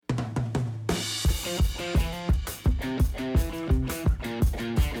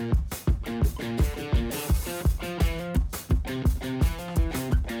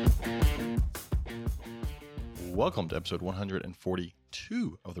Welcome to episode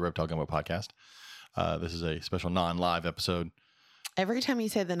 142 of the Reptile Gumbo podcast. This is a special non-live episode. Every time you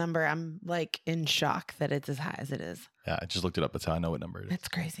say the number, I'm like in shock that it's as high as it is. Yeah, I just looked it up. That's how I know what number it is. That's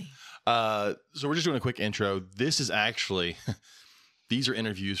crazy. So we're just doing a quick intro. This is actually, these are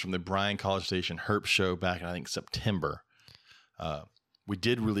interviews from the Bryan College Station HERPS show back in, I think, September. We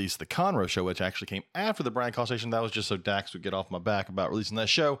did release the Conroe show, which actually came after the Bryan College Station. That was just so Dax would get off my back about releasing that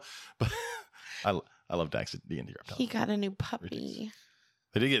show. But I love Dax at D&D Reptile. He got a new puppy.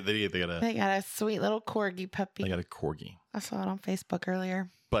 They got a sweet little corgi puppy. They got a corgi. I saw it on Facebook earlier.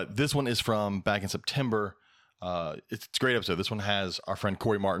 But this one is from back in September. It's a great episode. This one has our friend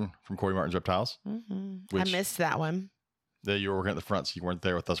Corey Martin from Corey Martin's Reptiles. Mm-hmm. I missed that one. You were working at the front, so you weren't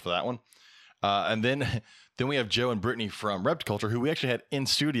there with us for that one. And then we have Joe and Brittany from Repticulture, who we actually had in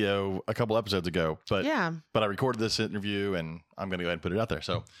studio a couple episodes ago. But I recorded this interview, and I'm going to go ahead and put it out there.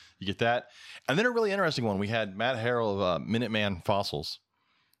 So you get that. And then a really interesting one. We had Matt Harrell of Minuteman Fossils.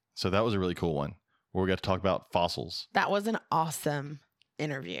 So that was a really cool one where we got to talk about fossils. That was an awesome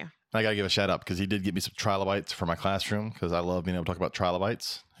interview. I got to give a shout out because he did get me some trilobites for my classroom because I love being able to talk about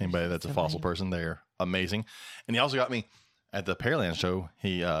trilobites. Anybody that's a fossil person, they're amazing. And he also got me at the Pearland show.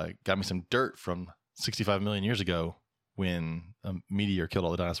 He got me some dirt from 65 million years ago when a meteor killed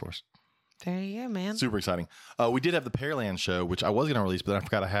all the dinosaurs. There you go, man. Super exciting. We did have the Pearland show, which I was going to release, but then I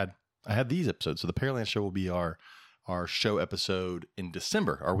forgot I had these episodes. So the Pearland show will be our show episode in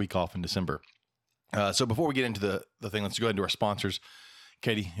December, our week off in December. So before we get into the thing, let's go ahead and do our sponsors.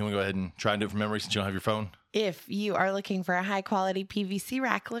 Katie, you want to go ahead and try and do it from memory since you don't have your phone? If you are looking for a high-quality PVC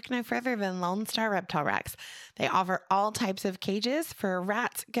rack, look no further than Lone Star Reptile Racks. They offer all types of cages for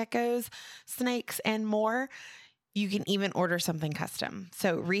rats, geckos, snakes, and more. You can even order something custom.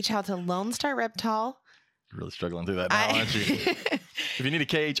 So reach out to Lone Star Reptile. You're really struggling through that now, aren't you? If you need a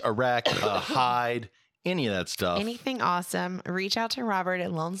cage, a rack, a hide, any of that stuff. Anything awesome, reach out to Robert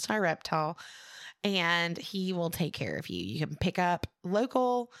at Lone Star Reptile. And he will take care of you. You can pick up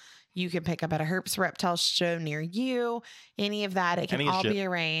local. You can pick up at a HERPS reptile show near you. Any of that. It can all be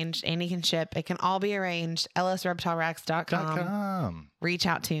arranged. And he can ship. It can all be arranged. lsreptileracks.com. Reach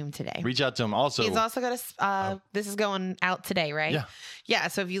out to him today. Reach out to him also. He's also got this is going out today, right? Yeah. Yeah.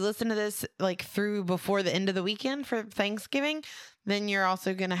 So if you listen to this like through before the end of the weekend for Thanksgiving, then you're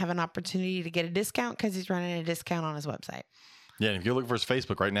also going to have an opportunity to get a discount because he's running a discount on his website. Yeah, and if you look for his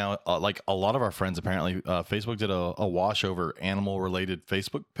Facebook right now, like a lot of our friends, apparently, Facebook did a wash over animal-related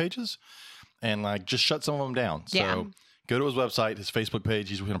Facebook pages and like just shut some of them down. So go to his website, his Facebook page.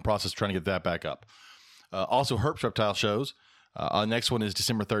 He's in the process of trying to get that back up. Also, HERPS Reptile shows. Next one is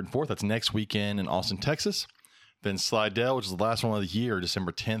December 3rd and 4th. That's next weekend in Austin, Texas. Then Slidell, which is the last one of the year,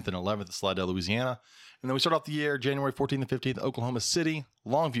 December 10th and 11th at Slidell, Louisiana. And then we start off the year January 14th and 15th, Oklahoma City.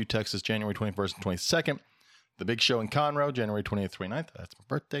 Longview, Texas, January 21st and 22nd. The big show in Conroe, January 28th, 29th. That's my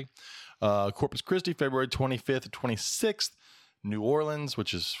birthday. Corpus Christi, February 25th and 26th. New Orleans,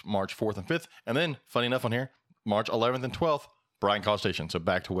 which is March 4th and 5th. And then, funny enough on here, March 11th and 12th, Bryan College Station. So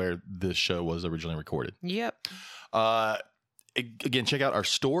back to where this show was originally recorded. Yep. Again, check out our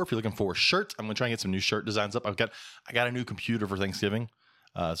store if you're looking for shirts. I'm going to try and get some new shirt designs up. I got a new computer for Thanksgiving.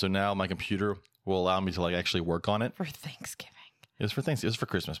 So now my computer will allow me to like actually work on it. For Thanksgiving. It was for Thanksgiving. It was for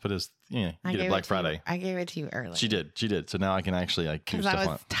Christmas, but you get it Black Friday. I gave it to you early. She did. So now I can actually do stuff on it. Because I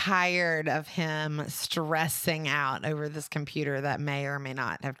was tired of him stressing out over this computer that may or may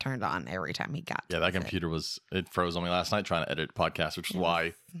not have turned on every time he got to that computer it froze on me last night trying to edit a podcast, which is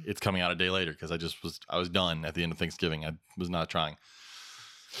why it's coming out a day later because I was done at the end of Thanksgiving. I was not trying.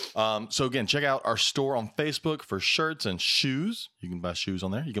 So again, check out our store on Facebook for shirts and shoes. You can buy shoes on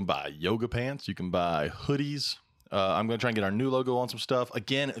there. You can buy yoga pants. You can buy hoodies. I'm going to try and get our new logo on some stuff.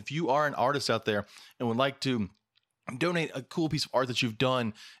 Again, if you are an artist out there and would like to donate a cool piece of art that you've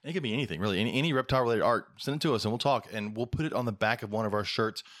done, and it could be anything, really, any reptile-related art, send it to us and we'll talk, and we'll put it on the back of one of our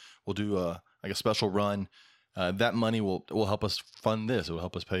shirts. We'll do a special run. That money will help us fund this. It will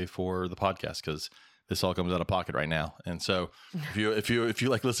help us pay for the podcast because this all comes out of pocket right now. And so if you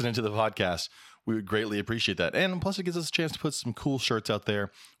like listening to the podcast, we would greatly appreciate that. And plus it gives us a chance to put some cool shirts out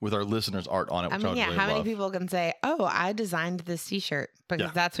there with our listeners' art on it. Which really how many people can say, oh, I designed this t-shirt?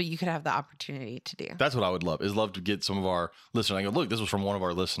 Because that's what you could have the opportunity to do. That's what I would love, is love to get some of our listeners. I go, look, this was from one of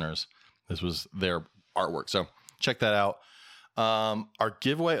our listeners. This was their artwork. So check that out. Our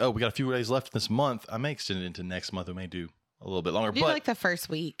giveaway, we got a few days left this month. I may extend it into next month. We may do a little bit longer. Do like the first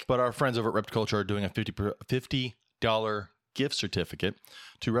week. But our friends over at Repticulture are doing a $50 gift certificate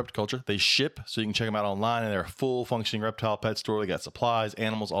to Repticulture. They ship, so you can check them out online, and they're a full functioning reptile pet store. They got supplies,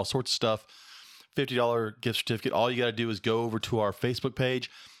 animals, all sorts of stuff. $50 gift certificate. All you got to do is go over to our Facebook page.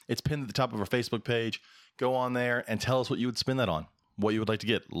 It's pinned at the top of our Facebook page. Go on there and tell us what you would spend that on, what you would like to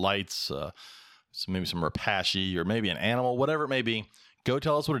get. Lights, maybe some Rapashi, or maybe an animal, whatever it may be. Go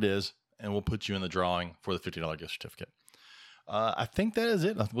tell us what it is, and we'll put you in the drawing for the $50 gift certificate. I think that is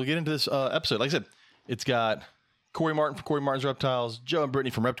it. We'll get into this episode. Like I said, it's got Corey Martin from Corey Martin's Reptiles, Joe and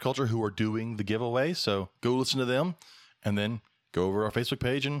Brittany from Repticulture, who are doing the giveaway. So go listen to them, and then go over our Facebook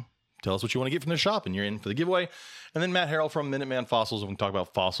page and tell us what you want to get from their shop, and you're in for the giveaway. And then Matt Harrell from Minuteman Fossils, and we can talk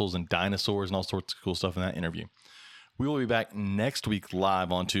about fossils and dinosaurs and all sorts of cool stuff in that interview. We will be back next week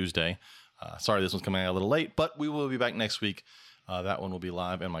live on Tuesday. Sorry this one's coming out a little late, but we will be back next week. That one will be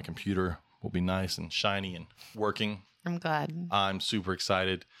live, and my computer will be nice and shiny and working. I'm glad. I'm super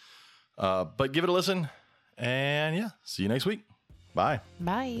excited. But give it a listen. And yeah, see you next week. Bye.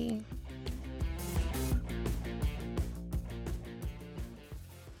 Bye.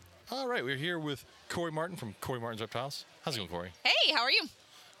 All right, we're here with Corey Martin from Corey Martin's Reptiles. How's it going, Corey? Hey, how are you?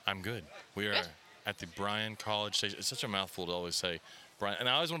 I'm good. We are at the Bryan College Station. It's such a mouthful to always say Bryan. And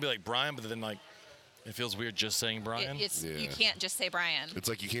I always want to be like Bryan, but then like it feels weird just saying Bryan. You can't just say Bryan. It's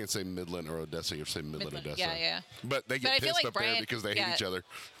like you can't say Midland or Odessa. You have to say Midland, Odessa. Yeah. But they get pissed up there because they hate each other.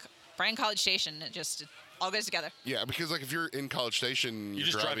 Bryan College Station, it all goes together. Yeah, because like if you're in College Station, you're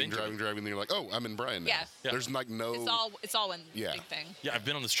just driving, and you're like, oh, I'm in Bryan now. Yeah. There's like no... It's all one big thing. Yeah, I've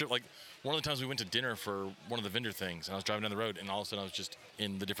been on the strip. Like one of the times we went to dinner for one of the vendor things, and I was driving down the road, and all of a sudden I was just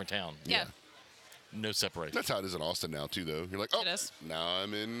in the different town. Yeah. No separation. That's how it is in Austin now, too, though. You're like, oh, now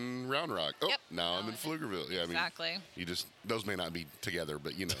I'm in Round Rock. Oh, now I'm in Pflugerville. Yeah, I mean, exactly. Those may not be together,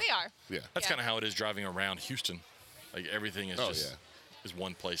 but you know. They are. Yeah. That's kind of how it is driving around Houston. Like everything is is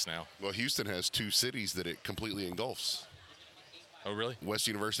one place now. Well, Houston has two cities that it completely engulfs. Oh, really? West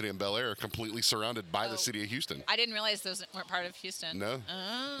University and Bel Air are completely surrounded by the city of Houston. I didn't realize those weren't part of Houston. No.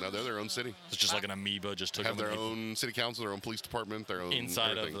 No, they're their own city. It's just like an amoeba just took have their own city council, their own police department, their own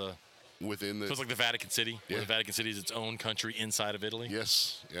inside everything. of the... Within the... So it's like the Vatican City, where the Vatican City is its own country inside of Italy?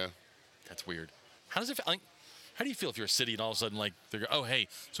 Yes, yeah. That's weird. How does it feel? Like, how do you feel if you're a city and all of a sudden, like, they're oh, hey,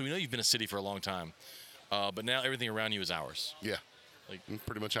 so we know you've been a city for a long time, but now everything around you is ours. Yeah. Like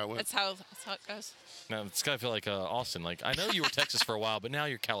pretty much how it went. That's how it goes. Now, it's got to feel like Austin. Like, I know you were Texas for a while, but now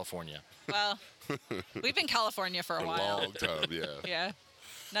you're California. Well, we've been California for a while. A long time, yeah. Yeah.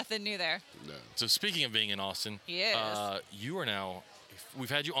 Nothing new there. No. So speaking of being in Austin, you are now, we've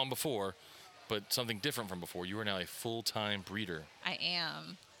had you on before, but something different from before. You are now a full-time breeder. I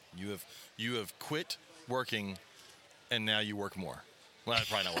am. You have quit working, and now you work more. Well, that's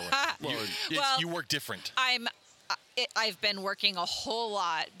probably not what we're you work different. I've been working a whole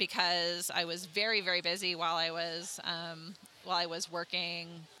lot because I was very, very busy while I was working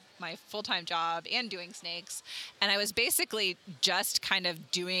my full-time job and doing snakes, and I was basically just kind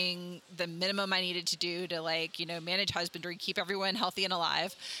of doing the minimum I needed to do to manage husbandry, keep everyone healthy and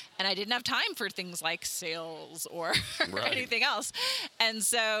alive, and I didn't have time for things like sales or anything else. And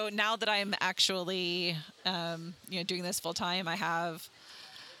so now that I'm actually doing this full-time, I have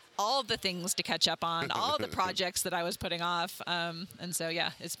all the things to catch up on, all the projects that I was putting off, and so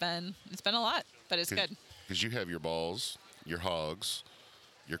it's been a lot, but it's good. Because you have your balls, your hogs,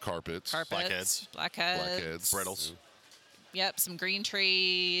 your carpets, blackheads, brittles. Yep, some green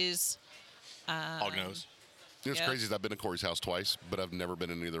trees. Hog nose. It's crazy is I've been to Corey's house twice, but I've never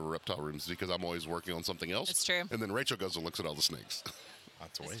been in any of the reptile rooms because I'm always working on something else. It's true. And then Rachel goes and looks at all the snakes.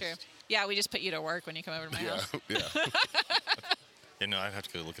 That's a waste. It's true. Yeah, we just put you to work when you come over to my house. Yeah. Yeah, no, I'd have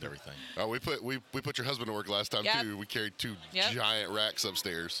to go look at everything. Oh, we put your husband to work last time too. We carried two giant racks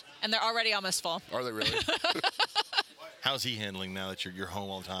upstairs. And they're already almost full. Are they really? How's he handling now that you're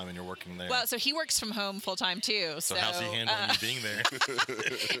home all the time and you're working there? Well, so he works from home full time too. So how's he handling you being there?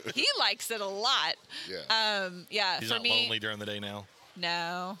 He likes it a lot. Yeah. He's not lonely during the day now?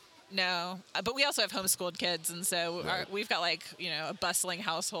 No. But we also have homeschooled kids, and so we've got a bustling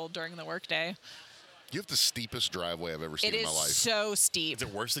household during the workday. You have the steepest driveway I've ever seen in my life. It is so steep. Is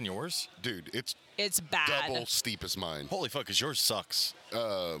it worse than yours? Dude, it's bad. Double steep as mine. Holy fuck, because yours sucks.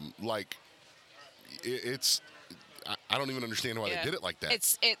 I don't even understand why they did it like that.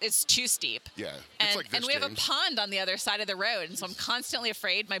 It's too steep. Yeah. And, and we have a pond on the other side of the road, and so I'm constantly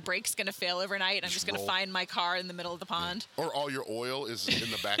afraid my brake's going to fail overnight, and I'm just going to find my car in the middle of the pond. Or all your oil is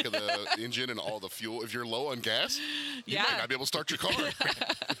in the back of the engine and all the fuel. If you're low on gas, you might not be able to start your car.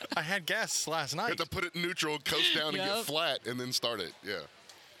 I had gas last night. You have to put it in neutral, coast down, and get flat, and then start it. Yeah.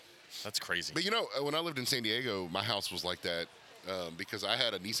 That's crazy. But when I lived in San Diego, my house was like that because I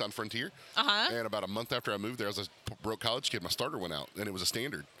had a Nissan Frontier, and about a month after I moved there, as a broke college kid, my starter went out, and it was a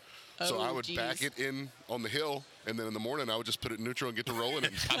standard. So I would back it in on the hill, and then in the morning I would just put it in neutral and get to rolling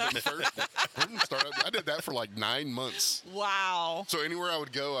and pop it in first. Start up. I did that for like 9 months. Wow. So anywhere I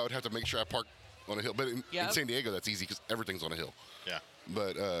would go, I would have to make sure I parked on a hill. But in San Diego, that's easy because everything's on a hill. Yeah.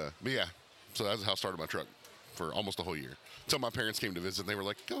 But yeah, so that's how I started my truck for almost a whole year. Until my parents came to visit, and they were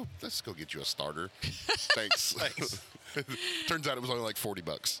like, let's go get you a starter. Thanks. Turns out it was only like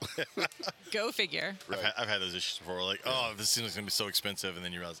 $40. Go figure. Right. I've had those issues before. Like, oh, this seems like going to be so expensive. And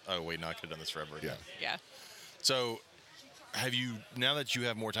then you realize, oh, wait, no, I could have done this forever again. Yeah. So have you, now that you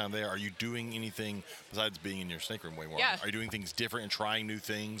have more time there, are you doing anything besides being in your snake room way more? Yeah. Are you doing things different and trying new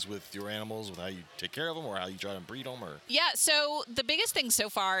things with your animals, with how you take care of them or how you try to breed them? Or? Yeah, so the biggest thing so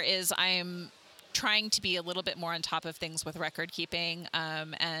far is I'm trying to be a little bit more on top of things with record keeping,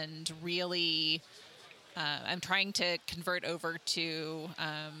 and really I'm trying to convert over to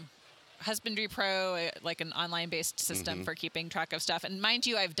Husbandry Pro, like an online-based system for keeping track of stuff. And mind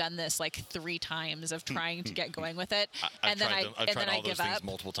you, I've done this like 3 times of trying to get going with it, I've tried all those things up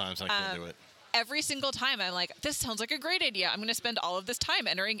multiple times and I can't do it. Every single time I'm like, this sounds like a great idea. I'm going to spend all of this time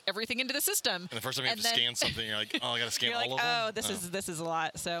entering everything into the system. And the first time you have to scan something, you're like, oh, I got to scan you're all like, of them. Oh, this is a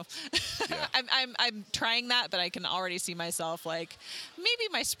lot. So Yeah. I'm trying that, but I can already see myself like, maybe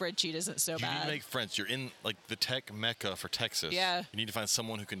my spreadsheet isn't so You bad. need to make friends. You're in like the tech mecca for Texas. Yeah. You need to find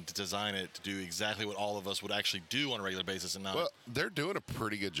someone who can design it to do exactly what all of us would actually do on a regular basis and not. Well, they're doing a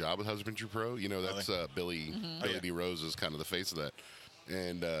pretty good job with Husbandry Pro. You know, that's Billy D. Rose is kind of the face of that.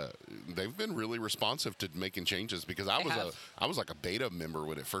 And they've been really responsive to making changes because I was like a beta member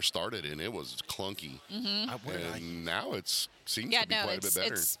when it first started, and it was clunky. And now it seems to be quite a bit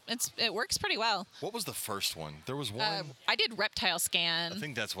better. It works pretty well. What was the first one? There was one. I did Reptile Scan. I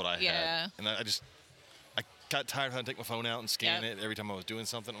think that's what I had. And I got tired of having to take my phone out and scan it every time I was doing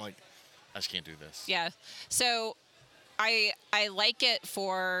something. I'm like, I just can't do this. Yeah. So I like it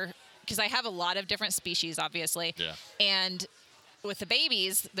because I have a lot of different species, obviously. Yeah. And with the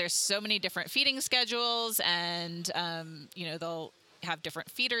babies, there's so many different feeding schedules, and they'll have different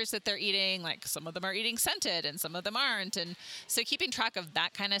feeders that they're eating. Like some of them are eating scented, and some of them aren't. And so keeping track of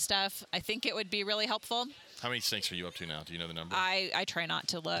that kind of stuff, I think it would be really helpful. How many snakes are you up to now? Do you know the number? I try not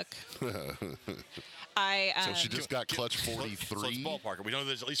to look. So she just got clutch 43. So let's ballpark it. We know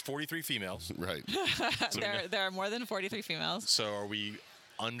there's at least 43 females. Right. There are more than 43 females. So are we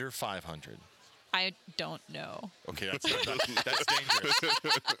under 500? I don't know. Okay, that's dangerous.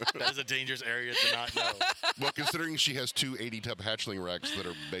 That is a dangerous area to not know. Well, considering she has 2 80-tub hatchling racks that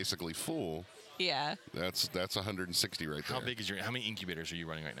are basically full, yeah, that's 160 right there. How many incubators are you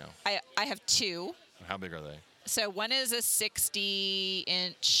running right now? I have 2. How big are they? So one is a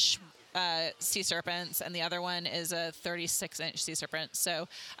 60-inch sea serpents, and the other one is a 36-inch sea serpent. So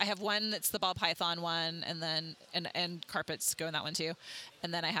I have one that's the ball python one, and then and carpets go in that one too.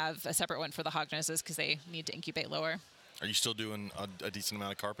 And then I have a separate one for the hognoses because they need to incubate lower. Are you still doing a decent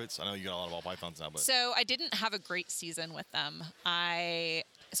amount of carpets? I know you got a lot of ball pythons now, but so I didn't have a great season with them. I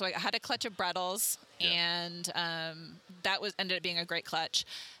had a clutch of Brettles, and that ended up being a great clutch.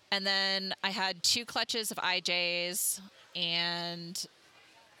 And then I had 2 clutches of IJs, and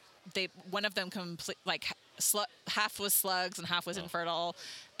one of them half was slugs and half was infertile,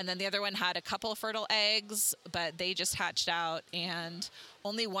 and then the other one had a couple fertile eggs, but they just hatched out, and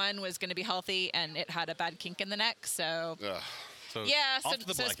only one was going to be healthy, and it had a bad kink in the neck. So it's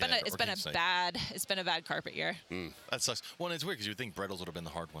been a bad carpet year. That sucks. Well, it's weird because you would think Brettles would have been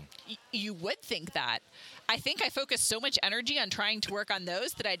the hard one. You would think that. I think I focused so much energy on trying to work on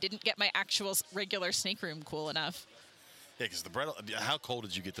those that I didn't get my actual regular snake room cool enough. Yeah, because the Brettle. How cold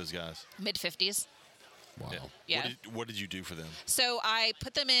did you get those guys? Mid-50s. Wow. Yeah. What did you do for them? So I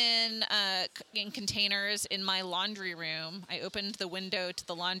put them in containers in my laundry room. I opened the window to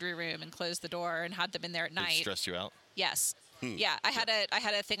the laundry room and closed the door and had them in there at night. Did it stress you out? Yes. Yeah. I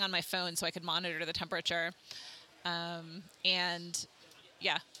had a thing on my phone so I could monitor the temperature, and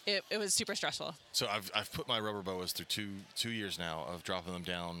yeah, it was super stressful. So I've put my rubber boas through two years now of dropping them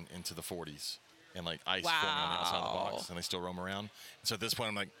down into the 40s and like ice forming on the outside of the box, and they still roam around. And so at this point,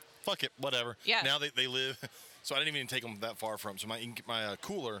 I'm like, fuck it, whatever. Yeah. Now they live. So I didn't even take them that far from. So my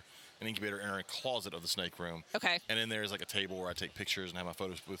cooler and incubator are in a closet of the snake room. Okay. And then there's like a table where I take pictures and have my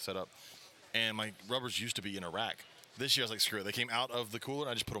photos booth set up. And my rubbers used to be in a rack. This year I was like, screw it. They came out of the cooler and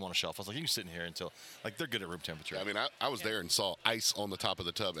I just put them on a shelf. I was like, you can sit in here until, like, they're good at room temperature. I mean, I was there and saw ice on the top of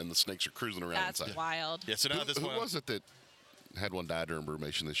the tub and the snakes are cruising around That's inside. wild. Yeah, so now at this point. Who was it that had one die during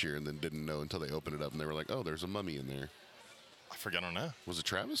brumation this year and then didn't know until they opened it up and they were like, oh, there's a mummy in there? I forget, I don't know. Was it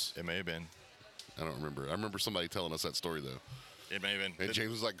Travis? It may have been. I don't remember. I remember somebody telling us that story, though. It may have been. And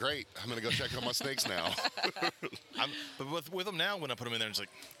James was like, "Great, I'm gonna go check on my snakes now." But with them now, when I put them in there, it's like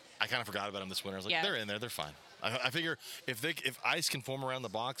I kind of forgot about them this winter. I was like, Yeah. they're in there, they're fine. I figure if ice can form around the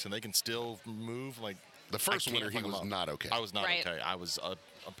box and they can still move, like The first I can't winter, he fuck 'em was up. not okay. I was not Right. okay. I was a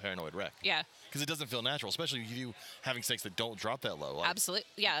paranoid wreck. Yeah. Because it doesn't feel natural, especially if you having snakes that don't drop that low. Like, Absolutely.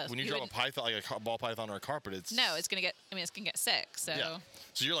 Yeah. when you drop a python, like a ball python or a carpet, it's it's gonna get sick. So yeah.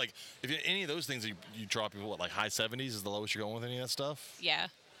 So you're like, if any of those things you drop, what, like high 70s is the lowest you're going with any of that stuff? yeah.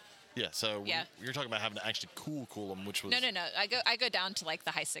 Yeah. So Yeah. you're talking about having to actually cool them, which was No. I go down to like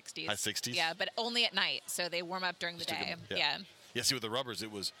the high 60s. High 60s? Yeah, but only at night, so they warm up during the day. Yeah. Yeah. See, with the rubbers,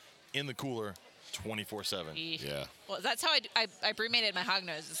 it was in the cooler 24/7. Yeah. Well, that's how I brumated my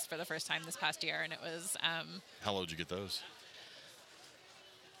hognoses for the first time this past year, and it was How low did you get those?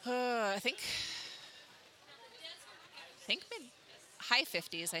 I think mid high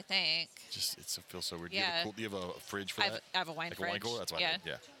 50s. I think. Just it feels so weird. Yeah. Do you have a fridge for I that? have a wine like fridge. a wine cooler? That's what yeah. I did.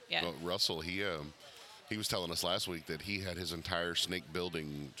 Yeah. Yeah. Well, Russell, he was telling us last week that he had his entire snake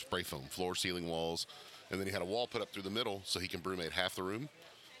building spray foam, floor, ceiling, walls, and then he had a wall put up through the middle so he can brumate half the room,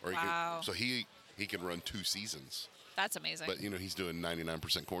 or Wow. he can run 2 seasons. That's amazing. But he's doing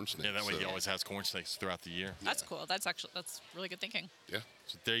 99% corn snakes. Yeah, that way so, he always has corn snakes throughout the year. That's cool. That's really good thinking. Yeah.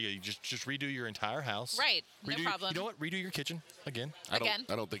 So there you go. You just redo your entire house. Right. No Redo problem. You know what? Redo your kitchen again. I Again.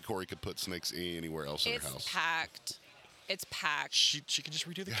 don't think Corey could put snakes anywhere else in her It's house. packed. It's packed. She can just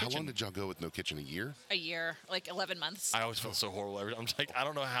redo the Yeah, how kitchen. long did y'all go with no kitchen? A year? A year, like 11 months. I always felt so horrible. I'm just like, I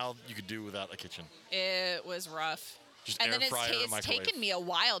don't know how you could do without a kitchen. It was rough. Just And air then fryer, it's microwave. taken me a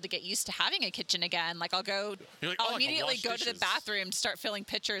while to get used to having a kitchen again. Like I'll You're like, oh, I I'll can immediately wash go to the dishes. bathroom to start filling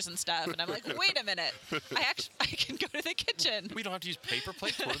pitchers and stuff, and I'm like, wait a minute, I can go to the kitchen. We don't have to use paper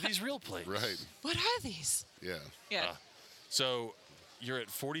plates. What are these real plates? Right. What are these? Yeah. Yeah. So you're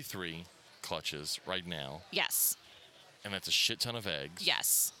at 43 clutches right now, Yes. and that's a shit ton of eggs.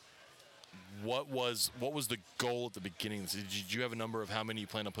 Yes. What was the goal at the beginning? Did you have a number of how many you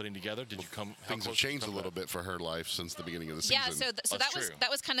plan on putting together? Did you come? how Things have close did you changed a come to little that? bit for her life since the beginning of the season. Yeah. So That's true. that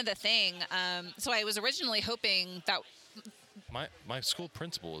was kind of the thing. So I was originally hoping that. My school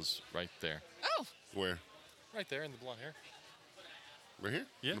principal is right there. Oh. Where? Right there in the blonde hair. Right here?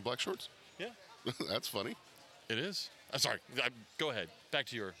 Yeah. In the black shorts? Yeah, That's funny. it is. I'm sorry. Go ahead. Back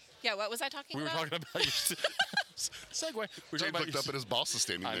to your. Yeah. What was I talking We were about? talking about your segue. We were talking James about looked your, up and his boss is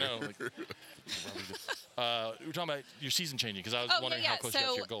standing I there. know. Like, we were talking about your season changing because I was wondering how close you got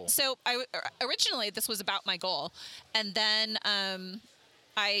to your goal. So originally this was about my goal, and then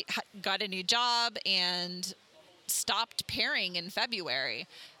I got a new job and stopped pairing in February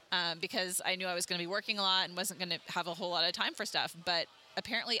because I knew I was going to be working a lot and wasn't going to have a whole lot of time for stuff. But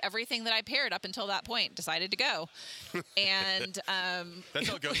apparently everything that I paired up until that point decided to go, and That's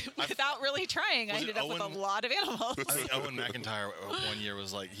how it goes. without really trying, I Was it ended up with Owen? a lot of animals. I think Owen McIntyre one year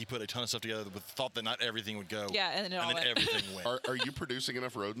was like he put a ton of stuff together with the thought that not everything would go. Yeah, and then it all went. everything went. Are you producing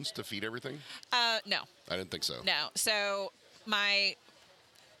enough rodents to feed everything? No. I didn't think so. No. So my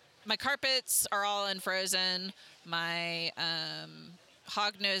carpets are all unfrozen. My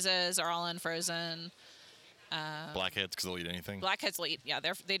hog noses are all unfrozen. Blackheads because they'll eat anything. Blackheads will eat. Yeah,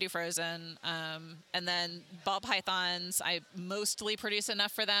 they do frozen. And then ball pythons, I mostly produce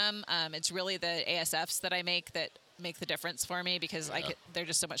enough for them. It's really the ASFs that I make that make the difference for me because they're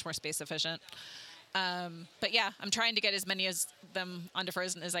just so much more space efficient. But yeah, I'm trying to get as many of them onto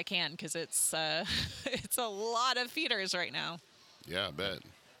frozen as I can because it's it's a lot of feeders right now. Yeah, I bet.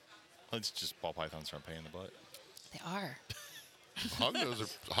 It's just ball pythons aren't paying the butt. They are.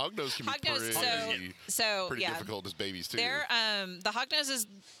 Hognose can be pretty yeah. difficult as babies too. They're the hognoses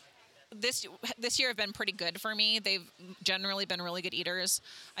this year have been pretty good for me. They've generally been really good eaters.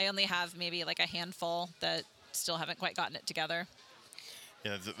 I only have maybe like a handful that still haven't quite gotten it together.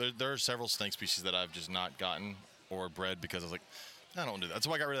 Yeah, there are several snake species that I've just not gotten or bred because I was like, I don't want to do that. That's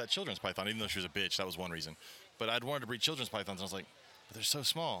why I got rid of that children's python, even though she was a bitch. That was one reason. But I'd wanted to breed children's pythons, and I was like, but they're so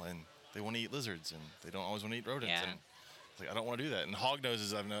small, and they want to eat lizards, and they don't always want to eat rodents. Yeah. And like, I don't want to do that. And hog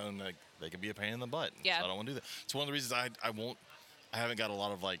noses, I've known like they can be a pain in the butt. Yeah. So I don't want to do that. It's one of the reasons I haven't got a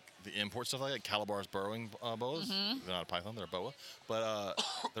lot of like the import stuff like Calabar's burrowing boas. Mm-hmm. They're not a python, they're a boa, but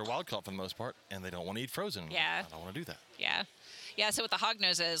they're wild caught for the most part, and they don't want to eat frozen. Yeah. I don't want to do that. Yeah. Yeah, so with the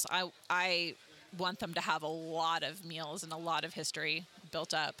hognoses, I want them to have a lot of meals and a lot of history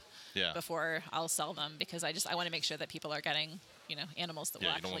built up Yeah. before I'll sell them because I want to make sure that people are getting, animals that will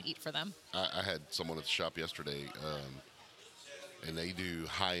Yeah, you don't actually want- eat for them. I had someone at the shop yesterday, and they do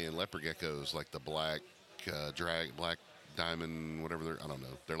high-end leopard geckos like the black black diamond, whatever I don't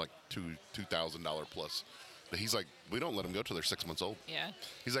know. They're like $2,000 plus. But he's like, we don't let them go till they're 6 months old. Yeah.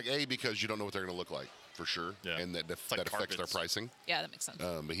 He's like, because you don't know what they're going to look like. for sure, Yeah. and that like affects their carpets. pricing. Yeah, that makes sense.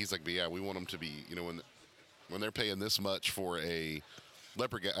 But he's like, but yeah, we want them to be, when they're paying this much for a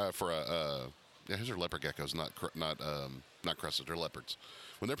leopard here's our leopard geckos, not crested, they're leopards.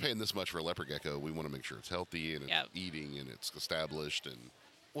 When they're paying this much for a leopard gecko, we want to make sure it's healthy and it's eating and it's established. And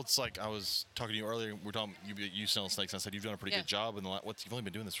Well, it's like I was talking to you earlier. We're talking you selling snakes, and I said you've done a pretty good job in the you've only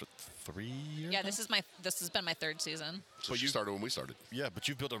been doing this for 3 years. Yeah, now? this has been my 3rd season. so you started when we started. Yeah, but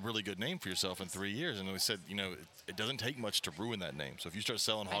you've built a really good name for yourself in 3 years, and we said it doesn't take much to ruin that name. So if you start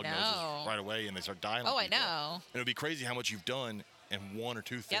selling hog noses right away and they start dying, Oh, on I people, know. and it'd be crazy how much you've done, and 1 or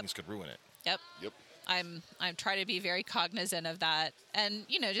 2 things could ruin it. Yep. I'm trying to be very cognizant of that, and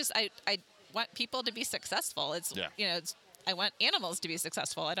just I want people to be successful. I want animals to be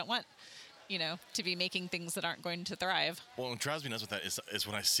successful. I don't want to be making things that aren't going to thrive. Well, what drives me nuts with that is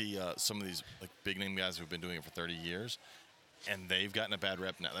when I see some of these like big name guys who've been doing it for 30 years, and they've gotten a bad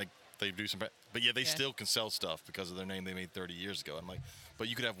rep now. Like they do some, but yeah, they still can sell stuff because of their name they made 30 years ago. I'm like, but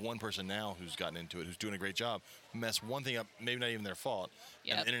you could have one person now who's gotten into it, who's doing a great job, mess one thing up, maybe not even their fault,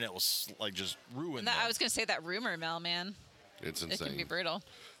 and the internet will like just ruin. I was going to say that rumor mill, man. It's insane. It can be brutal.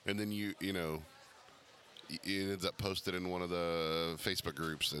 And then it ends up posted in one of the Facebook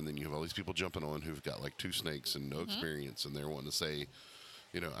groups, and then you have all these people jumping on who've got like 2 snakes and no experience, and they're wanting to say,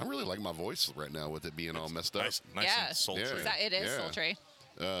 I really like my voice right now with it being all messed up. Nice and sultry. It is sultry.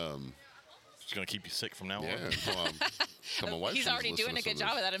 It's gonna keep you sick from now on. My wife He's already doing a good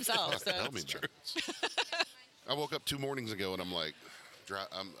job of that himself. So. Tell me true. I woke up 2 mornings ago and I'm like,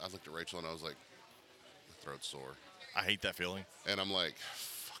 I looked at Rachel and I was like, my throat's sore. I hate that feeling. And I'm like,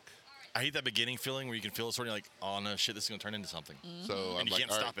 I hate that beginning feeling where you can feel it sort of like, oh no, shit, this is gonna turn into something. So and I'm you like,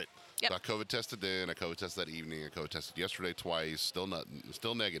 can't stop it. Yep. So I COVID tested then, I COVID tested that evening, I COVID tested yesterday twice, still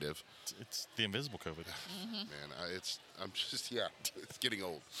negative. It's the invisible COVID. Man, I'm just it's getting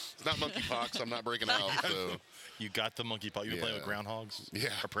old. It's not monkeypox. I'm not breaking out. So You got the monkeypox. You were playing with groundhogs. Yeah.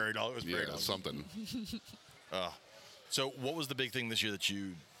 Or prairie dogs. It was prairie dogs. Something. So what was the big thing this year that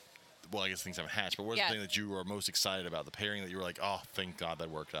you? Well, I guess things haven't hatched, but what was the thing that you were most excited about? The pairing that you were like, oh, thank God that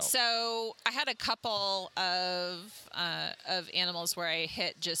worked out. So I had a couple of animals where I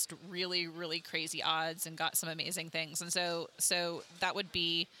hit just really, really crazy odds and got some amazing things. And so that would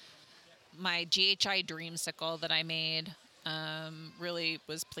be my GHI Dreamsicle that I made. Really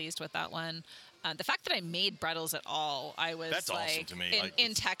was pleased with that one. The fact that I made Brettles at all, I was That's awesome to me.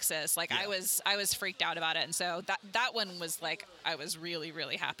 In Texas, I was freaked out about it, and so that one was like I was really,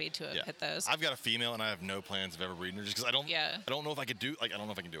 really happy to have hit those. I've got a female, and I have no plans of ever breeding her just because I don't know if I could do I don't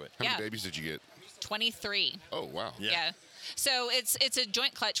know if I can do it. How many babies did you get? 23. Oh wow. Yeah. So it's a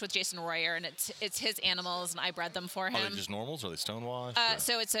joint clutch with Jason Royer, and it's his animals, and I bred them for him. Are they just normals? Or are they stonewashed?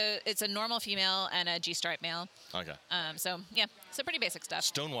 So it's a normal female and a G-stripe male. Okay. So pretty basic stuff.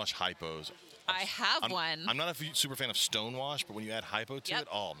 Stonewash hypos. I have one. I'm not a super fan of stonewash, but when you add hypo to it,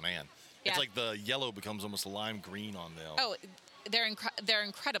 oh man, it's like the yellow becomes almost lime green on them. Oh, they're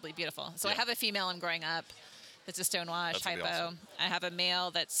incredibly beautiful. So I have a female I'm growing up that's a stonewash hypo. Awesome. I have a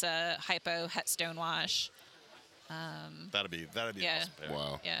male that's a hypo het stonewash. That'd be an awesome pair.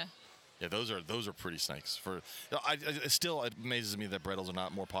 Wow. Yeah. Yeah, those are pretty snakes. It still amazes me that Brettles are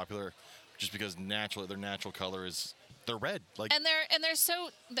not more popular, just because their natural color is they're red. And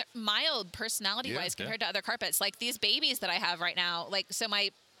they're mild personality wise compared to other carpets. Like these babies that I have right now, so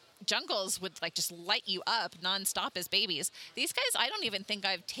my jungles would just light you up nonstop as babies. These guys, I don't even think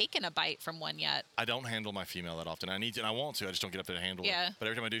I've taken a bite from one yet. I don't handle my female that often. I need to, and I want to. I just don't get up there to handle her. But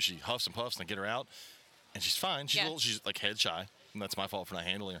every time I do, she huffs and puffs, and I get her out, and she's fine. She's like head shy, and that's my fault for not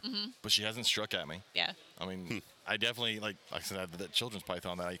handling her. Mm-hmm. But she hasn't struck at me. Yeah. I mean, I definitely like I said, I had that children's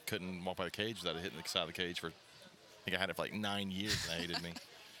python that I couldn't walk by the cage without hitting the side of the cage for. I think I had it for 9 years, and they hated me.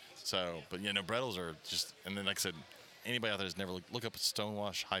 So, but Brettles are just, and then like I said, anybody out there has never look up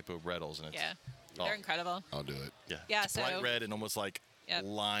Stonewash hypo Brettles, and it's they're incredible. I'll do it. Yeah, yeah. It's bright red and almost like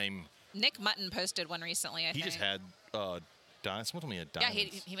lime. Nick Mutton posted one recently. I think he just had diamonds. Someone told me he had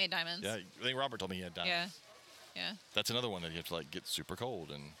diamonds. Yeah, he made diamonds. Yeah, I think Robert told me he had diamonds. Yeah. That's another one that you have to get super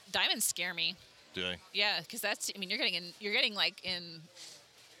cold and. Diamonds scare me. Do they? Yeah, because you're getting in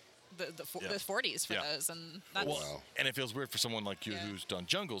the 40s for those, and that's and it feels weird for someone like you who's done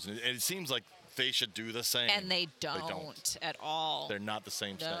jungles, and it seems like they should do the same. And they don't at all. They're not the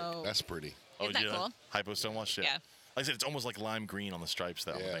same snake. That's pretty. Isn't that cool? Hypo Stonewash, yeah. Like I said, it's almost like lime green on the stripes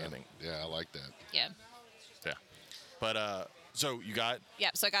that I'm banding. Yeah, I like that. Yeah. Yeah. But so you got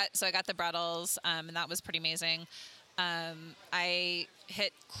so I got the Brettles, and that was pretty amazing. I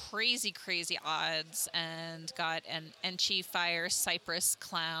hit crazy odds and got an Enchi Fire Cypress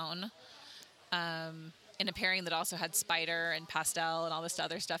Clown. in a pairing that also had spider and pastel and all this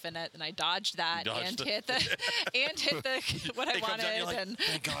other stuff in it, and I dodged that hit the what I wanted. And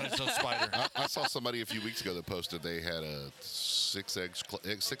thank God it's no spider. I saw somebody a few weeks ago that posted they had a 6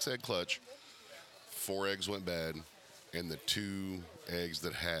 egg clutch, 4 eggs went bad, and the 2 eggs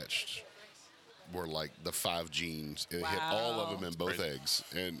that hatched were like the 5 genes. It hit all of them in both eggs,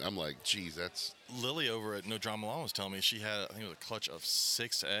 and I'm like, geez, that's. Lily over at No Drama Lawn was telling me she had, I think it was a clutch of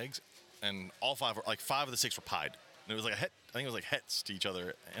 6 eggs, and all 5 were, like 5 of the 6 were pied. And it was like I think it was like hets to each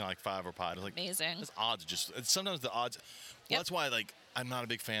other, and like 5 were pied. It was like amazing. It's odds sometimes the odds. Well, that's why like I'm not a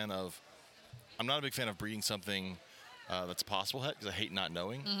big fan of breeding something that's a possible het, because I hate not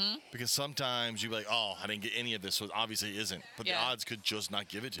knowing. Mm-hmm. Because sometimes you're like, oh, I didn't get any of this, so obviously it isn't. But the odds could just not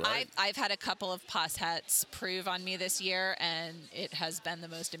give it to you. Right? I've had a couple of pos hets prove on me this year, and it has been the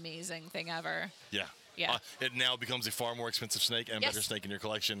most amazing thing ever. Yeah. Yeah. It now becomes a far more expensive snake and a better snake in your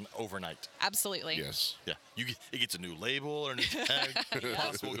collection overnight. Absolutely. Yes. Yeah. It gets a new label or a new tag.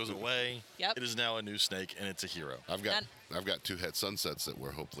 Possible goes away. Yep. It is now a new snake, and it's a hero. I've got 2 het sunsets that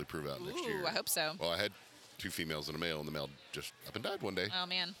will hopefully prove out next year. Ooh, I hope so. Well, I had 2 females and a male, and the male just up and died one day. Oh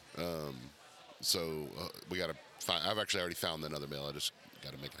man. So we got to find. I've actually already found another male. I just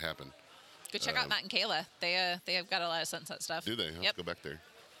got to make it happen. Go check out Matt and Kayla. They have got a lot of sunset stuff. Do they? I'll have to go back there.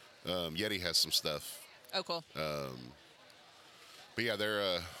 Yeti has some stuff. Oh, cool. But yeah,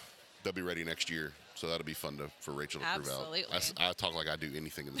 they'll be ready next year, so that'll be fun for Rachel to prove out. Absolutely. I talk like I do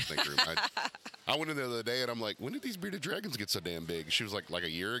anything in the snake room. I went in there the other day, and I'm like, when did these bearded dragons get so damn big? She was like a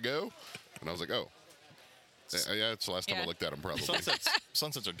year ago, and I was like, oh. Yeah, it's the last time I looked at them, probably.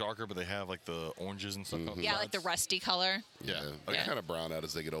 Sunsets are darker, but they have like the oranges and stuff. Mm-hmm. Yeah, like the rusty color. Yeah. They kind of brown out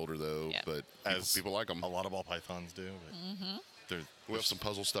as they get older, though, but people like them. A lot of ball pythons do. But we have some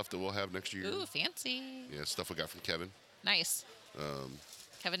puzzle stuff that we'll have next year. Ooh, fancy. Yeah, stuff we got from Kevin. Nice.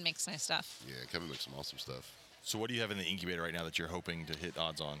 Kevin makes nice stuff. Yeah, Kevin makes some awesome stuff. So what do you have in the incubator right now that you're hoping to hit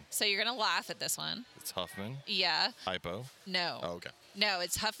odds on? So you're going to laugh at this one. It's Huffman? Yeah. Hypo? No. Oh, okay. No,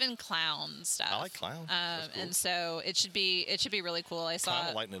 it's Huffman clown stuff. I like clown. Cool. And so it should be really cool. I saw clown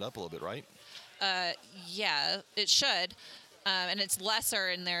will lighten it up a little bit, right? Yeah, it should. And it's lesser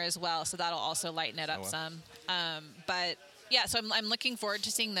in there as well, so that'll also lighten it up some. But yeah, so I'm looking forward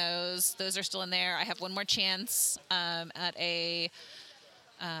to seeing those. Those are still in there. I have one more chance at a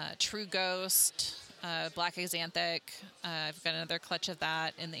True Ghost, Black Axanthic. I've got another clutch of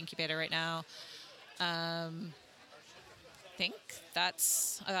that in the incubator right now. I think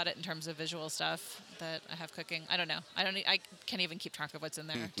that's about it in terms of visual stuff that I have cooking. I don't know. I can't even keep track of what's in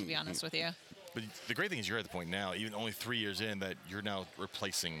there, to be honest with you. But the great thing is you're at the point now, even only 3 years in, that you're now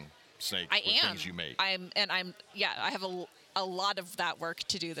replacing snakes with things you make. I have a lot of that work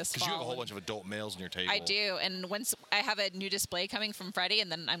to do this fall. Because you have a whole bunch of adult males on your table. I do, and once I have a new display coming from Freddie,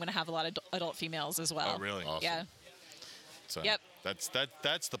 and then I'm going to have a lot of adult females as well. Oh, really? Awesome. Yeah. So Yep.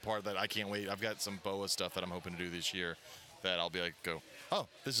 That's the part that I can't wait. I've got some boa stuff that I'm hoping to do this year that I'll be like, oh,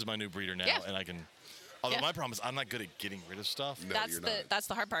 this is my new breeder now, and I can. Although my problem is I'm not good at getting rid of stuff. No, you're not. That's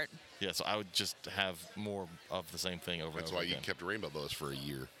the hard part. Yeah, so I would just have more of the same thing over and over That's why again. you kept rainbow boas for a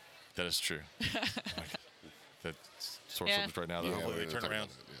year. That is true. That's sort of right now. Hopefully they turn around.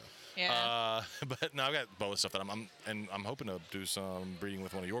 Yeah. But no, I've got boa stuff that I'm hoping to do some breeding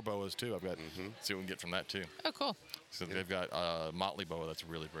with one of your boas too. I've got see what we can get from that too. Oh, cool. So they've got Motley boa that's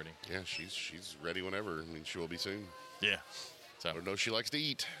really pretty. Yeah, she's ready whenever. I mean, she will be soon. Yeah. So I don't know. She likes to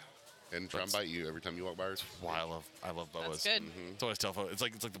eat and try and bite you every time you walk by her. Why I love boas. That's good. That's what I tell folks. It's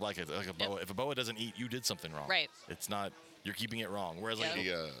like the blackheads. Like a boa. If a boa doesn't eat, you did something wrong. Right. It's not. You're keeping it wrong. Whereas like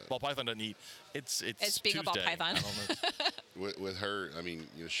ball python doesn't eat. It's being a ball Tuesday. python. with her, I mean,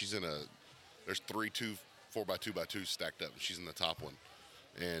 she's in there's 3 4x2x2 stacked up. She's in the top one,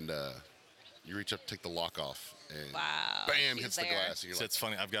 and you reach up to take the lock off, and bam, hits the glass. And you're So it's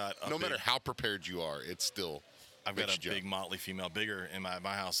funny. I've got no matter how prepared you are, it's still. I've got a big motley female, bigger in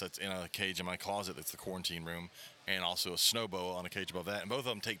my house that's in a cage in my closet. That's the quarantine room, and also a snow boa on a cage above that. And both of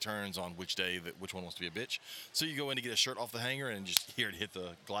them take turns on which one wants to be a bitch. So you go in to get a shirt off the hanger and just hear it hit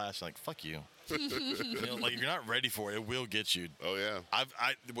the glass. You're like, fuck you. Like if you're not ready for it, it will get you. Oh yeah.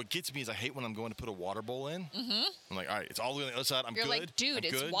 What gets me is I hate when I'm going to put a water bowl in. I'm like, all right, it's all the way on the other side. You're good. like, dude,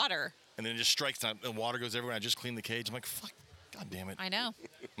 it's water. And then it just strikes and the water goes everywhere. And I just clean the cage. I'm like, fuck. God damn it. I know.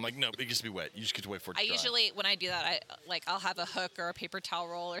 I'm like, no, it gets to be wet. You just get to wait for it to dry. Usually, when I do that, I'll have a hook or a paper towel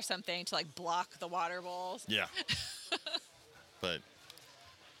roll or something to block the water bowls. Yeah. But,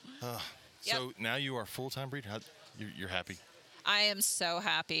 so now you are full-time breeder. You're happy? I am so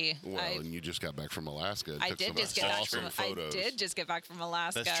happy. Well, and you just got back from Alaska. And I took did some just get back awesome from. photos. I did just get back from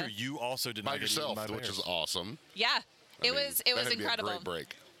Alaska. That's true. You also did By not get yourself, eaten by which bears. is awesome. Yeah. It was that had to be a incredible. great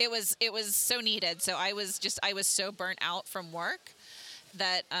break. It was so needed. So I was so burnt out from work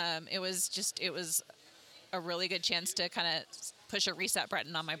that it was a really good chance to kind of push a reset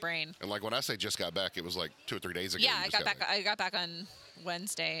button on my brain. And like when I say just got back, it was like 2 or 3 days ago. Yeah, I got back on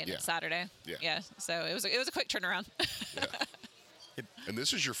Wednesday and it's Saturday. Yeah. So it was a quick turnaround. Yeah. And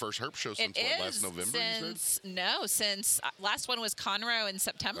this is your first HERPS show since last November? Since last one was Conroe in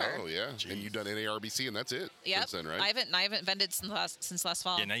September. Oh yeah, and you've done NARBC and that's it. Yep. Since then, right? I haven't vended since last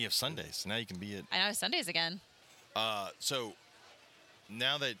fall. Yeah, now you have Sundays. Now you can be at. I know Sundays again. So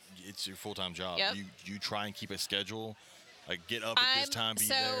now that it's your full-time job, Yep. you try and keep a schedule, like get up at this time, be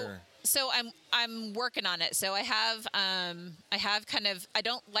there. So I'm working on it. So I have kind of, I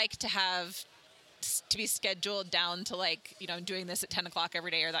don't like to be scheduled down to like, doing this at 10 o'clock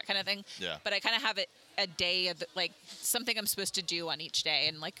every day or that kind of thing. Yeah. But I kind of have it a day of like something I'm supposed to do on each day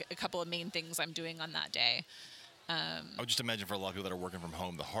and like a couple of main things I'm doing on that day. I would just imagine for a lot of people that are working from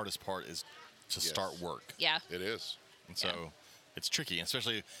home, the hardest part is to start work. Yeah. It is. And so it's tricky,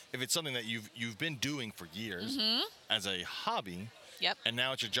 especially if it's something that you've been doing for years as a hobby. Yep. And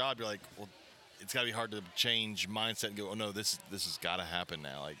now it's your job. You're like, well, it's got to be hard to change mindset and go, oh no, this has got to happen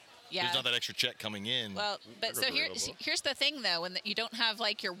now. Like, there's not that extra check coming in. Well, but so here's the thing though, when you don't have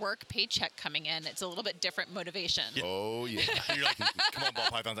like your work paycheck coming in, it's a little bit different motivation. Yeah. Oh yeah. You're like, come on, ball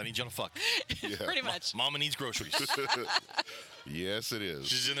pythons, I need you to fuck. Yeah. Pretty much. Mama needs groceries. Yes, it is.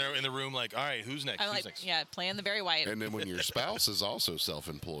 She's in there in the room, like, all right, who's next? I'm Who's like, next? yeah, playing the Barry White. And then when your spouse is also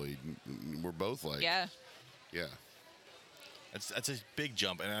self-employed, we're both like, yeah. That's a big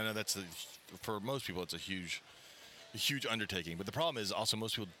jump, and I know for most people it's a huge undertaking. But the problem is also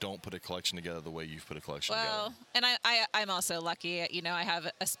most people don't put a collection together the way you've put a collection together. And I'm also lucky. I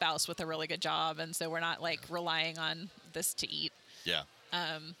have a spouse with a really good job, and so we're not like relying on this to eat. Yeah.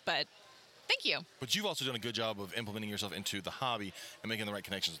 But thank you. But you've also done a good job of implementing yourself into the hobby and making the right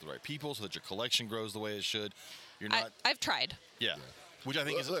connections with the right people so that your collection grows the way it should. You're not. I've tried. Yeah. Which I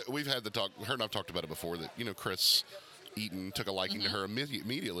think is. We've had the talk. Her and I've talked about it before. That Chris Eaton took a liking to her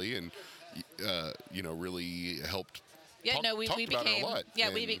immediately, and really helped. Yeah, we about became her a lot.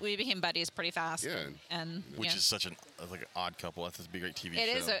 we became buddies pretty fast. Yeah. and which is such an odd couple. That's a great TV show.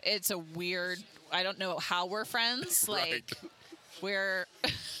 It is it's a weird. I don't know how we're friends. Right. Like we're.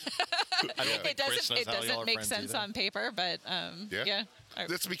 It doesn't make sense on paper, but yeah.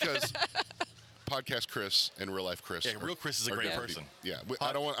 That's because podcast Chris and real life Chris. Yeah, real Chris is a great person. Yeah,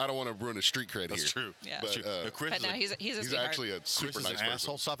 I don't want to ruin his street cred That's here. true. Yeah. That's But, true. Chris But no, he's sweetheart. actually a super Chris is nice an person.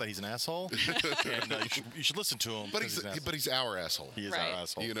 asshole. Stop that. He's an asshole. And you should listen to him. But 'cause he's our asshole. he is Right. our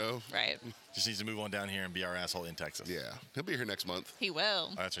asshole. Right. Just needs to move on down here and be our asshole in Texas. Yeah, he'll be here next month. He will.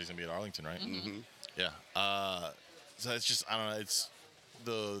 Oh, that's why he's gonna be at Arlington, right? Mm-hmm. Yeah. So it's just I don't know. It's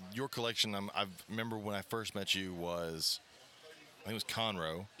your collection. I remember when I first met you was I think it was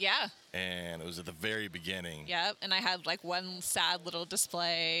Conroe. Yeah. And it was at the very beginning. Yep. And I had like one sad little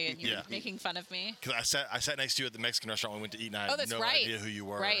display, and you were making fun of me. Because I sat next to you at the Mexican restaurant we went to eat, and I had no right. idea who you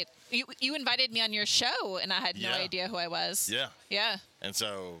were. Right. You invited me on your show, and I had no idea who I was. Yeah. Yeah. And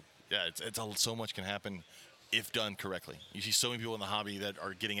so so much can happen if done correctly. You see so many people in the hobby that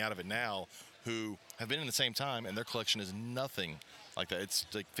are getting out of it now who have been in the same time, and their collection is nothing like that. It's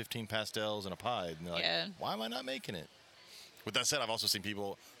like 15 pastels and a pied, and they're like, why am I not making it? With that said, I've also seen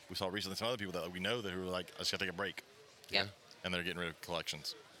people, we saw recently some other people that we know that who are like, I just got to take a break. Yeah. And they're getting rid of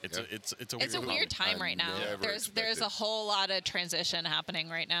collections. It's a weird time right now. There's a whole lot of transition happening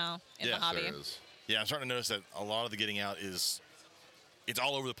right now in the hobby. There is. Yeah, I'm starting to notice that a lot of the getting out it's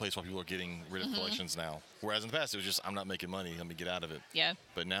all over the place while people are getting rid of collections now. Whereas in the past, it was just, I'm not making money, let me get out of it. Yeah.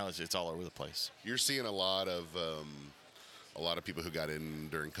 But now it's all over the place. You're seeing a lot of people who got in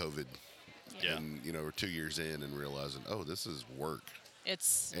during COVID. Yeah. And, we're 2 years in and realizing, oh, this is work.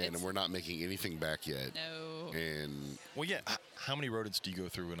 It's we're not making anything back yet. No. And well, yeah. How many rodents do you go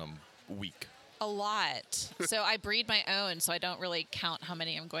through in a week? A lot. So I breed my own, so I don't really count how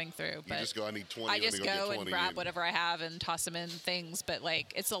many I'm going through. But you just go, I need 20. I just go and grab whatever I have and toss them in things. But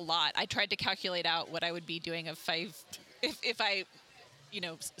like, it's a lot. I tried to calculate out what I would be doing if I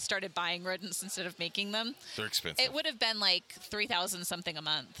started buying rodents instead of making them. They're expensive. It would have been like 3,000 something a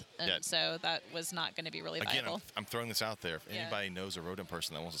month, and so that was not going to be really viable. Again, I'm throwing this out there. If anybody knows a rodent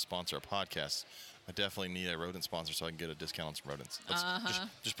person that wants to sponsor a podcast, I definitely need a rodent sponsor so I can get a discount on some rodents.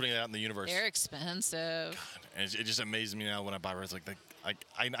 Just putting it out in the universe. They're expensive. God, and it just amazes me now when I buy rodents.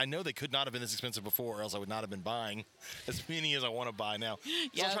 I know they could not have been this expensive before, or else I would not have been buying as many as I want to buy now.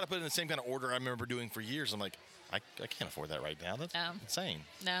 So I'm trying to put it in the same kind of order I remember doing for years. I'm like, I can't afford that right now. That's insane.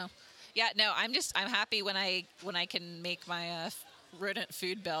 No. Yeah, no, I'm happy when I can make my rodent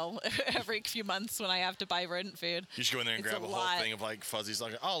food bill every few months when I have to buy rodent food. You should go in there and It's grab a a lot. whole thing of like fuzzies.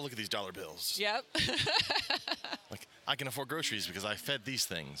 Like, oh, look at these dollar bills. Yep. Like, I can afford groceries because I fed these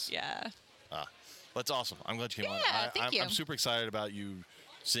things. Yeah. That's awesome. I'm glad you came on. Yeah, thank you. I'm super excited about you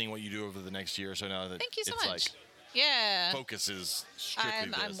seeing what you do over the next year or so now that Thank you so it's much. like Yeah. focus is strictly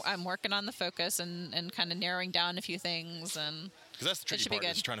this. I'm working on the focus and kind of narrowing down a few things, and Because that's the tricky should be part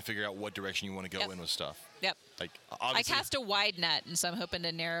is good. trying to figure out what direction you want to go Yep. in with stuff. yep. Like I obviously, cast a wide net, and so I'm hoping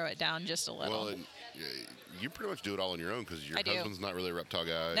to narrow it down just a little. Well, and you pretty much do it all on your own because your I do. husband's not really a reptile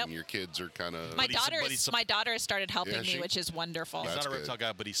guy, Nope. and your kids are kind of. my he's my daughter started helping Yeah, me, she- which is wonderful. he's That's not a good. reptile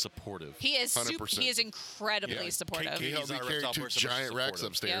guy, but he's supportive. He is 100%. he is incredibly Yeah. supportive. Kate- He helped He's me not a carry reptile 2 person, but giant she's racks supportive.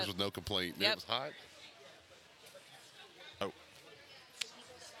 upstairs Yep. with no complaint. Yep. It was hot. Oh.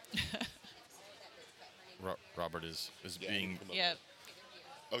 Robert is being. Yep.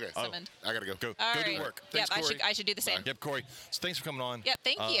 Okay. Summoned. I gotta go. Go All do right. work. Yep. Thanks, Corey. I should do the same. Yep, Corey. So thanks for coming on. Yep,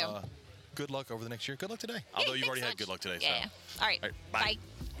 thank you. Good luck over the next year. Good luck today. Yay, Although you've thanks already so had much. good luck today. Yeah. So. All right. All right, bye.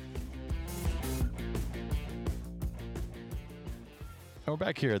 And we're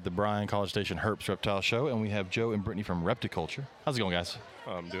back here at the Bryan College Station HERPS Reptile Show, and we have Joe and Brittany from Repticulture. How's it going, guys?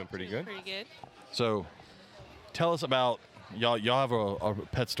 I'm doing pretty good. Pretty good. So, tell us about y'all. Y'all have a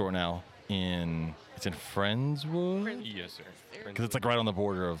pet store now it's in Friendswood, Yes, sir. because it's like right on the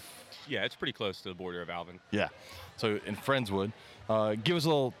border of Yeah, it's pretty close to the border of Alvin. yeah. So in Friendswood, give us a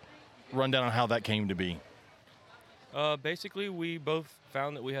little rundown on how that came to be. Basically, we both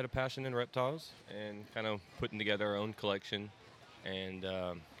found that we had a passion in reptiles and kind of putting together our own collection and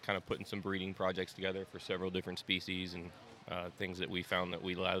kind of putting some breeding projects together for several different species and things that we found that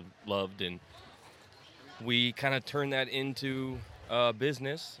we loved. And we kind of turned that into a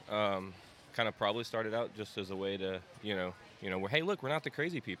business. Kind of probably started out just as a way to, hey, look, we're not the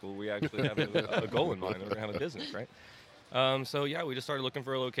crazy people. We actually have a goal in mind. We're going to have a business, right? So, yeah, we just started looking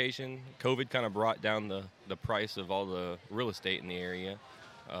for a location. COVID kind of brought down the price of all the real estate in the area.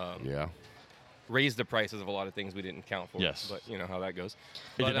 Yeah. Raised the prices of a lot of things we didn't account for. Yes. But you know how that goes.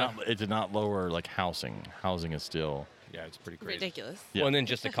 It did not lower like housing. Housing is still Yeah, it's pretty crazy. Ridiculous. Yeah. Well, and then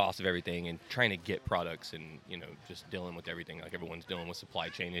just the cost of everything and trying to get products and, just dealing with everything. Like everyone's dealing with supply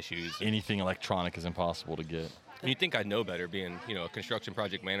chain issues. anything electronic is impossible to get. And you'd think I'd know better being, a construction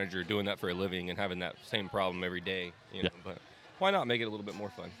project manager, doing that for a living and having that same problem every day, Yeah. But why not make it a little bit more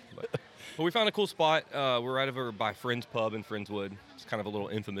fun? But we found a cool spot. We're right over by Friends Pub in Friendswood. It's kind of a little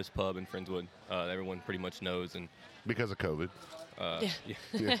infamous pub in Friendswood that everyone pretty much knows. And Because of COVID.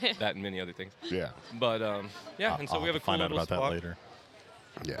 that and many other things. Yeah. But, yeah, and so I'll we have a cool find out little about spot. that later.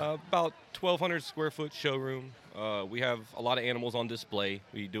 Yeah. About 1,200 square foot showroom. We have a lot of animals on display.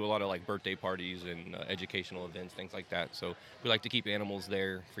 We do a lot of like birthday parties and educational events, things like that. So we like to keep animals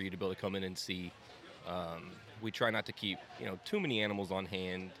there for you to be able to come in and see. We try not to keep too many animals on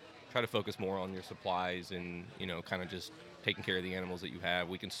hand. Try to focus more on your supplies and kind of just taking care of the animals that you have.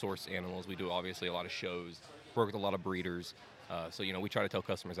 We can source animals. We do obviously a lot of shows. Work with a lot of breeders. So, we try to tell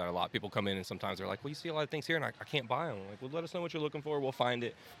customers that a lot. People come in and sometimes they're like, well, you see a lot of things here and I can't buy them. Like, well, let us know what you're looking for. We'll find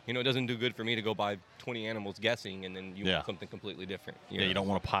it. It doesn't do good for me to go buy 20 animals guessing and then you Yeah. want something completely different. Yeah, you don't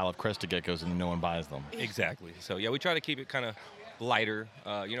want a pile of crested geckos and no one buys them. Exactly. So, yeah, we try to keep it kind of lighter,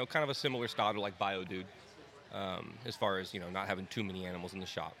 kind of a similar style to like BioDude, as far as, not having too many animals in the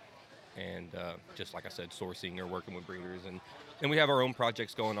shop. And just like I said, sourcing or working with breeders. And we have our own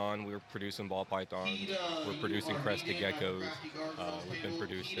projects going on. We're producing ball pythons. We're producing crested geckos. We've been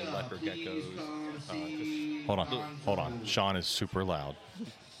producing leopard geckos. Hold on. Sean is super loud.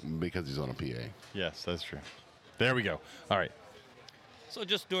 Because he's on a PA. Yes, that's true. There we go. All right. So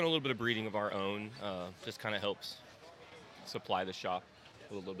just doing a little bit of breeding of our own just kind of helps supply the shop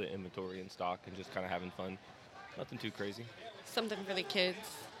with a little bit of inventory and stock and just kind of having fun. Nothing too crazy. Something for the kids.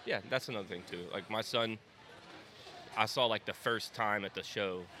 Yeah, that's another thing too. Like my son, I saw like the first time at the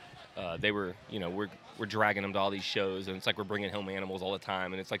show, they were, we're dragging them to all these shows, and it's like we're bringing home animals all the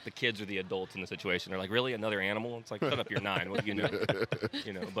time, and it's like the kids are the adults in the situation. They're like, really, another animal? It's like, shut up, you're 9. What do you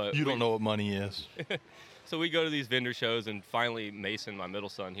know? But You don't know what money is. So we go to these vendor shows, and finally Mason, my middle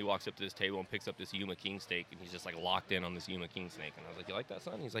son, he walks up to this table and picks up this Yuma King snake, and he's just like locked in on this Yuma King snake. And I was like, you like that,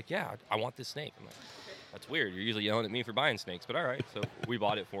 son? He's like, yeah, I want this snake. I'm like, that's weird. You're usually yelling at me for buying snakes, but all right. So we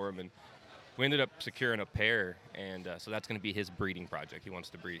bought it for him, and we ended up securing a pair, and so that's going to be his breeding project. He wants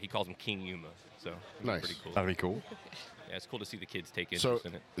to breed. He calls him King Yuma, so it's Nice. pretty cool. That'd be cool. Yeah, it's cool to see the kids take So interest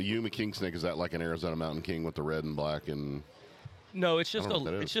in it. the Yuma King snake, is that like an Arizona Mountain King with the red and black and No, it's just I don't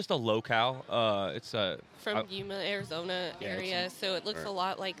know what that is. a locale. It's a From Yuma, Arizona area, so it looks a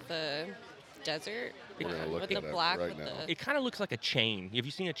lot like the desert We're gonna look with the it up black. right with now. the It kind of looks like a chain. Have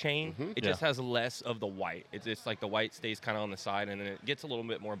you seen a chain? It just has less of the white. It's just like the white stays kind of on the side, and then it gets a little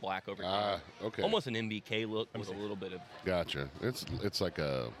bit more black over time. Okay. Almost an MBK look with a little bit of. Gotcha. It's like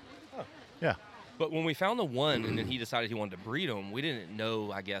a. Yeah. But when we found the one, and then he decided he wanted to breed them, we didn't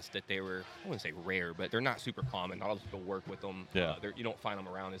know, I guess, that they were, I wouldn't say rare, but they're not super common. Not a lot of people work with them. Yeah. You don't find them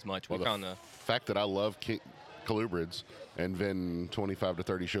around as much. Well, We found the fact that I love colubrids and been 25 to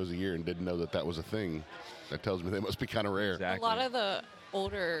 30 shows a year and didn't know that was a thing, that tells me they must be kind of rare. exactly. A lot of the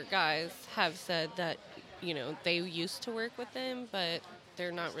older guys have said that, they used to work with them, but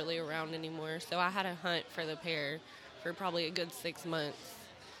they're not really around anymore. So I had to hunt for the pair for probably a good 6 months.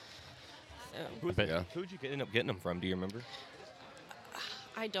 So Yeah. Who'd you end up getting them from? Do you remember?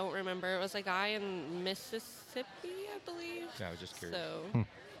 I don't remember. It was a guy in Mississippi, I believe. Yeah, I was just curious. So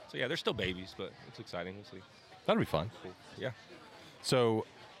So yeah, they're still babies, but it's exciting. We'll see. That'll be fun. Cool. Yeah. So,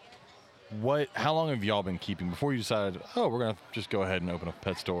 how long have y'all been keeping before you decided, we're going to just go ahead and open a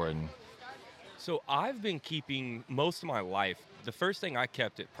pet store? And So I've been keeping most of my life. The first thing I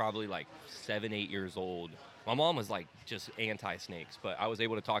kept at probably like 7, 8 years old. My mom was like just anti-snakes, but I was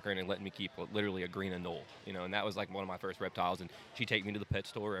able to talk her into letting me keep literally a green anole, and that was like one of my first reptiles. And she'd take me to the pet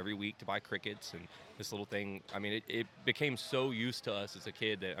store every week to buy crickets and this little thing. I mean, it became so used to us as a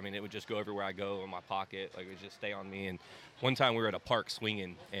kid that, it would just go everywhere I go in my pocket. Like, it would just stay on me. And one time we were at a park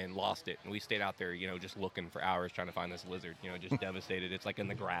swinging and lost it. And we stayed out there, just looking for hours trying to find this lizard, just devastated. It's like in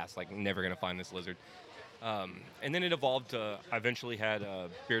the grass, like never going to find this lizard. And then it evolved to, I eventually had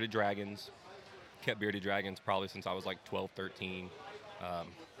bearded dragons. Kept bearded dragons probably since I was like 12, 13. A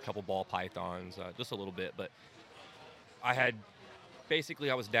couple ball pythons, just a little bit. But I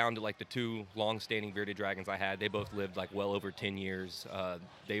was down to like the 2 long-standing bearded dragons I had. They both lived like well over 10 years.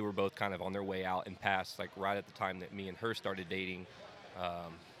 They were both kind of on their way out and passed like right at the time that me and her started dating,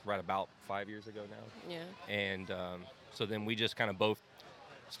 right about 5 years ago now. yeah. And so then we just kind of both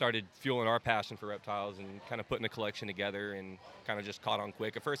started fueling our passion for reptiles and kind of putting a collection together and kind of just caught on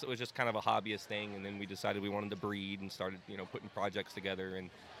quick. At first it was just kind of a hobbyist thing, and then we decided we wanted to breed and started, putting projects together. And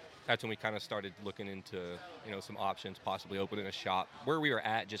that's when we kind of started looking into, some options, possibly opening a shop. Where we were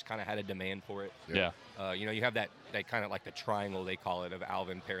at just kind of had a demand for it. yeah. You have that kind of like the triangle, they call it, of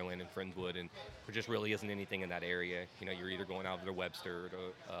Alvin, Pearland, and Friendswood, and there just really isn't anything in that area. You're either going out to Webster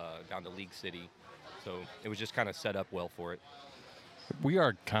or down to League City. So it was just kind of set up well for it. We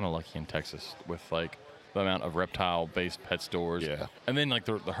are kind of lucky in Texas with like the amount of reptile-based pet stores. Yeah. And then like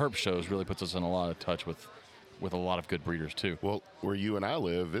the HERPS shows really puts us in a lot of touch with a lot of good breeders too. Well, where you and I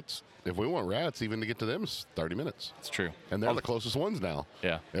live, if we want rats, even to get to them is 30 minutes. It's true. And they're the closest ones now.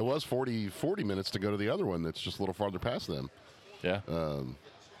 Yeah. It was 40 minutes to go to the other one that's just a little farther past them. Yeah.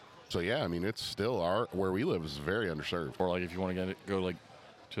 So, yeah, it's still where we live is very underserved. Or like if you want to go like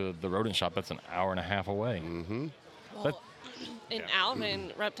to the rodent shop, that's an hour and a half away. Mm-hmm. Well, in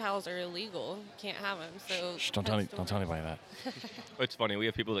Alvin, reptiles are illegal. Can't have them. So Shh, don't tell anybody that. It's funny. We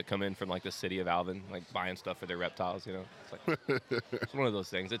have people that come in from like the city of Alvin, like buying stuff for their reptiles. It's like it's one of those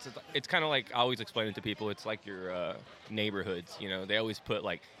things. It's kind of like I always explain it to people. It's like your neighborhoods. They always put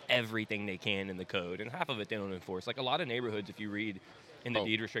like everything they can in the code, and half of it they don't enforce. Like a lot of neighborhoods, if you read in the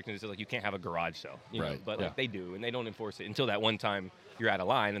deed restrictions, it's like you can't have a garage sale. Right. But like they do, and they don't enforce it until that one time you're out of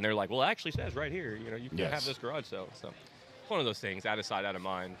line, and they're like, well, it actually says right here, you can't have this garage sale. So. One of those things, out of sight, out of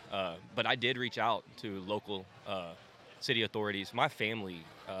mind. But I did reach out to local city authorities. My family,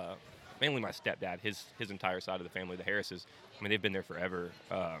 mainly my stepdad, his entire side of the family, the Harrises, they've been there forever.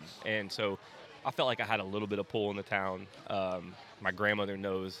 And so I felt like I had a little bit of pull in the town. My grandmother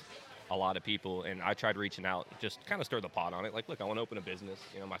knows a lot of people, and I tried reaching out, just kind of stir the pot on it. Like, look, I want to open a business.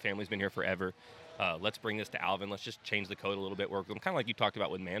 My family's been here forever. Let's bring this to Alvin. Let's just change the code a little bit. Work with them, kind of like you talked about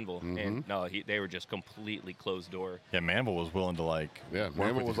with Manville. Mm-hmm. And no, they were just completely closed door. Yeah, Manville was willing to like. Yeah,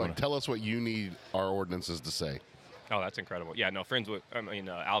 Manville was like, tell us what you need our ordinances to say. Oh, that's incredible. Yeah, no,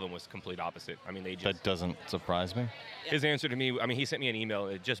 Alvin was complete opposite. They just. That doesn't surprise me. His answer to me, he sent me an email.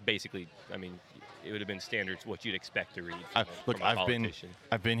 It just basically, it would have been standards what you'd expect to read.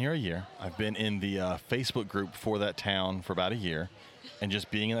 I've been here a year. I've been in the Facebook group for that town for about a year. And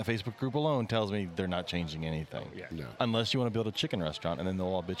just being in that Facebook group alone tells me they're not changing anything. Yeah. No. Unless you want to build a chicken restaurant, and then they'll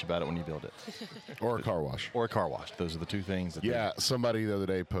all bitch about it when you build it. Or a car wash. Or a car wash. Those are the two things. Somebody the other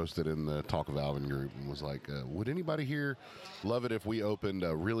day posted in the Talk of Alvin group and was like, would anybody here love it if we opened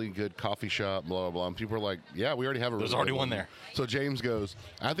a really good coffee shop, blah, blah, blah. And people are like, yeah, we already have a There's really already good one there. So James goes,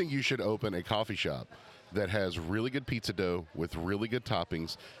 I think you should open a coffee shop that has really good pizza dough with really good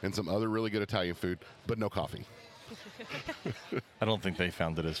toppings and some other really good Italian food, but no coffee. I don't think they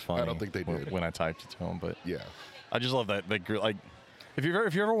found it as funny. I don't think they did. when I typed it to them, but yeah, I just love that they grew like If you're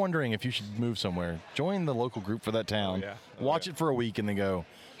ever wondering if you should move somewhere, join the local group for that town. Watch it for a week and then go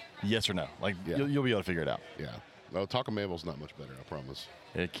yes or no. Like you'll be able to figure it out. Yeah. No, Talking Mammals not much better, I promise.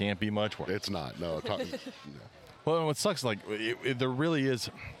 It can't be much worse. It's not. No. No. Well, and what sucks, like, there really is.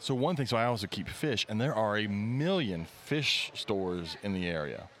 So one thing, so I also keep fish, and there are a million fish stores in the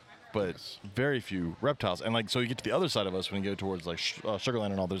area, but very few reptiles. And, like, so you get to the other side of us when you go towards, like,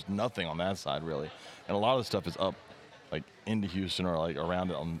 Sugarland and all, there's nothing on that side, really. And a lot of the stuff is up, like, into Houston or, like,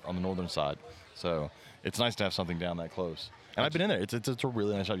 around it on the northern side. So it's nice to have something down that close. And I've been in there. It's a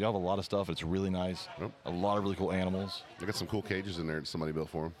really nice shop. You have a lot of stuff. It's really nice. Yep. A lot of really cool animals. I got some cool cages in there that somebody built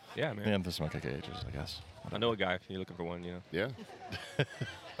for them. Yeah, man. Yeah, there's some okay cages, I guess. I know a guy if you're looking for one, Yeah.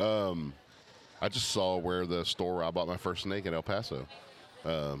 I just saw where the store where I bought my first snake in El Paso.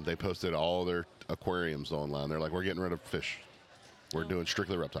 They posted all their aquariums online. They're like, we're getting rid of fish. We're doing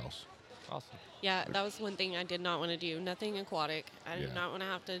strictly reptiles. Awesome. Yeah, that was one thing I did not want to do. Nothing aquatic. I did not want to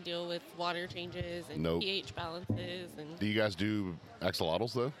have to deal with water changes and pH balances. And Do you guys do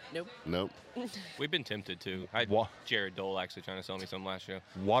axolotls, though? Nope. Nope. We've been tempted to. I had Jared Dole actually trying to sell me some last show.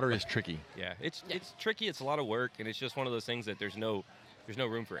 Water is tricky. Yeah, it's tricky. It's a lot of work, and it's just one of those things that there's no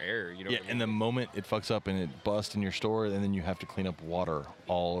room for error. You know. Yeah, and the moment it fucks up and it busts in your store, and then you have to clean up water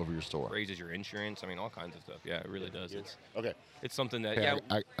all over your store. Raises your insurance. I mean, all kinds of stuff. Yeah, it really does. It's okay. It's something that Hey,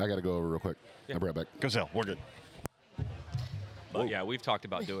 I got to go over real quick. I'll be right back. Go sell. We're good. But yeah, we've talked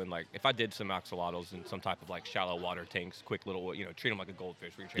about doing, like, if I did some axolotls in some type of, like, shallow water tanks, quick little, treat them like a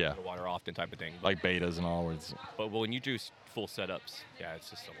goldfish where you change the water often type of thing. Like betas and all. But when you do full setups, yeah, it's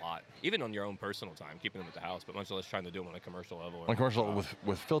just a lot. Even on your own personal time, keeping them at the house, but much less trying to do them on a commercial level. On commercial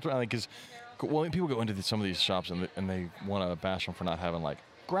with filter, I think, because people go into some of these shops and they want to bash them for not having, like,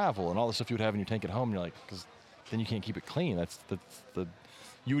 gravel and all the stuff you would have in your tank at home. And you're like, because then you can't keep it clean. That's the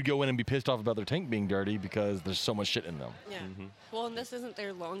you would go in and be pissed off about their tank being dirty because there's so much shit in them. Yeah. Mm-hmm. Well, and this isn't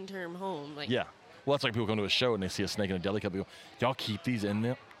their long-term home. Like. Yeah. Well, that's like people come to a show and they see a snake in a deli cup. They go, y'all keep these in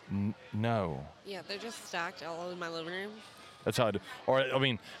there? No. Yeah, they're just stacked all in my living room. That's how I do. Or, I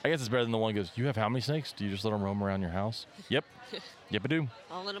mean, I guess it's better than the one who goes, you have how many snakes? Do you just let them roam around your house? Yep. Yep, I do.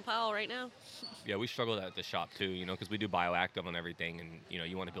 All in a pile right now. Yeah, we struggle at the shop too, because we do bioactive on everything, and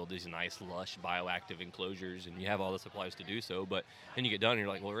you want to build these nice, lush, bioactive enclosures, and you have all the supplies to do so. But then you get done, and you're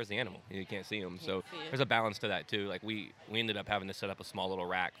like, well, where's the animal? You can't see them. So there's a balance to that too. Like we ended up having to set up a small little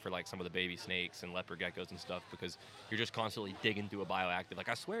rack for like some of the baby snakes and leopard geckos and stuff because you're just constantly digging through a bioactive. Like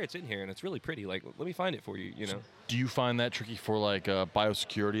I swear it's in here, and it's really pretty. Like let me find it for you. So do you find that tricky for like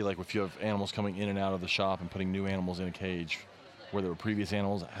biosecurity? Like if you have animals coming in and out of the shop and putting new animals in a cage where there were previous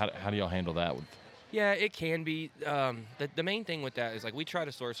animals, how do y'all handle that? Yeah, it can be. The main thing with that is like we try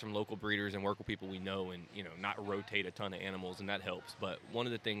to source from local breeders and work with people we know and, not rotate a ton of animals, and that helps. But one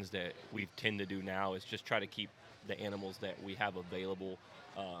of the things that we tend to do now is just try to keep the animals that we have available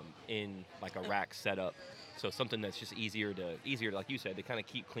in like a rack setup. So something that's just easier, like you said, to kind of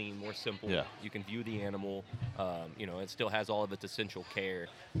keep clean, more simple. Yeah. You can view the animal. It still has all of its essential care,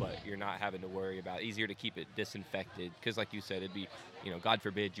 but you're not having to worry about. Easier to keep it disinfected because, like you said, it'd be, God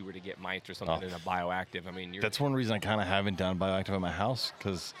forbid you were to get mites or something in a bioactive. I mean, that's one reason I kind of haven't done bioactive in my house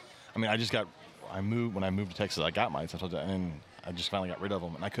because, when I moved to Texas, I got mites. I told you, and I just finally got rid of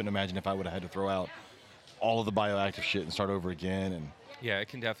them, and I couldn't imagine if I would have had to throw out all of the bioactive shit and start over again and. Yeah, it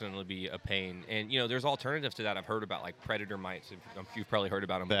can definitely be a pain. And, there's alternatives to that. I've heard about, like, predator mites. You've probably heard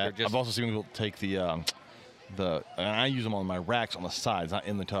about them. I've also seen people take and I use them on my racks on the sides, not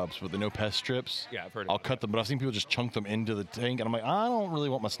in the tubs, but the no pest strips. Yeah, I've heard I'll cut them, but I've seen people just chunk them into the tank, and I'm like, I don't really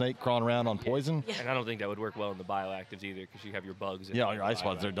want my snake crawling around on poison. Yeah. And I don't think that would work well in the bioactives either because you have your bugs. Yeah, your ice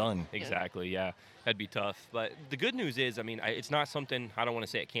pods, they're done. Exactly, yeah. That'd be tough. But the good news is, it's not something, I don't want to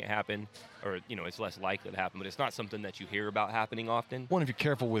say it can't happen, or, it's less likely to happen, but it's not something that you hear about happening often. Well, if you're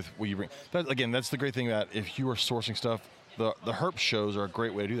careful with what you bring. That's the great thing that if you are sourcing stuff, the HERPS shows are a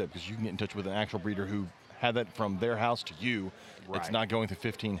great way to do that because you can get in touch with an actual breeder who had that from their house to you. Right. It's not going through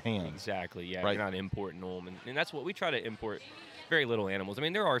 15 hands. Exactly, yeah. Right. You're not importing them. And that's what we try to import. Very little animals.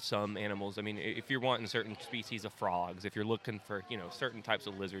 There are some animals. If you're wanting certain species of frogs, if you're looking for, certain types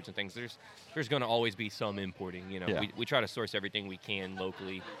of lizards and things, there's going to always be some importing. We try to source everything we can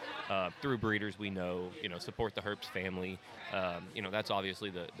locally through breeders we know, support the HERPS family. That's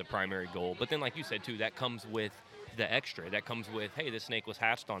obviously the primary goal. But then, like you said, too, that comes with the extra. That comes with, hey, this snake was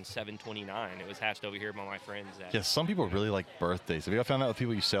hatched on 7/29. It was hatched over here by my friends. Yeah, some people really like birthdays. Have you ever found that with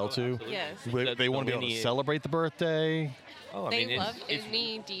people you sell to? Yes. They want to be able to celebrate the birthday. Oh, they love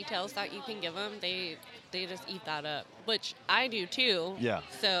any details that you can give them. They just eat that up, which I do too. Yeah.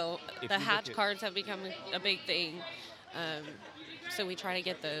 So the hatch cards have become a big thing. So we try to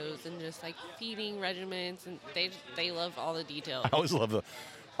get those and just like feeding regimens, and they love all the details. I always love the.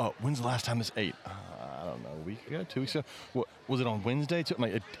 When's the last time this ate? I don't know. A week ago, 2 weeks ago. What was it on Wednesday? I'm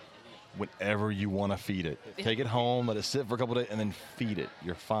like, whenever you want to feed it, take it home, let it sit for a couple of days, and then feed it.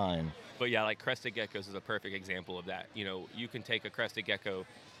 You're fine. But yeah, like crested geckos is a perfect example of that. You know, you can take a crested gecko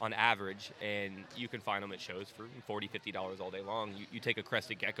on average, and you can find them at shows for $40, $50 all day long. You take a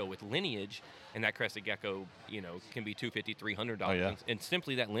crested gecko with lineage, and that crested gecko, you know, can be $250, $300. Oh, yeah. And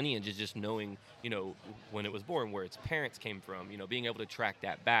simply that lineage is just knowing, you know, when it was born, where its parents came from, you know, being able to track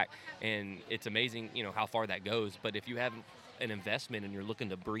that back. And it's amazing, you know, how far that goes. But if you have an investment and you're looking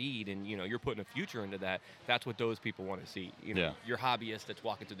to breed and, you know, you're putting a future into that, that's what those people want to see. You know, your hobbyist that's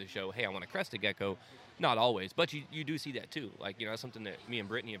walking through the show, hey, I want a crested gecko. Not always, but you do see that too. Like, you know, that's something that me and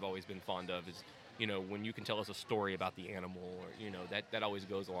Brittany have always been fond of is, you know, when you can tell us a story about the animal, or, you know, that always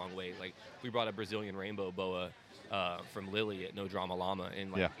goes a long way. Like, we brought a Brazilian rainbow boa from Lily at No Drama Llama,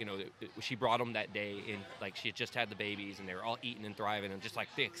 and like, you know, she brought them that day, and like she had just had the babies, and they were all eating and thriving, and just like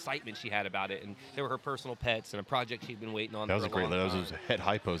the excitement she had about it, and they were her personal pets and a project she'd been waiting on. That was for a great. long That time. was those head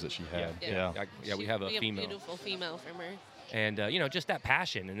hypos that she had. Yeah, we have a female. Beautiful female from her. And, you know, just that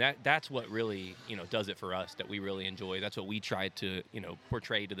passion, and that's what really, you know, does it for us, that we really enjoy. That's what we try to, you know,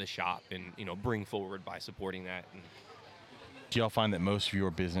 portray to the shop and, you know, bring forward by supporting that. And do y'all find that most of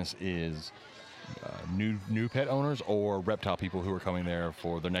your business is new pet owners or reptile people who are coming there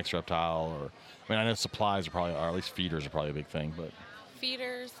for their next reptile? Or, I mean, I know supplies are probably, or at least feeders are probably a big thing, but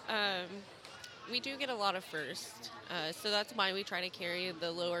Feeders, we do get a lot of first, so that's why we try to carry the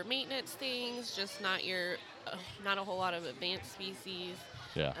lower maintenance things, just not a whole lot of advanced species.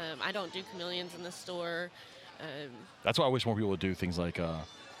 yeah. I don't do chameleons in the store. That's why I wish more people would do things like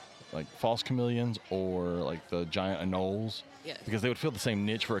false chameleons or like the giant anoles. Yes. Because they would fill the same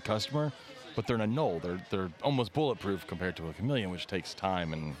niche for a customer, but they're an anole. They're almost bulletproof compared to a chameleon, which takes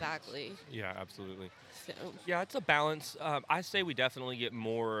time and. Exactly. yeah, absolutely. So, Yeah, it's a balance. I say we definitely get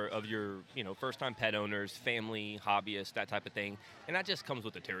more of your, you know, first-time pet owners, family, hobbyists, that type of thing. And that just comes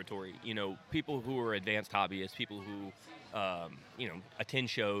with the territory. You know, people who are advanced hobbyists, people who, you know, attend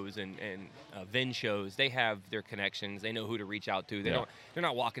shows and vend shows, they have their connections. They know who to reach out to. They're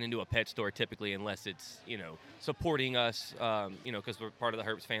not walking into a pet store typically unless it's, you know, supporting us, you know, because we're part of the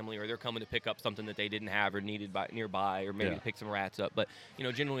HERPS family, or they're coming to pick up something that they didn't have or needed nearby, or maybe to pick some rats up. But, you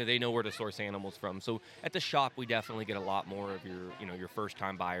know, generally they know where to source animals from. So at the shop, we definitely get a lot more of your, you know, your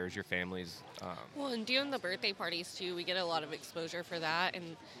first-time buyers, your families. well, and doing the birthday parties too, we get a lot of exposure for that,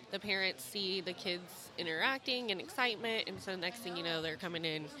 and the parents see the kids interacting and excitement, and so next thing you know, they're coming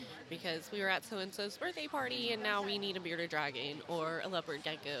in because we were at so-and-so's birthday party, and now we need a bearded dragon or a leopard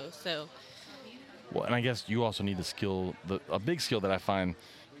gecko. So. Well, and I guess you also need the skill, a big skill that I find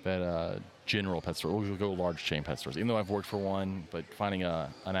that general pet store, we'll go large chain pet stores, even though I've worked for one, but finding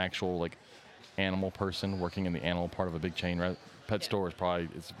an actual like animal person working in the animal part of a big chain pet store is probably,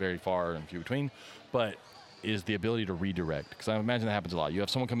 it's very far and few between, but is the ability to redirect. Because I imagine that happens a lot. You have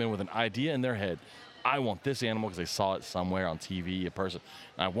someone come in with an idea in their head. I want this animal because they saw it somewhere on TV, a person.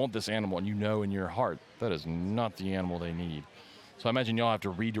 I want this animal, and you know in your heart that is not the animal they need. So I imagine y'all have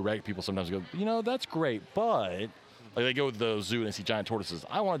to redirect people sometimes and go, you know, that's great, but like they go to the zoo and they see giant tortoises.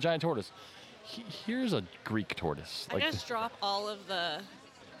 I want a giant tortoise. Here's a Greek tortoise. I just drop all of the,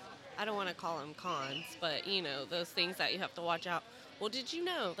 I don't want to call them cons, but, you know, those things that you have to watch out. Well, did you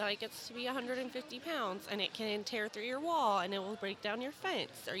know that it gets to be 150 pounds and it can tear through your wall and it will break down your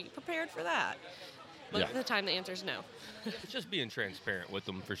fence? Are you prepared for that? Most of the time, the answer is no. It's just being transparent with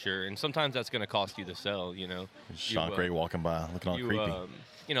them for sure, and sometimes that's going to cost you the sell. You know, Sean Gray walking by, looking all creepy.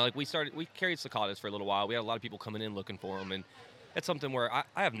 You know, like we carried cicadas for a little while. We had a lot of people coming in looking for them, and that's something where I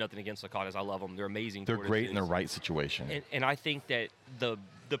have nothing against cicadas. I love them. They're amazing. They're great in the right situation. And I think that the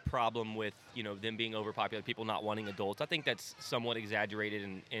problem with, you know, them being overpopulated, people not wanting adults, I think that's somewhat exaggerated,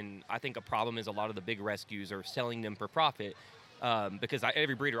 and I think a problem is a lot of the big rescues are selling them for profit. Because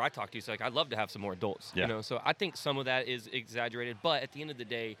every breeder I talk to is like, I'd love to have some more adults, you know. So I think some of that is exaggerated. But at the end of the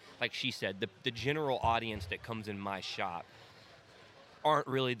day, like she said, the general audience that comes in my shop aren't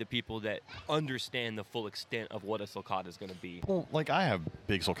really the people that understand the full extent of what a sulcata is going to be. Well, like I have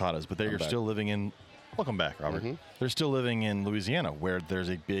big sulcatas, but they're still living in. Welcome back, Robert. Mm-hmm. They're still living in Louisiana, where there's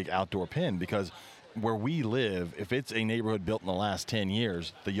a big outdoor pen, because where we live, if it's a neighborhood built in the last 10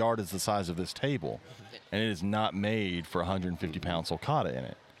 years, the yard is the size of this table, and it is not made for 150-pound sulcata in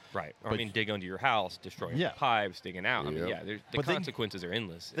it. Right. I mean, dig under your house, destroying pipes, digging out. I mean, the consequences are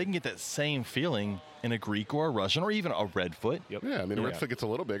endless. They can get that same feeling in a Greek or a Russian or even a redfoot. Yep. Yeah, I mean, a redfoot gets a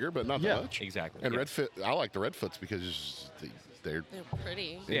little bigger, but not that much. Exactly. And redfoot, I like the redfoots because They're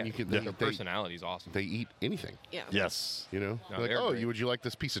pretty. Yeah, you can, their personality is awesome. They eat anything. Yeah. Yes. You know, No, like, they're oh, great. would you like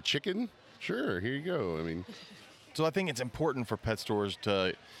this piece of chicken? Sure, here you go. I mean, So I think it's important for pet stores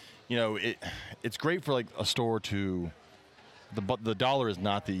to, it's great for like a store to, the dollar is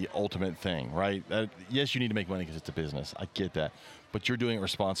not the ultimate thing, right? Yes, you need to make money because it's a business. I get that. But you're doing it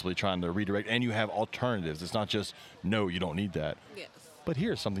responsibly, trying to redirect, and you have alternatives. It's not just, no, you don't need that. Yes. But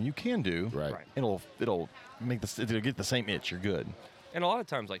here's something you can do. Right. It'll get the same itch. You're good. And a lot of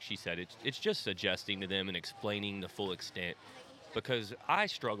times, like she said, it's just suggesting to them and explaining the full extent. Because I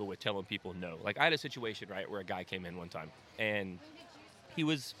struggle with telling people no. Like, I had a situation, right, where a guy came in one time, and he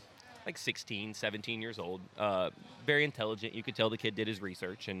was like 16, 17 years old, very intelligent. You could tell the kid did his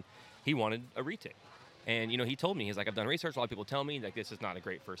research, and he wanted a retic. And, he told me, he's like, I've done research. A lot of people tell me, like, this is not a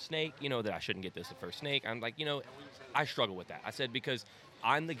great first snake, that I shouldn't get this at first snake. I'm like, I struggle with that. I said, because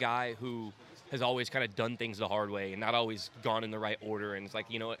I'm the guy who has always kind of done things the hard way and not always gone in the right order. And it's like,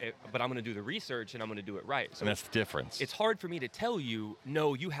 but I'm going to do the research and I'm going to do it right. So And that's the difference. it's hard for me to tell you,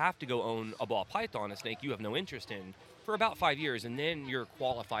 no, you have to go own a ball python, a snake you have no interest in, for about 5 years, and then you're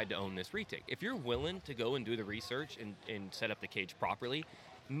qualified to own this retic. If you're willing to go and do the research and set up the cage properly,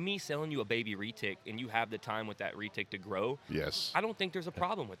 me selling you a baby retic and you have the time with that retic to grow, yes, I don't think there's a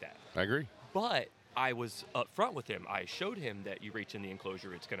problem with that. I agree. But I was upfront with him. I showed him that you reach in the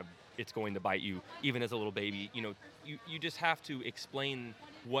enclosure, it's going to bite you, even as a little baby. You just have to explain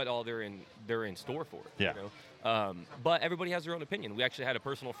what all they're in store for. Yeah. But everybody has their own opinion. We actually had a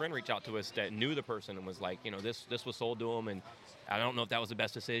personal friend reach out to us that knew the person and was like, this was sold to him, and I don't know if that was the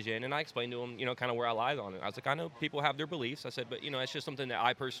best decision. And I explained to him, kind of where I lied on it. I was like, I know people have their beliefs. I said, but it's just something that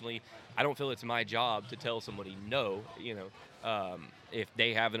I don't feel it's my job to tell somebody no. If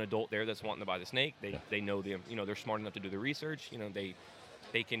they have an adult there that's wanting to buy the snake, they know them. They're smart enough to do the research.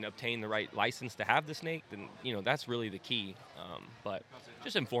 They can obtain the right license to have the snake, then that's really the key. But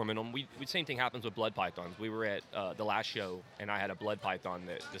just informing them. Same thing happens with blood pythons. We were at the last show, and I had a blood python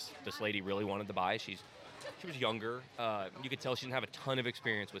that this lady really wanted to buy. She was younger. You could tell she didn't have a ton of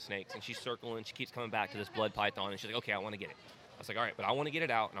experience with snakes, and she's circling. She keeps coming back to this blood python, and she's like, okay, I want to get it. I was like, all right, but I want to get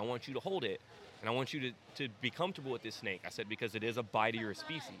it out, and I want you to hold it, and I want you to be comfortable with this snake. I said, because it is a bitier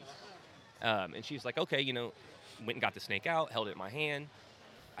species. And she's like, okay, went and got the snake out, held it in my hand.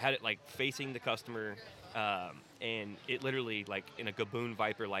 I had it like facing the customer, and it literally, like in a gaboon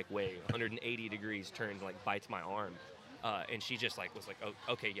viper-like way, 180 degrees turns and like bites my arm. And she just like was like, oh,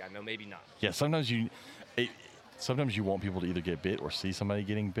 okay, yeah, no, maybe not. Yeah, sometimes you want people to either get bit or see somebody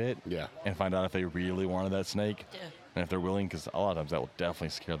getting bit. Yeah. And find out if they really wanted that snake. Yeah. And if they're willing, because a lot of times that will definitely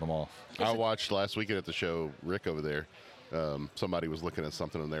scare them off. I watched last weekend at the show, Rick over there. Somebody was looking at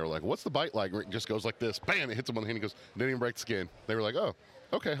something and they were like, what's the bite like? Rick just goes like this, bam, it hits him on the hand. He goes, didn't even break the skin. They were like, oh,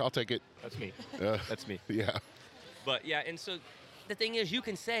 okay, I'll take it. That's me. That's me. Yeah. But yeah, and so the thing is, you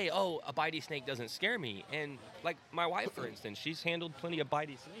can say, oh, a bitey snake doesn't scare me. And like my wife, for instance, she's handled plenty of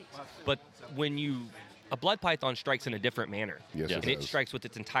bitey snakes. But when a blood python strikes in a different manner. Yes, and it it does. strikes with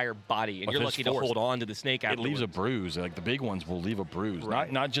its entire body, and If you're it's lucky to forced, hold on to the snake It afterwards. leaves a bruise. Like the big ones will leave a bruise. Right.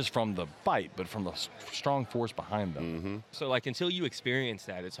 Not just from the bite, but from the strong force behind them. Mm-hmm. So like until you experience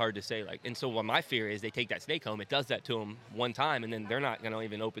that, it's hard to say. Like, and so what my fear is, they take that snake home, it does that to them one time, and then they're not going to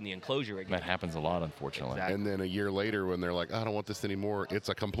even open the enclosure again. That happens a lot, unfortunately. Exactly. And then a year later, when they're like, I don't want this anymore, it's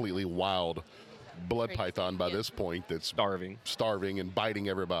a completely wild blood Crazy. python by Yeah. this point that's Starving. and biting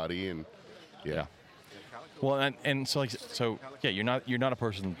everybody. And yeah. Well, and so yeah, you're not a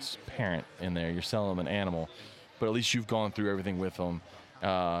person's parent in there. You're selling them an animal, but at least you've gone through everything with them. We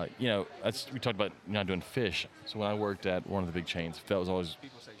talked about not doing fish. So when I worked at one of the big chains, that was always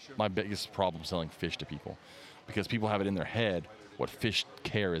my biggest problem selling fish to people, because people have it in their head what fish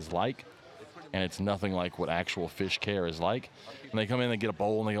care is like, and it's nothing like what actual fish care is like. And they come in and get a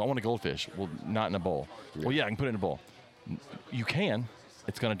bowl and they go, I want a goldfish. Well, not in a bowl. Well, yeah, I can put it in a bowl. You can.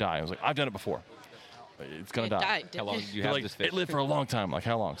 It's gonna die. I was like, I've done it before. It's gonna It die. died, How long didn't did you They're have like, this fish? it lived for a long time. Like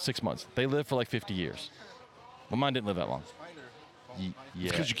how long? 6 months. They lived for like 50 years. Well, mine didn't live that long. Yeah.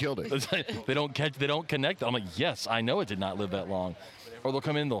 Because you killed it. They don't connect. I'm like, yes, I know it did not live that long. Or they'll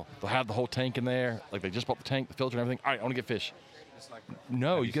come in, they'll have the whole tank in there. Like they just bought the tank, the filter and everything. All right, I want to get fish.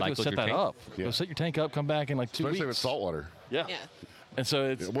 No, Have you you got to cycled set your that tank? up. Yeah. Go set your tank up, come back in like 2 Especially if weeks. it's saltwater. Yeah. Yeah. And so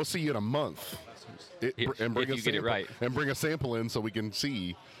it's, We'll see you in a month. If you get it right. And bring a sample in so we can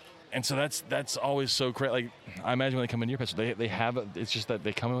see. and so that's always so crazy. Like I imagine when they come in your pet store, they have it. It's just that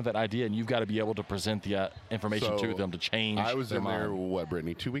they come in with that idea, and you've got to be able to present the information So, to them to change. I was their in there, mind. what,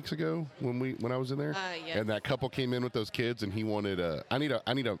 Brittany, 2 weeks ago when I was in there? Yeah. And that couple came in with those kids, and he wanted I need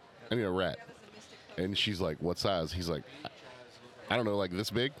a rat. And she's like, what size? He's like, I don't know, like this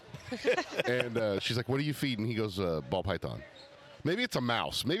big. And she's like, what do you feed? And he goes, ball python. Maybe it's a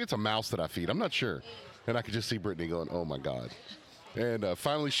mouse. Maybe it's a mouse that I feed. I'm not sure. And I could just see Brittany going, "Oh my god!" And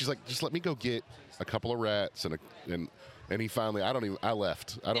finally, she's like, "Just let me go get a couple of rats." And he finally, I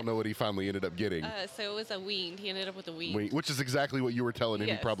left. I don't know what he finally ended up getting. So it was a weaned. He ended up with a weaned. Which is exactly what you were telling him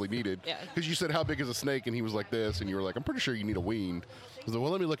he Yes. probably needed. Yeah. Because you said, "How big is a snake?" And he was like this. And you were like, "I'm pretty sure you need a weaned." I was like,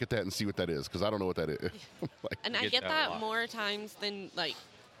 "Well, let me look at that and see what that is, because I don't know what that is." Like, And I get get that a that lot. more times than like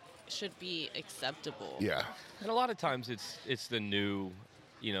should be acceptable. yeah. And a lot of times it's the new,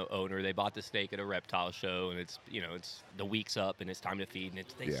 owner. They bought the snake at a reptile show, and it's the week's up and it's time to feed, and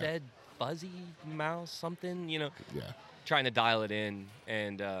they Yeah. said fuzzy mouse something, Yeah. trying to dial it in,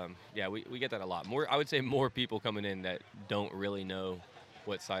 and we get that a lot. I would say more people coming in that don't really know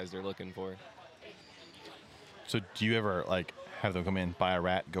what size they're looking for. So do you ever like have them come in, buy a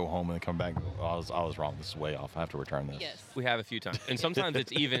rat, go home, and then come back? Oh, I was wrong. This is way off. I have to return this. Yes. We have a few times, and sometimes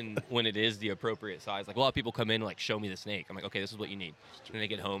it's even when it is the appropriate size. Like a lot of people come in and like, show me the snake. I'm like, okay, this is what you need. And then they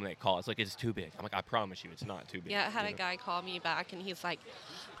get home and they call. It's like, it's too big. I'm like, I promise you, it's not too big. Yeah, I had a guy call me back and he's like,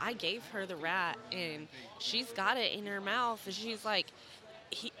 I gave her the rat and she's got it in her mouth and she's like,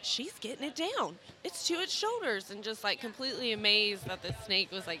 she's getting it down. It's to its shoulders, and just like completely amazed that the snake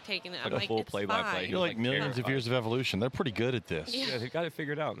was like taking it. Like I'm a like, full it's play-by-play. fine. You're like millions of years of evolution. They're pretty good at this. Yeah. Yeah, they've got it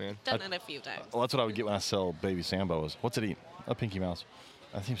figured out, man. Done it a few times. Well, that's what I would get when I sell baby Sambo is, what's it eat? A pinky mouse.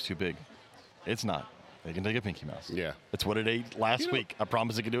 That seems too big. It's not. They can take a pinky mouse. Yeah. It's what it ate last week. I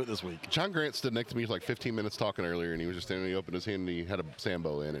promise it can do it this week. John Grant stood next to me for like 15 minutes talking earlier, and he was just standing there. He opened his hand, and he had a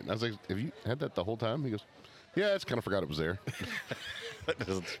Sambo in it. And I was like, "Have you had that the whole time?" He goes, "Yeah, I just kind of forgot it was there." That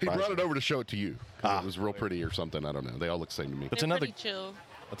doesn't He surprise brought me. it over to show it to you. 'Cause it was real pretty or something. I don't know. They all look the same to me. That's They're another- pretty chill.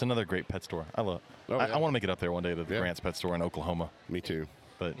 That's another great pet store. I love it. Oh, I yeah. want to make it up there one day to the Yeah. Grant's Pet Store in Oklahoma. Me too.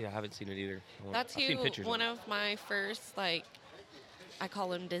 But Yeah, I haven't seen it either. That's I've seen who pictures one of of my first, like, I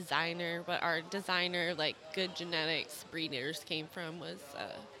call him designer, but our designer, like, good genetics breeders came from was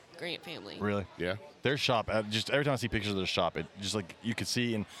Grant family. really, Yeah. their shop, just every time I see pictures of their shop, it just like you could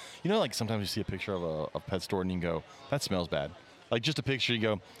see, and like sometimes you see a picture of a pet store and you can go, that smells bad. Like just a picture, you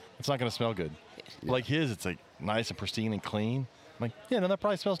go, it's not going to smell good. Like his, it's like nice and pristine and clean. I'm like, yeah, no, that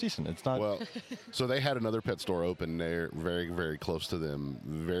probably smells decent. It's not. Well, so they had another pet store open there, very, very close to them,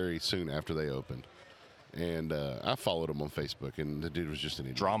 very soon after they opened. And I followed him on Facebook, and the dude was just an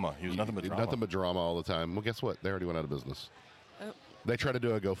idiot. Drama. He was nothing but drama. Nothing but drama all the time. Well, guess what? They already went out of business. Oh, They tried to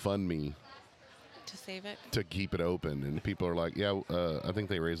do a GoFundMe to save it. to keep it open, and people are like, "Yeah, I think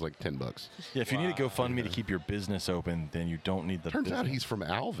they raised like $10." Yeah, if you need to GoFundMe to keep your business open, then you don't need the. Turns out business. he's from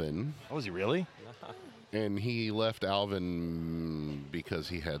Alvin, Oh, is he really? and he left Alvin because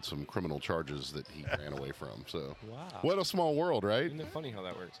he had some criminal charges that he ran away from. So, Wow. what a small world, right? Isn't it funny how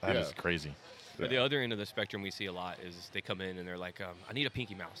that works? That Yeah. is crazy. But the other end of the spectrum we see a lot is they come in and they're like, I need a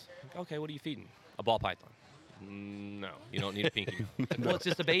pinky mouse. Like, okay, what are you feeding? A ball python. No, you don't need a pinky. Like, well, it's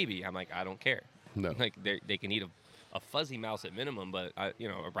just a baby. I'm like, I don't care. No. Like they can eat a fuzzy mouse at minimum, but a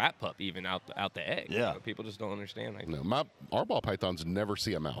rat pup even out the egg. Yeah. People just don't understand. Like, No, our ball pythons never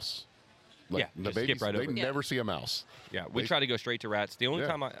see a mouse. Yeah, the just skip babies, right they over it. never see a mouse. yeah, we They- try to go straight to rats. The only Yeah.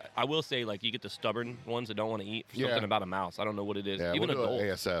 time I will say, like, you get the stubborn ones that don't want to eat. Yeah. Something about a mouse. I don't know what it is. Yeah, even we'll do adults. an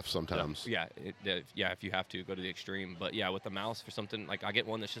ASF sometimes. Yeah, if you have to go to the extreme. But yeah, with the mouse for something like I get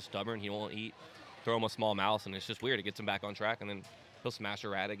one that's just stubborn, he won't eat. Throw him a small mouse, and it's just weird. It gets him back on track, and then he'll smash a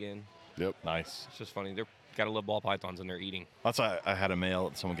rat again. Yep. Nice. It's just funny. They're gotta love ball pythons, and they're eating. That's why I had a male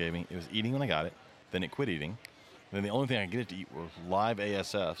that someone gave me. It was eating when I got it. Then it quit eating. Then the only thing I could get it to eat was live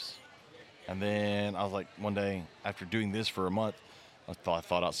ASFs. And then I was like, one day after doing this for a month, I thought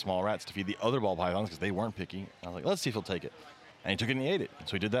out small rats to feed the other ball pythons because they weren't picky. I was like, let's see if he'll take it. And he took it and he ate it.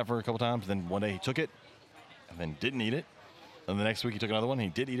 So he did that for a couple times. Then one day he took it and then didn't eat it. And the next week he took another one and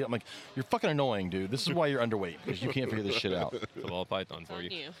he did eat it. I'm like, you're fucking annoying, dude. This is why you're underweight because you can't figure this shit out. It's a ball python for On you.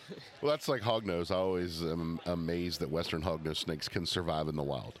 you. Well, that's like hognose. I always am amazed that Western hognose snakes can survive in the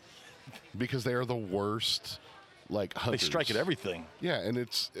wild because they are the worst. Like They hunters. strike at everything. Yeah, and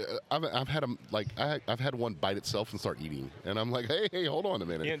it's I've had them like I've had one bite itself and start eating, and I'm like, hey, hold on a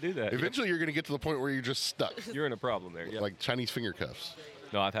minute. Can't do that. Eventually, you're gonna get to the point where you're just stuck, You're in a problem there. Yeah. like Chinese finger cuffs.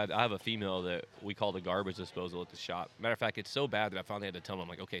 No, I have a female that we call the garbage disposal at the shop. Matter of fact, it's so bad that I finally had to tell them, I'm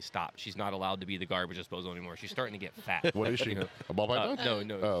like, okay, stop. She's not allowed to be the garbage disposal anymore. She's starting to get fat. What is she? You know? A ball python?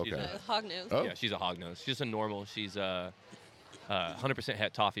 No. Oh, she's okay. Hognose. Oh. Yeah, she's a hognose. She's just a normal. She's 100%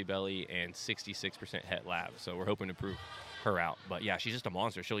 het toffee belly and 66% het lab. So we're hoping to prove her out. But yeah, she's just a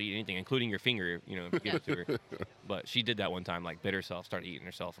monster. She'll eat anything, including your finger, if you give it to her. But she did that one time, like bit herself, started eating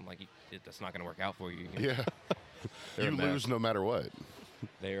herself. I'm like, that's not going to work out for you. Yeah, They're you a mess. lose no matter what.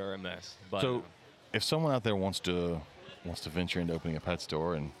 They are a mess. But So, if someone out there wants to venture into opening a pet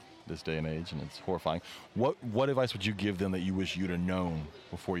store and this day and age, and it's horrifying. What advice would you give them that you wish you'd have known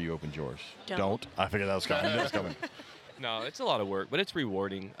before you opened yours? Don't. I figured that was coming. That was coming. No, it's a lot of work, but it's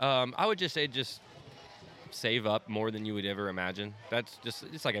rewarding. I would just say save up more than you would ever imagine. That's just,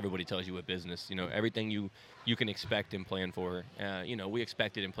 it's like everybody tells you with business. You know, everything you can expect and plan for. You know, we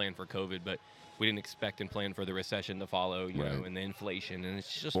expected and planned for COVID, but we didn't expect and plan for the recession to follow, you know, and the inflation, and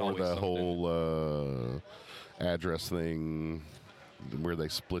it's just always the something. whole address thing where they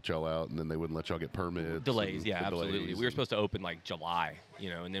split y'all out and then they wouldn't let y'all get permits. Delays, yeah, absolutely. Delays We were supposed to open like July, you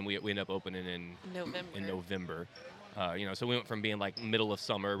know, and then we ended up opening in November. You know, so we went from being like middle of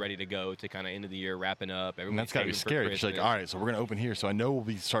summer, ready to go, to kind of end of the year, wrapping up. And that's got to be scary. Because you're like, all right, so we're going to open here, so I know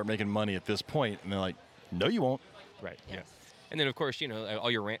we'll start making money at this point. And they're like, no, you won't. Right. Yes. Yeah. And then, of course, you know, all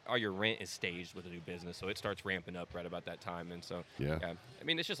your rent is staged with a new business, so it starts ramping up right about that time. And so, yeah. I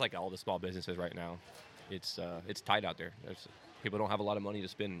mean, it's just like all the small businesses right now. It's tight out there. People don't have a lot of money to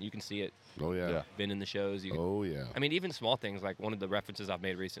spend. You can see it. Oh, yeah. Been in the shows. I mean, even small things, like one of the references I've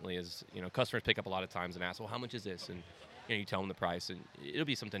made recently is, you know, customers pick up a lot of times and ask, well, how much is this? And, you know, you tell them the price, and it'll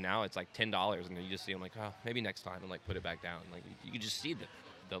be something now, it's like $10, and then you just see them like, oh, maybe next time, and like put it back down. Like, you can just see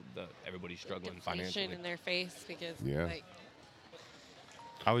the everybody's struggling financially. In their face because, like,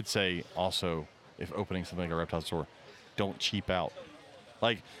 I would say also, if opening something like a reptile store, don't cheap out.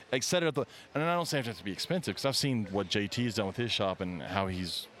 Like set it up. And I don't say it has to be expensive, because I've seen what JT has done with his shop and how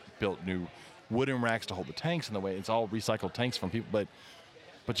he's built new wooden racks to hold the tanks in the way. It's all recycled tanks from people,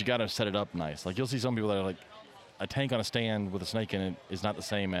 but you got to set it up nice. Like, you'll see some people that are like, a tank on a stand with a snake in it is not the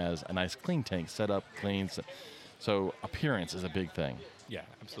same as a nice clean tank, set up, clean. So appearance is a big thing. Yeah,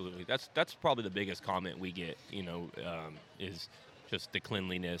 absolutely. That's probably the biggest comment we get, you know, is just the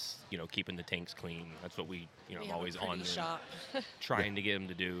cleanliness, you know, keeping the tanks clean. That's what we, you know, I'm always on there shop. trying to get them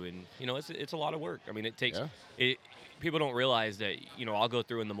to do. And, you know, it's a lot of work. I mean, it takes, people don't realize that, you know, I'll go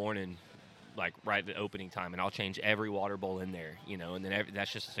through in the morning, like right at the opening time, and I'll change every water bowl in there, you know, and then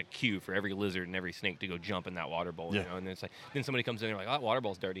that's just a cue for every lizard and every snake to go jump in that water bowl, you know, and then it's like, then somebody comes in and they're like, oh, that water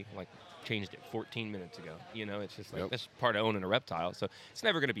bowl's dirty. I'm like, changed it 14 minutes ago, you know. It's just like, that's part of owning a reptile, so it's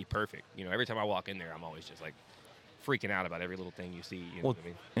never going to be perfect, you know. Every time I walk in there, I'm always just like freaking out about every little thing you see, you know what I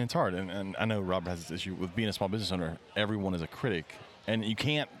mean? And it's hard, and I know Robert has this issue with being a small business owner. Everyone is a critic, and you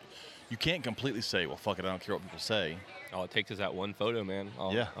can't completely say, well, fuck it, I don't care what people say. All it takes is that one photo, man.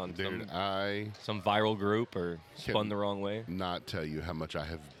 On dude, some viral group or spun the wrong way. Not tell you how much I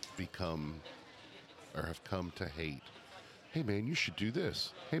have become or have come to hate. Hey, man, you should do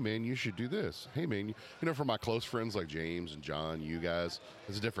this. Hey, man, you should do this. Hey, man, you know, for my close friends like James and John, you guys,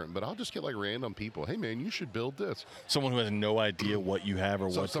 it's different. But I'll just get like random people. Hey, man, you should build this. Someone who has no idea what you have or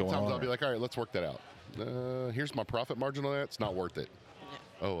what's going on. Sometimes I'll be like, all right, let's work that out. Here's my profit margin on that. It's not worth it.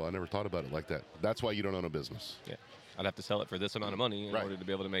 Oh, I never thought about it like that. That's why you don't own a business. Yeah. I'd have to sell it for this amount of money in order to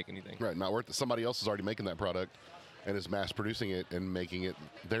be able to make anything. Right, not worth it. Somebody else is already making that product and is mass producing it and making it.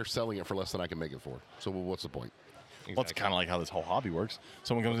 They're selling it for less than I can make it for. So what's the point? Exactly. Well, it's kind of like how this whole hobby works.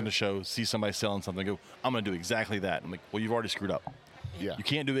 Someone comes in the show, sees somebody selling something, go, I'm going to do exactly that. I'm like, well, you've already screwed up. Yeah. You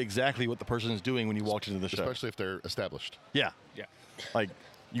can't do exactly what the person is doing when you walked into the show. Especially if they're established. Yeah. Yeah. Like,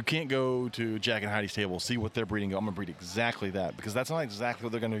 you can't go to Jack and Heidi's table, see what they're breeding, go, I'm going to breed exactly that, because that's not exactly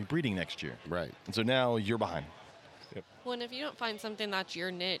what they're going to be breeding next year. Right. And so now you're behind. Yep. Well, and if you don't find something that's your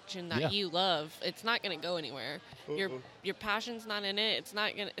niche and that you love, it's not going to go anywhere. Your passion's not in it. It's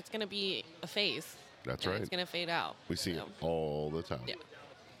not gonna. It's going to be a phase. That's right. It's going to fade out. We see it all the time. Yeah.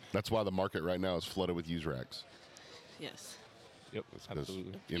 That's why the market right now is flooded with used racks. Yes. Yep.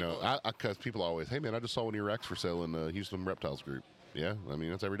 Absolutely. You know, because people always, hey man, I just saw one of your racks for sale in the Houston Reptiles group. Yeah, I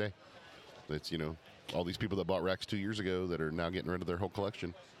mean that's every day. It's, you know, all these people that bought racks 2 years ago that are now getting rid of their whole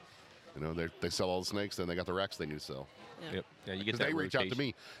collection. You know, they sell all the snakes, then they got the racks they need to sell. Yep. Yeah, you get that they reach out to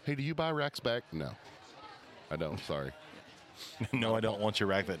me. Hey, do you buy racks back? No, I don't. Sorry. No, I don't want your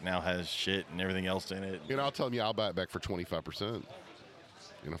rack that now has shit and everything else in it. You know, I'll tell them, I'll buy it back for 25%.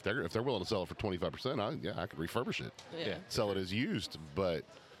 You know, if they're willing to sell it for 25%, I could refurbish it. Yeah. Sell it as used, but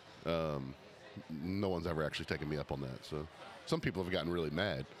no one's ever actually taken me up on that. So some people have gotten really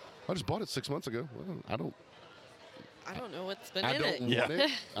mad. I just bought it 6 months ago. Well, I don't know what's been in it. Want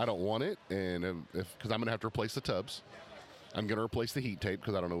it. I don't want it, and because I'm gonna have to replace the tubs. I'm gonna replace the heat tape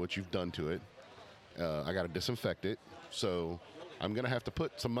because I don't know what you've done to it. I got to disinfect it, so I'm gonna have to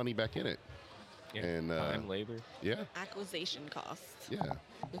put some money back in it. Yeah, and time, labor. Yeah. Acquisition costs. Yeah.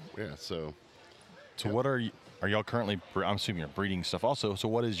 Yeah. So what are y'all currently? I'm assuming you're breeding stuff also. So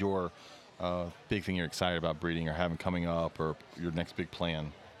what is your big thing you're excited about breeding or having coming up, or your next big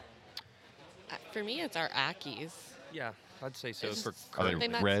plan? For me, it's our Ackies. Yeah, I'd say so. It's For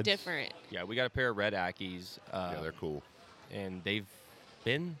something that's reds? different. Yeah, we got a pair of red Ackies. yeah, they're cool. And they've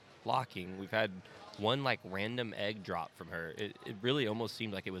been flocking. We've had one like random egg drop from her. It really almost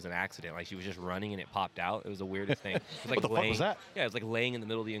seemed like it was an accident. Like she was just running and it popped out. It was the weirdest thing. It was like What the fuck was that? Yeah, it was like laying in the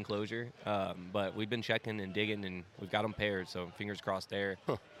middle of the enclosure. But we've been checking and digging, and we've got them paired. So fingers crossed there.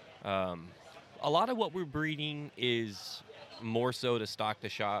 A lot of what we're breeding is more so to stock the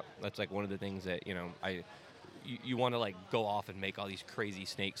shop. That's like one of the things that you want to like go off and make all these crazy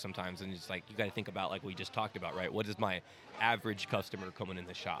snakes sometimes, and it's like you got to think about, like we just talked about, right? What is my average customer coming in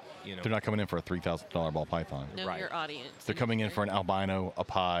the shop? They're not coming in for a $3,000 ball python. Know Right. your audience. They're coming in for an albino, a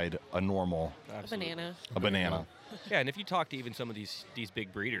pied, a normal, a banana. a banana. Yeah, and if you talk to even some of these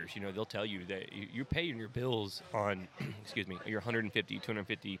big breeders, they'll tell you that you're paying your bills on, excuse me, your $150,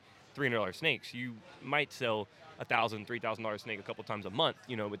 $250, $300 snakes. You might sell $1,000, $3,000 snake a couple times a month,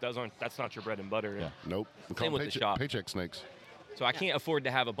 but that's not your bread and butter. Yeah. Nope. We Same call with the shop. paycheck snakes. So I can't afford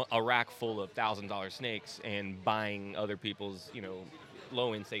to have a rack full of $1,000 snakes and buying other people's,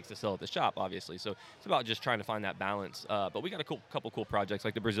 low-end snakes to sell at the shop, obviously. So it's about just trying to find that balance. But we got a couple cool projects,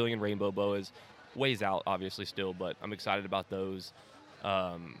 like the Brazilian rainbow boas, ways out, obviously, still, but I'm excited about those.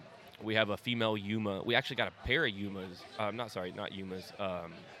 We have a female Yuma. We actually got a pair of Yumas. Not Yumas. What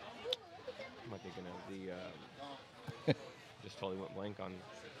am I thinking of? Just totally went blank on.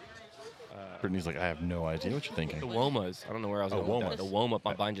 Brittany's like, I have no idea what you're thinking. The Womas. I don't know where I was Oh, going with that. Womas. The Woma,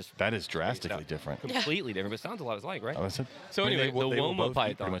 my vine just That is drastically different. completely different, but it sounds a lot alike, right? I said, So I mean, anyway, they will the Woma both eat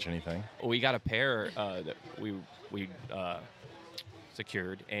python. pretty much anything. We got a pair that we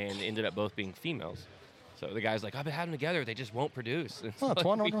secured, and ended up both being females. So the guy's like, I've been having them together, they just won't produce. And Oh, so it's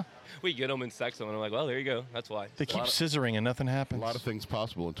one. we get them and sex them, and I'm like, well, there you go. That's why. They keep scissoring and nothing A happens. lot of things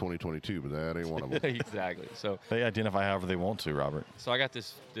possible in 2022, but that ain't one of them. Exactly. So They identify however they want to, Robert. I got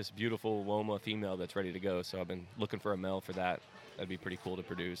this beautiful Woma female that's ready to go. So I've been looking for a male for that. That'd be pretty cool to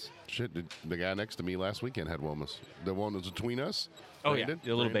produce. Shit, the guy next to me last weekend had Womas. The one that's between us. Oh Brandon? yeah,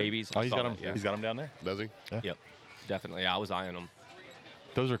 the little Brandon? babies. Oh, he's I got saw them. that, yeah. He's got them down there. Does he? Yep, definitely. Yeah, I was eyeing them.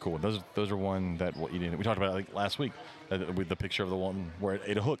 Those are cool. Those are one that we talked about like last week with the picture of the one where it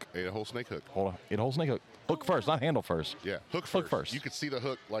ate a hook. Ate a whole snake hook. Ate a whole snake hook. Hook first, not handle first. Yeah, hook first. You could see the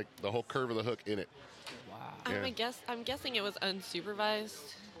hook, like the whole curve of the hook in it. Wow. Yeah. I'm guessing it was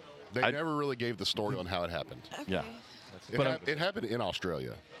unsupervised. They never really gave the story on how it happened. Okay. Yeah. It happened in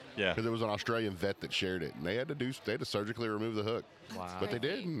Australia. Yeah. Because there was an Australian vet that shared it, and they had to surgically remove the hook. Wow. But they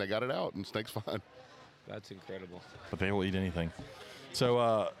did, and they got it out, and snake's fine. That's incredible. But they will eat anything.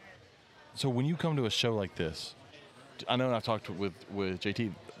 So when you come to a show like this, I know I've talked with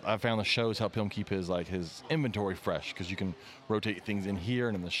JT. I found the shows help him keep his inventory fresh because you can rotate things in here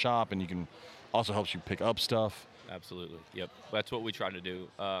and in the shop, and you can also helps you pick up stuff. Absolutely. Yep. That's what we try to do.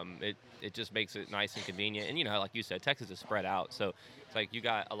 It just makes it nice and convenient. And, like you said, Texas is spread out. So it's like you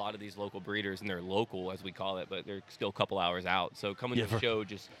got a lot of these local breeders, and they're local, as we call it, but they're still a couple hours out. So coming to the show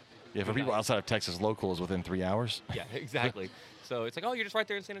just... Yeah, for people outside of Texas, local is within 3 hours. Yeah, exactly. So it's like, oh, you're just right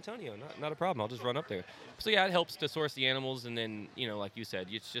there in San Antonio. Not a problem. I'll just run up there. So, yeah, it helps to source the animals. And then, like you said,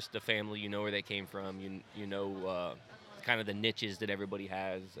 it's just the family. You know where they came from. You know kind of the niches that everybody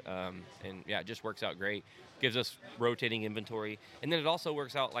has. And, yeah, it just works out great. Gives us rotating inventory. And then it also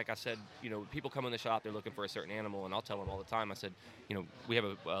works out, like I said, people come in the shop, they're looking for a certain animal. And I'll tell them all the time, I said, we have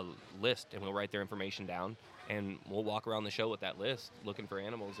a list, and we'll write their information down. And we'll walk around the show with that list, looking for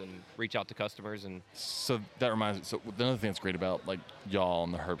animals, and reach out to customers. And so that reminds me. So the other thing that's great about like y'all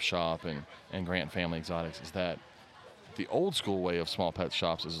and the Herb Shop and Grant Family Exotics is that the old school way of small pet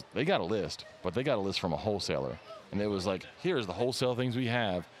shops is they got a list, but they got a list from a wholesaler, and it was like, here's the wholesale things we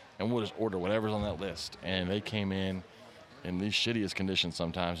have, and we'll just order whatever's on that list. And they came in these shittiest conditions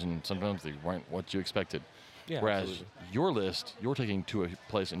sometimes, and sometimes they weren't what you expected. yeah, Whereas absolutely. your list, you're taking to a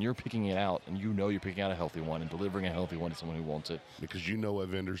place and you're picking it out, and you're picking out a healthy one and delivering a healthy one to someone who wants it. Because you know what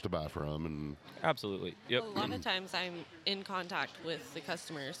vendors to buy from. And Absolutely. Yep. A lot of times I'm in contact with the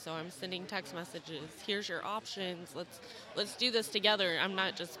customers, so I'm sending text messages. Here's your options. Let's do this together. I'm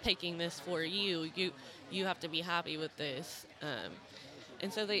not just picking this for you. You have to be happy with this.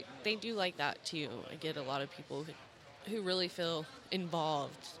 And so they do like that too. I get a lot of people who really feel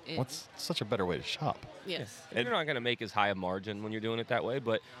involved. What's such a better way to shop? Yes. And you're not going to make as high a margin when you're doing it that way,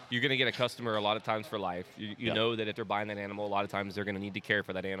 but you're going to get a customer a lot of times for life. You know that if they're buying that animal, a lot of times they're going to need to care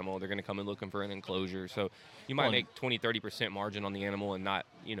for that animal. They're going to come in looking for an enclosure. So you might make 20-30% margin on the animal and not,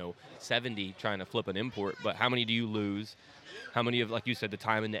 70 trying to flip an import. But how many do you lose? How many of, like you said, the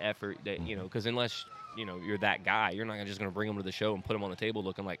time and the effort that, because unless you're that guy, you're not just going to bring them to the show and put them on the table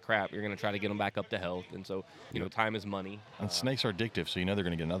looking like crap. You're going to try to get them back up to health. And so, time is money. And snakes are addictive, so they're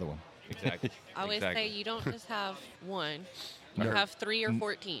going to get another one. Exactly. I always say you don't just have one. You have 3 or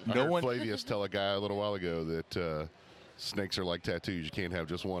 14. I heard Flavius tell a guy a little while ago that snakes are like tattoos. You can't have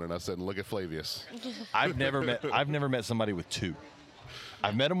just one. And I said, look at Flavius. I've never met somebody with 2.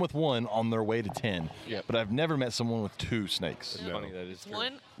 I've met them with 1 on their way to 10, but I've never met someone with 2 snakes. It's funny that is true.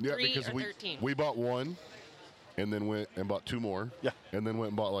 1, Yeah, 3, because or 13. we bought 1 and then went and bought 2 more. Yeah. And then went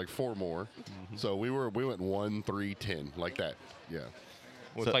and bought like 4 more. So we went 1, 3, 10, like that. Yeah.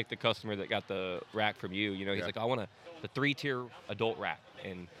 Well, So- it's like the customer that got the rack from you. You know, he's Yeah. like, I want the 3-tier adult rack.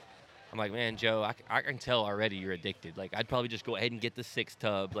 And I'm like, man, Joe, I can tell already you're addicted. Like, I'd probably just go ahead and get the 6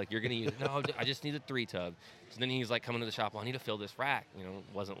 tub. Like, you're going to use, no, I just need a 3 tub. So then he's like coming to the shop, I need to fill this rack. You know,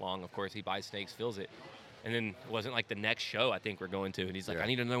 it wasn't long. Of course, he buys snakes, fills it. And then it wasn't like the next show I think we're going to. And he's like, Yeah. I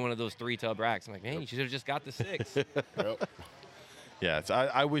need another one of those 3 tub racks. I'm like, man, you should have just got the 6. Yep. Yeah,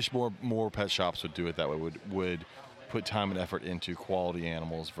 I wish more pet shops would do it that way. Would put time and effort into quality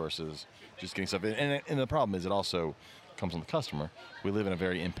animals versus just getting stuff. And the problem is it also comes on the customer. We live in a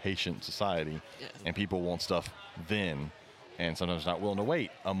very impatient society, Yes. and people want stuff then, and sometimes not willing to wait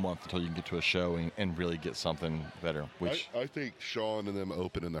a month until you can get to a show and really get something better. Which I think Sean and them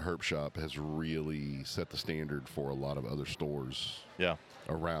opening the Herp shop has really set the standard for a lot of other stores yeah,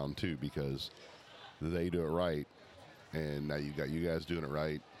 around too, because they do it right, and now you got you guys doing it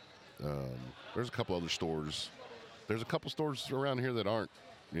right. There's a couple other stores. There's a couple stores around here that aren't.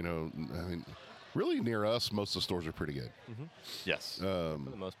 You know, I mean, really near us, most of the stores are pretty good. yes, For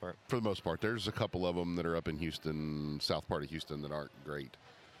the most part. For the most part, there's a couple of them that are up in Houston, south part of Houston, that aren't great.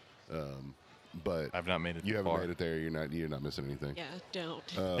 But I've not made it. you that haven't far. made it there. You're not missing anything. Yeah, don't.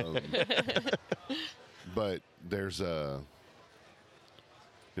 But there's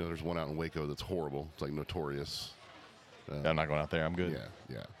there's one out in Waco that's horrible. It's like Notorious. Yeah, I'm not going out there. I'm good.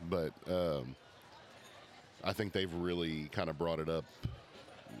 Yeah. But I think they've really kind of brought it up.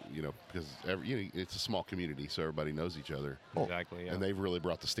 You know, because it's a small community, so everybody knows each other. Exactly, yeah. And they've really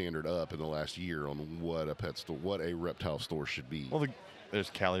brought the standard up in the last year on what a pet store, what a reptile store should be. Well, there's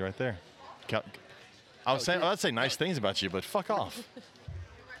Callie right there. I'd say nice things about you, but fuck off.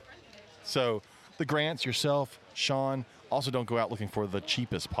 So, the Grants, yourself, Sean, also don't go out looking for the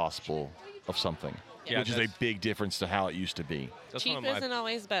cheapest possible of something, Yeah, which is a big difference to how it used to be. That's Cheap one of my isn't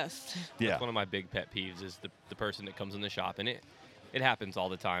always best. Yeah. That's one of my big pet peeves is the person that comes in the shop, and it happens all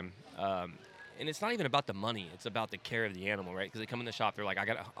the time. And it's not even about the money; it's about the care of the animal, right? Because they come in the shop, they're like,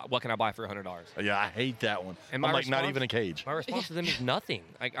 what can I buy for $100? Yeah, I hate that one. And I'm my like, not response- even a cage. My response to them is nothing.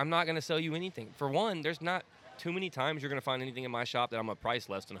 Like, I'm not going to sell you anything. For one, there's not too many times you're going to find anything in my shop that I'm going to price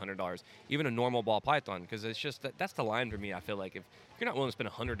less than $100, even a normal ball python, because it's just that's the line for me. I feel like if you're not willing to spend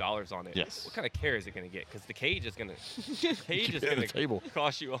 $100 on it, Yes. what kind of care is it going to get? Because the cage is going Yeah, the table. to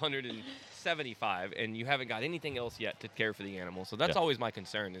cost you $175, and you haven't got anything else yet to care for the animal. So that's Yeah. always my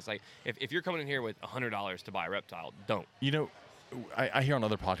concern. It's like if you're coming in here with $100 to buy a reptile, don't. You know, I hear on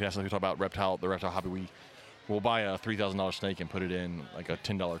other podcasts, like we talk about the reptile hobby. We'll buy a $3,000 snake and put it in like a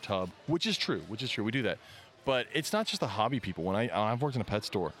 $10 tub, which is true. We do that. But it's not just the hobby people. When I've worked in a pet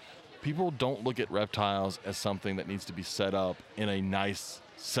store, people don't look at reptiles as something that needs to be set up in a nice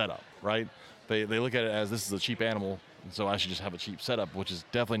setup, right? They look at it as this is a cheap animal, and so I should just have a cheap setup, which is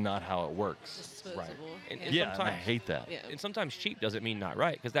definitely not how it works. Disposable. And Yeah, and I sometimes- hate that. Yeah. And sometimes cheap doesn't mean not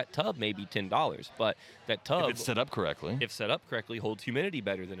right, because that tub may be $10, but that tub, If it's set up correctly. if set up correctly, holds humidity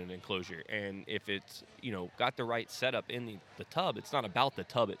better than an enclosure. And if it's got the right setup in the tub, it's not about the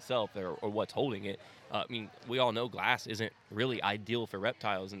tub itself or what's holding it. I mean, we all know glass isn't really ideal for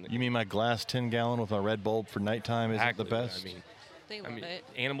reptiles. You mean my glass 10-gallon with my red bulb for nighttime isn't the best? They love it.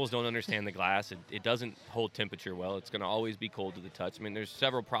 Animals don't understand the glass. It doesn't hold temperature well. It's going to always be cold to the touch. I mean, there's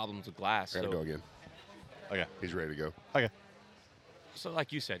several problems with glass. Gotta go again. Okay. He's ready to go. Okay. So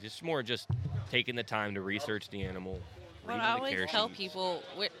like you said, it's more just taking the time to research the animal. What reading I the always care tell sheets. people,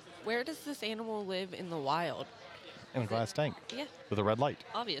 where does this animal live in the wild? In a glass tank Yeah, with a red light.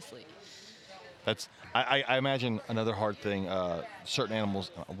 obviously. That's I imagine another hard thing. Certain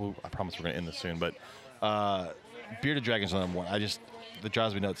animals. I promise we're gonna end this soon, but bearded dragons are number one. That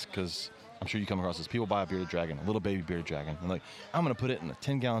drives me nuts because I'm sure you come across this. People buy a bearded dragon, a little baby bearded dragon, and like, I'm gonna put it in a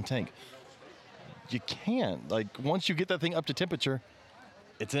 10-gallon tank. You can't. Like, once you get that thing up to temperature,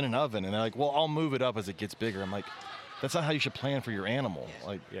 it's in an oven, and they're like, well, I'll move it up as it gets bigger. I'm like, that's not how you should plan for your animal.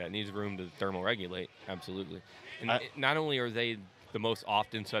 Like, Yeah, it needs room to thermoregulate. Absolutely. And I- not only are they the most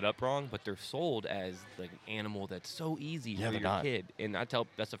often set up wrong, but they're sold as like an animal that's so easy Yeah, for they're your not. kid. And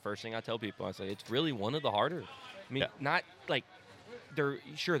that's the first thing I tell people. I say it's really one of the harder. I mean, Yeah. not like they're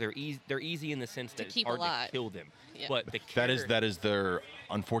easy. They're easy in the sense that it's keep hard alive. to kill them. Yeah. But the that is their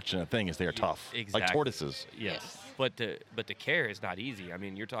unfortunate thing is they are tough, like exactly. tortoises. Yes. Yes. But the care is not easy. I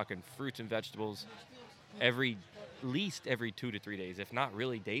mean, you're talking fruits and vegetables every least every 2 to 3 days, if not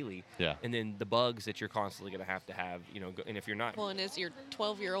really daily. Yeah. And then the bugs that you're constantly going to have, and if you're not. Well, and is your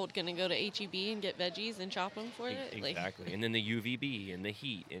 12-year-old going to go to HEB and get veggies and chop them for it? Exactly. And then the UVB and the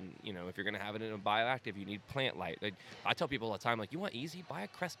heat. And, if you're going to have it in a bioactive, you need plant light. I tell people all the time, like, you want easy? Buy a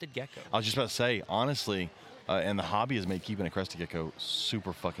crested gecko. I was just about to say, honestly, and the hobby has made keeping a crested gecko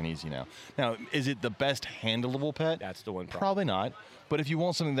super fucking easy now. Now, is it the best handleable pet? That's the one problem. Probably not. But if you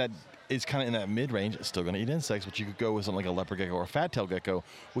want something that is kind of in that mid-range, it's still going to eat insects, but you could go with something like a leopard gecko or a fat-tailed gecko,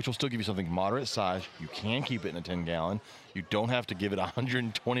 which will still give you something moderate size. You can keep it in a 10-gallon. You don't have to give it a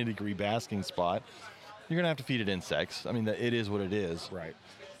 120-degree basking spot. You're going to have to feed it insects. I mean, it is what it is. Right.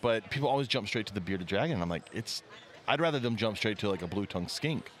 But people always jump straight to the bearded dragon, and I'm like, I'd rather them jump straight to like a blue-tongued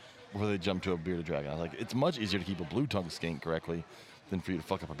skink before they jump to a bearded dragon. I was like, it's much easier to keep a blue-tongued skink correctly than for you to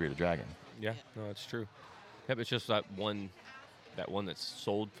fuck up a bearded dragon. Yeah, no, it's true. Yep, it's just that one that's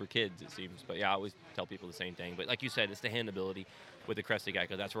sold for kids, it seems. But yeah, I always tell people the same thing. But like you said, it's the handability with the crested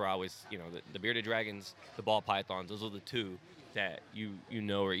gecko. That's where I always, the bearded dragons, the ball pythons, those are the two that you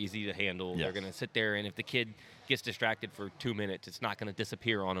are easy to handle. Yes. They're going to sit there, and if the kid gets distracted for 2 minutes, it's not going to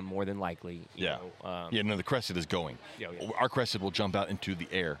disappear on them more than likely. The crested is going. Yeah. Our crested will jump out into the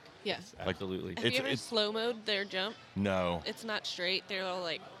air. Yes. Absolutely. Have you ever slow-mode their jump? No. It's not straight. They're all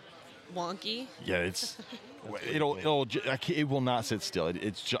like wonky. Yeah, it will not sit still.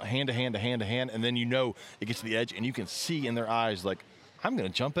 It's hand to hand to hand to hand, and then it gets to the edge, and you can see in their eyes like, I'm gonna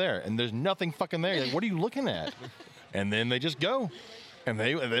jump there, and there's nothing fucking there. Like, what are you looking at? And then they just go, and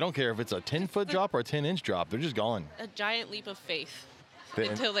they don't care if it's a 10-foot drop or a 10-inch drop. They're just gone. A giant leap of faith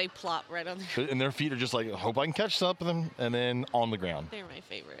until they plop right on their. And their feet are just like, hope I can catch something, and then on the ground. They're my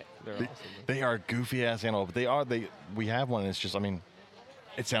favorite. They're awesome. They are goofy ass animals, but we have one, and it's just, I mean,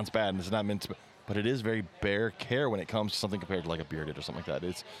 it sounds bad, and it's not meant to. But it is very bare care when it comes to something compared to like a bearded or something like that.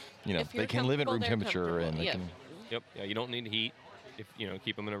 It's, they can live at room temperature, and they can. Yep. Yeah, you don't need heat. If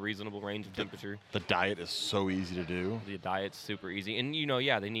keep them in a reasonable range of temperature. The diet is so easy to do. The diet's super easy, and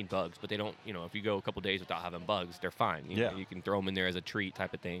they need bugs, but they don't. If you go a couple days without having bugs, they're fine. You know, you can throw them in there as a treat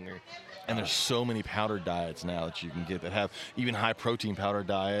type of thing. And there's so many powdered diets now that you can get that have even high protein powdered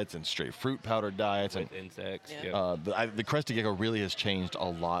diets and straight fruit powdered diets with and insects. Yeah. The crested gecko really has changed a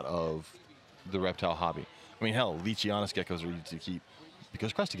lot of the reptile hobby. I mean, hell, Leachianus geckos are easy to keep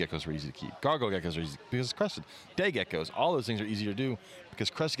because crested geckos are easy to keep. Gargoyle geckos are easy because crested. Day geckos, all those things are easy to do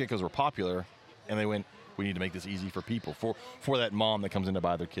because crested geckos were popular, and they went, we need to make this easy for people, for that mom that comes in to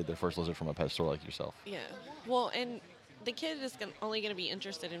buy their kid their first lizard from a pet store like yourself. Yeah. Well, and the kid is only going to be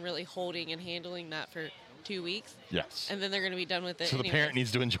interested in really holding and handling that for 2 weeks. Yes. And then they're going to be done with it. So the parent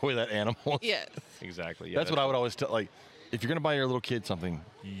needs to enjoy that animal. Yes. Exactly. Yeah, that's what I would always tell. Like, if you're going to buy your little kid something,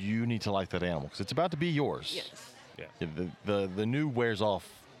 you need to like that animal because it's about to be yours. Yes. Yeah. The new wears off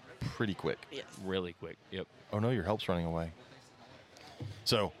pretty quick. Yes. Really quick. Yep. Oh no, your help's running away.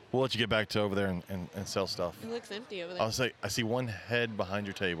 So we'll let you get back to over there and sell stuff. It looks empty over there. I'll say I see one head behind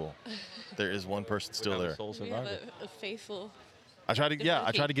your table. There is one person still there. Soul We have survivor. a faithful. I tried to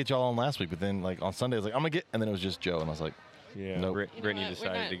get y'all on last week, but then like on Sunday I was like, I'm gonna get, and then it was just Joe, and I was like, Yeah. Nope. Brittany what?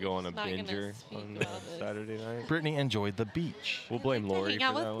 decided to go on a We're not gonna binger speak on about this. Saturday night. Brittany enjoyed the beach. We'll blame Lori Hang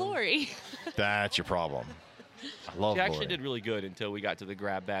out for with that one. Lori. That's your problem. I love She actually Lori. did really good until we got to the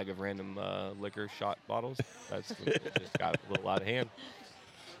grab bag of random liquor shot bottles. That's it just got a little out of hand.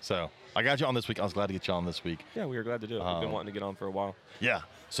 So I got you on this week. I was glad to get you on this week. Yeah, we were glad to do it. We've been wanting to get on for a while. Yeah.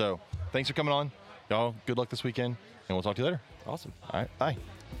 So thanks for coming on. Y'all, good luck this weekend, and we'll talk to you later. Awesome. All right. Bye.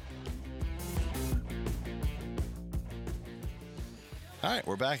 All right,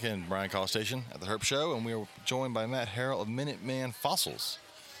 we're back in Bryan College Station at the HERPS show, and we are joined by Matt Harrell of Minuteman Fossils.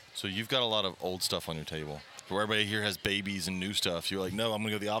 So you've got a lot of old stuff on your table. Where everybody here has babies and new stuff. You're like, no, I'm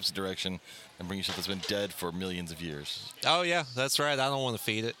going to go the opposite direction and bring you stuff that's been dead for millions of years. Oh, yeah, that's right. I don't want to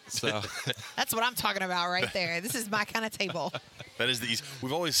feed it. So That's what I'm talking about right there. This is my kind of table. That is the easy.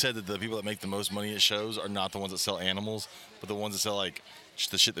 We've always said that the people that make the most money at shows are not the ones that sell animals, but the ones that sell like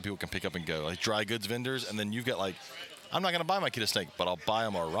the shit that people can pick up and go, like dry goods vendors. And then you've got like, I'm not going to buy my kid a snake, but I'll buy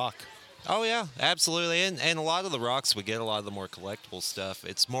him a rock. Oh, yeah, absolutely. And a lot of the rocks we get, a lot of the more collectible stuff,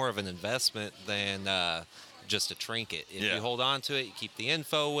 it's more of an investment than just a trinket. If you hold on to it, you keep the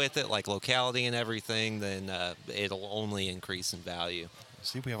info with it, like locality and everything, then it'll only increase in value.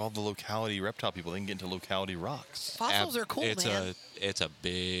 See, we have all the locality reptile people. They can get into locality rocks. Fossils are cool, It's a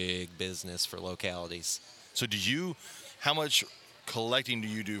big business for localities. So how much collecting do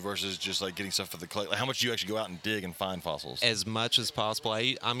you do versus just like getting stuff for the collect? Like, how much do you actually go out and dig and find fossils? As much as possible.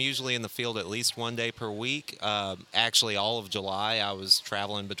 I'm usually in the field at least 1 day per week. Actually, all of July, I was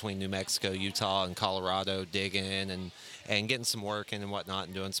traveling between New Mexico, Utah, and Colorado, digging and getting some work in and whatnot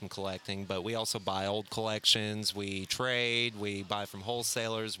and doing some collecting. But we also buy old collections. We trade. We buy from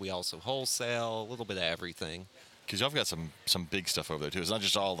wholesalers. We also wholesale. A little bit of everything. Because y'all have got some big stuff over there too. It's not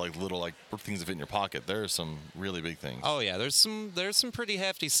just all like little like things that fit in your pocket. There's some really big things. Oh yeah, there's some pretty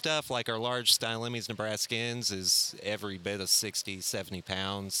hefty stuff. Like our large Stylemies Nebraskans is every bit of 60, 70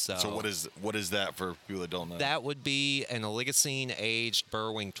 pounds. So what is that for people that don't know? That would be an Oligocene aged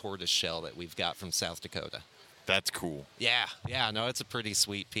burrowing tortoiseshell that we've got from South Dakota. That's cool. Yeah, no, it's a pretty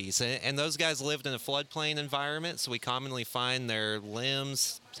sweet piece. And those guys lived in a floodplain environment, so we commonly find their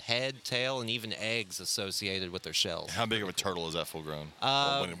limbs, head, tail, and even eggs associated with their shells. How big of a turtle is that full grown?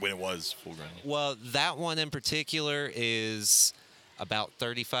 When it was full grown? Well, that one in particular is about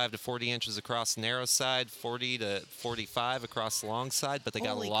 35 to 40 inches across the narrow side, 40 to 45 across the long side, but they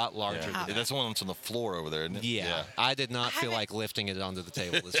got a lot larger than that. That's the one that's on the floor over there, isn't it? Yeah. I did not feel like lifting it onto the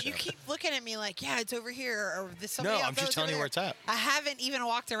table this show. You keep looking at me like, yeah, it's over here, or this. No, I'm just telling you where it's at. I haven't even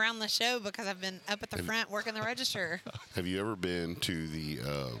walked around the show because I've been up at the front working the register. Have you ever been to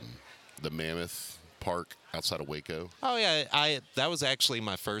the Mammoth Park outside of Waco? Oh yeah, that was actually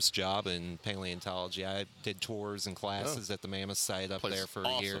my first job in paleontology. I did tours and classes at the Mammoth site up there for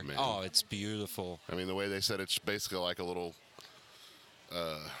a year. Man. Oh, it's beautiful. I mean, the way they said it's basically like a little,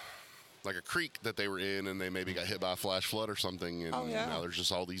 like a creek that they were in, and they maybe got hit by a flash flood or something, and now there's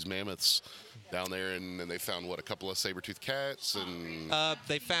just all these mammoths down there, and then they found a couple of saber-toothed cats, and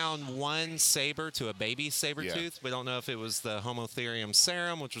they found one saber to a baby saber-tooth. We don't know if it was the Homotherium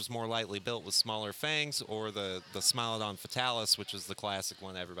serum, which was more lightly built with smaller fangs, or the Smilodon fatalis, which is the classic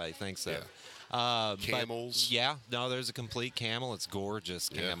one everybody thinks of. Camels. There's a complete camel. It's gorgeous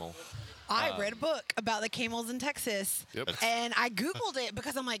camel. I read a book about the camels in Texas, and I Googled it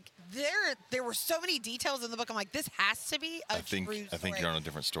because I'm like, there were so many details in the book. I'm like, this has to be a true story. I think you're on a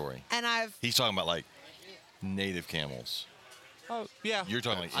different story. And he's talking about like native camels. Oh yeah, you're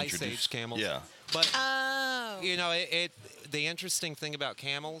talking like Ice Age camels. Yeah, but you know the interesting thing about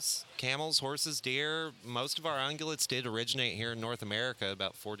camels, horses, deer, most of our ungulates did originate here in North America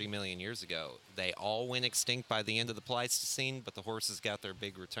about 40 million years ago. They all went extinct by the end of the Pleistocene, but the horses got their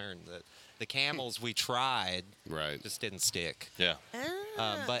big return. The camels we tried just didn't stick. Yeah.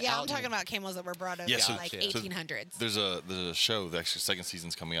 But I'm talking about camels that were brought over in like 1800s. There's a show, the actually second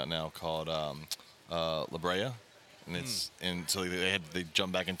season's coming out now, called La Brea, and so they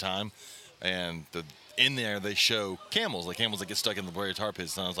jump back in time, and in there they show camels that get stuck in the Brea tar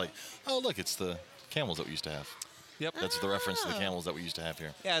pits, and I was like, oh look, it's the camels that we used to have. Yep. That's the reference to the camels that we used to have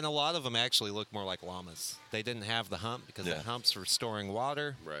here. Yeah, and a lot of them actually look more like llamas. They didn't have the hump because the humps were storing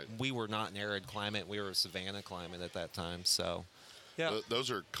water. Right. We were not an arid climate. We were a savanna climate at that time. So,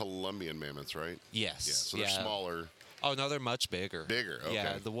 those are Columbian mammoths, right? Yes. Yeah, so they're smaller. Oh, no, they're much bigger. Bigger, okay.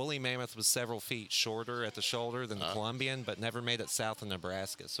 Yeah, the woolly mammoth was several feet shorter at the shoulder than the Columbian, but never made it south of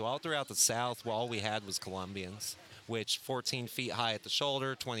Nebraska. So all throughout the South, all we had was Columbians, which 14 feet high at the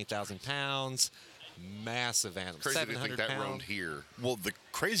shoulder, 20,000 pounds. Massive animal. Crazy 700 to think that pounds. roamed here. Well, the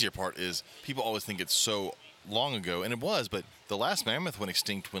crazier part is people always think it's so long ago, and it was, but the last mammoth went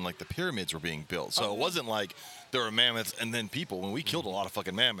extinct when like the pyramids were being built. So it wasn't like there were mammoths and then people. When we killed a lot of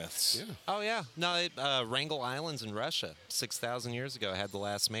fucking mammoths. Yeah. Oh yeah. No, Wrangel Islands in Russia, 6,000 years ago, had the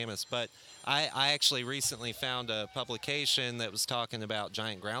last mammoths. But I actually recently found a publication that was talking about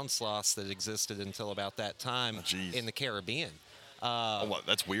giant ground sloths that existed until about that time in the Caribbean. What?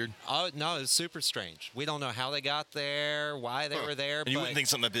 That's weird. Oh no, it's super strange. We don't know how they got there, why they were there. And you wouldn't think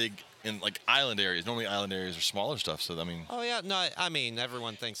something that big in like island areas. Normally, island areas are smaller stuff. So I mean. Oh yeah, no. I mean,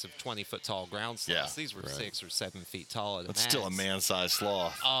 everyone thinks of 20-foot tall ground sloths. Yeah. These were 6 or 7 feet tall at a That's max. still a man-sized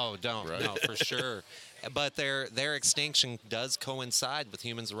sloth. Oh, don't no for sure. But their extinction does coincide with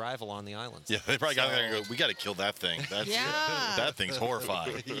humans' arrival on the islands. Yeah, they probably got there and go, we got to kill that thing. That thing's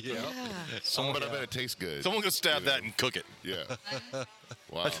horrifying. But I bet it tastes good. Someone go stab that and cook it. Yeah.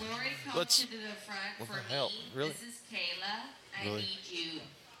 Wow. Let's. To the front for hell? me. Really? This is Kayla. I need you.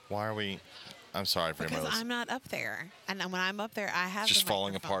 Why are we? I'm sorry for because I'm not up there, and when I'm up there, I have just the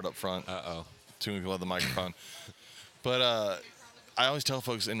falling microphone. apart up front. Too many people have the microphone. But I always tell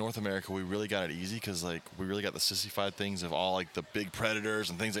folks in North America we really got it easy because like we really got the sissified things of all like the big predators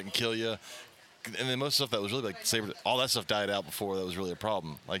and things that can kill you. And then most stuff that was really like saber, all that stuff died out before that was really a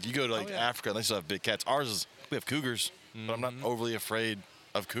problem. Like you go to like Africa and they still have big cats. Ours is we have cougars, but I'm not overly afraid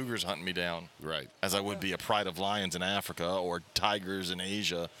of cougars hunting me down. Right. As I would be a pride of lions in Africa or tigers in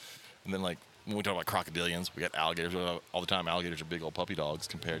Asia. And then like when we talk about crocodilians, we got alligators all the time. Alligators are big old puppy dogs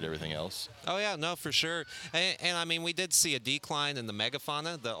compared to everything else. Oh yeah, no, for sure. And I mean, we did see a decline in the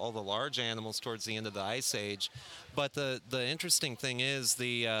megafauna, all the large animals towards the end of the ice age. But the interesting thing is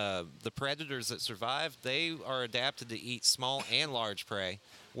the predators that survived, they are adapted to eat small and large prey,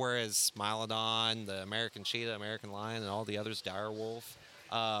 whereas Smilodon, the American cheetah, American lion, and all the others, dire wolf,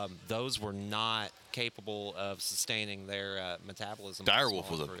 those were not capable of sustaining their metabolism. Dire wolf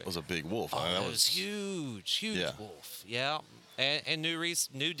was a big wolf. Oh, I mean, that was huge wolf. Yeah, and new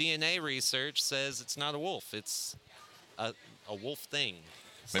DNA research says it's not a wolf; it's a wolf thing.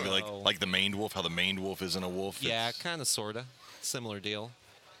 Maybe like the maned wolf, how the maned wolf isn't a wolf. Yeah, kind of, sorta, similar deal.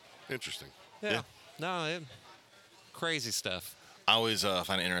 Interesting. Yeah. No, crazy stuff. I always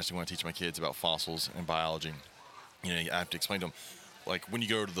find it interesting when I teach my kids about fossils and biology. You know, I have to explain to them, like when you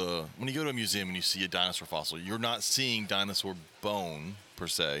go to a museum and you see a dinosaur fossil, you're not seeing dinosaur bone per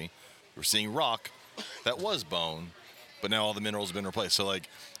se. You're seeing rock that was bone, but now all the minerals have been replaced. So like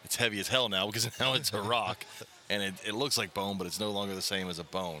it's heavy as hell now because now it's a rock, and it looks like bone, but it's no longer the same as a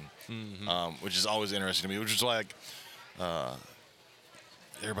bone, which is always interesting to me. Which is like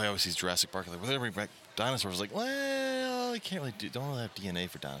everybody always sees Jurassic Park, like, well, they bring back dinosaurs. Like, well, you can't really don't really have DNA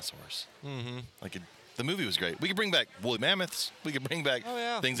for dinosaurs. Like the movie was great. We could bring back woolly mammoths. We could bring back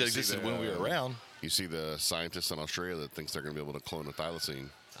things that existed when we were around. You see the scientists in Australia that thinks they're going to be able to clone a thylacine.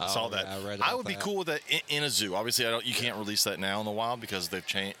 I saw that. I read about would be cool with that in a zoo. Obviously, you can't release that now in the wild because they've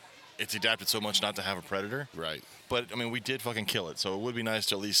changed. It's adapted so much not to have a predator. Right. But I mean, we did fucking kill it, so it would be nice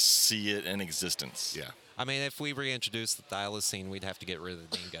to at least see it in existence. Yeah. I mean, if we reintroduce the thylacine, we'd have to get rid of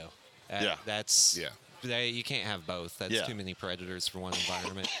the dingo. Yeah. You can't have both. That's too many predators for one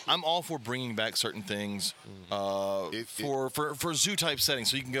environment. I'm all for bringing back certain things for zoo type settings,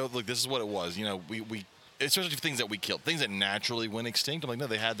 so you can go look. This is what it was. You know, we especially for things that we killed, things that naturally went extinct. I'm like, no,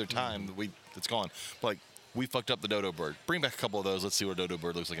 they had their time. It's gone. But like, we fucked up the dodo bird. Bring back a couple of those. Let's see what a dodo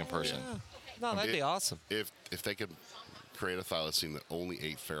bird looks like in person. Yeah. No, that'd be awesome. If they could create a thylacine that only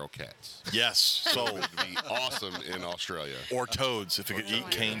ate feral cats. Yes, so it would be awesome in Australia. Or toads, if it could eat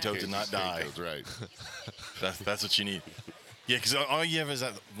cane toads and not die. Toads, right. That's what you need. Yeah, because all you have is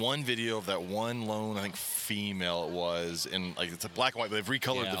that one video of that one lone, I think, female it was, and like it's a black and white, but they've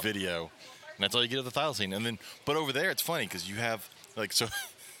recolored the video, and that's all you get of the thylacine. And then, but over there, it's funny because you have like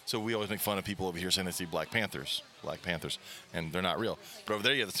so we always make fun of people over here saying they see Black Panthers, and they're not real. But over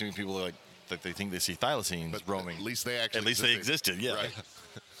there, you have the same people like they think they see thylacines roaming. At least they existed. Yeah. Right.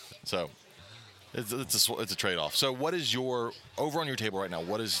 So it's a trade-off. So what is your over on your table right now?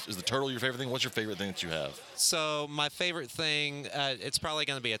 What is the turtle your favorite thing? What's your favorite thing that you have? So my favorite thing, it's probably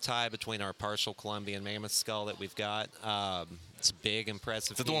going to be a tie between our partial Columbian mammoth skull that we've got. It's a big,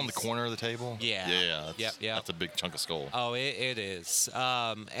 impressive. Is that the one in the corner of the table? Yeah. Yeah. Yeah. That's a big chunk of skull. Oh, it is.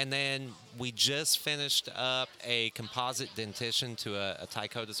 And then we just finished up a composite dentition to a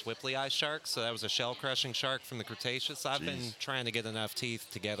Tychodus whipplei shark. So that was a shell-crushing shark from the Cretaceous. I've been trying to get enough teeth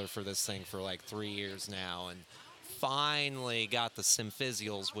together for this thing for like 3 years now, and finally got the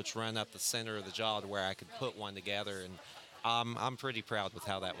symphysials, which run up the center of the jaw, to where I could put one together. And I'm pretty proud with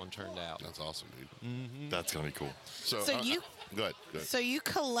how that one turned out. That's awesome, dude. That's gonna be cool. So you go ahead. So you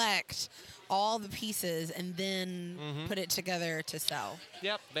collect all the pieces and then put it together to sell.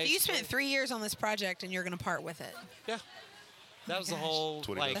 Yep. So you spent 3 years on this project and you're going to part with it. Yeah. That was the whole,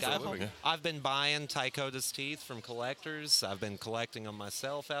 like, living. I've been buying Tychodus teeth from collectors. I've been collecting them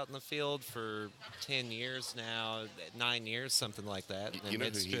myself out in the field for 10 years now, 9 years, something like that. You know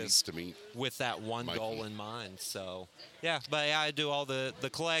who he needs to meet? With that one Mikey. goal in mind. So, yeah, but yeah, I do all the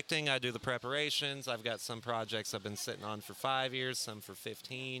collecting. I do the preparations. I've got some projects I've been sitting on for 5 years, some for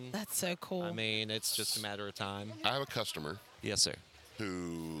 15. That's so cool. I mean, it's just a matter of time. I have a customer. Yes, sir.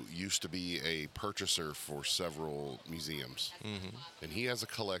 Who used to be a purchaser for several museums. And he has a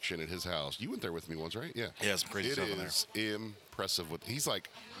collection at his house. You went there with me once, right? Yeah. Yeah, some crazy stuff in there. It is impressive. He's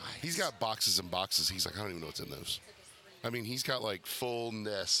like, he's got boxes and boxes. He's like, I don't even know what's in those. I mean, he's got like full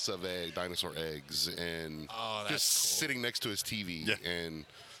nests of dinosaur eggs and just sitting next to his TV. Yeah. And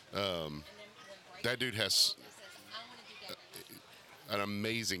that dude has an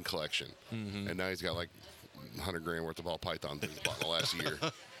amazing collection. And now he's got like $100,000 worth of ball pythons that he's bought in the last year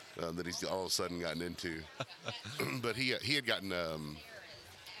that he's all of a sudden gotten into. But he had gotten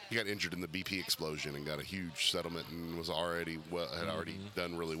he got injured in the BP explosion and got a huge settlement and was already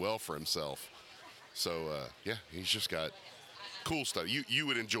done really well for himself. So he's just got cool stuff. You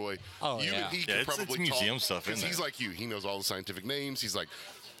would enjoy. Oh, you yeah. and he Yeah, could probably it's museum talk, stuff in 'cause there. he's like you. He knows all the scientific names. He's like,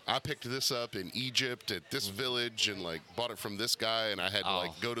 I picked this up in Egypt at this village and like bought it from this guy, and I had to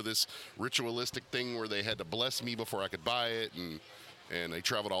like go to this ritualistic thing where they had to bless me before I could buy it, and and they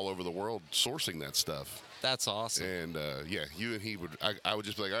traveled all over the world sourcing that stuff. That's awesome. And yeah, you and he would. I would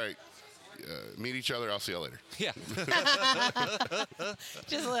just be like, all right, meet each other. I'll see y'all later. Yeah.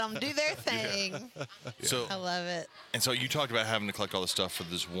 Just let them do their thing. So I love it. And so you talked about having to collect all this stuff for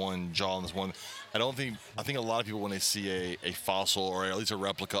this one jaw and this one. I think a lot of people, when they see a fossil or at least a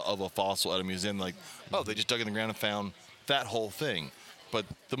replica of a fossil at a museum, like, oh, they just dug in the ground and found that whole thing. But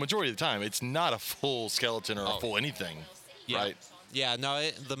the majority of the time, it's not a full skeleton or a full anything, right? Yeah, no,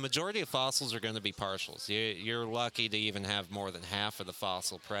 the majority of fossils are going to be partials. You're lucky to even have more than half of the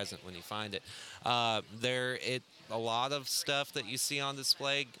fossil present when you find it. A lot of stuff that you see on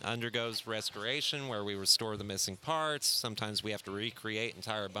display undergoes restoration, where we restore the missing parts. Sometimes we have to recreate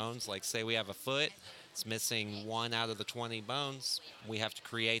entire bones. Like, say we have a foot, it's missing 1 out of the 20 bones. We have to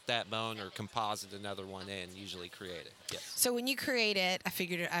create that bone or composite another one in, usually create it. Yes. So when you create it, I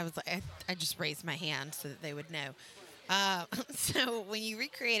figured I just raised my hand so that they would know. So when you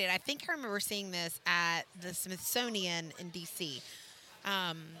recreate it, I think I remember seeing this at the Smithsonian in D.C.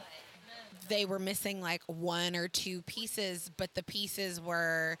 They were missing like 1 or 2 pieces, but the pieces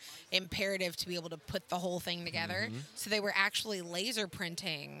were imperative to be able to put the whole thing together. Mm-hmm. So they were actually laser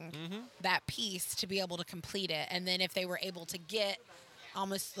printing that piece to be able to complete it. And then if they were able to get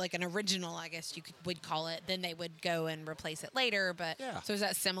almost like an original, I guess would call it, then they would go and replace it later. But so is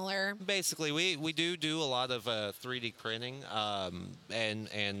that similar? Basically, we do a lot of 3D printing,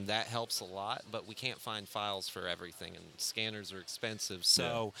 and that helps a lot. But we can't find files for everything, and scanners are expensive.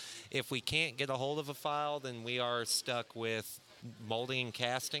 So if we can't get a hold of a file, then we are stuck with molding and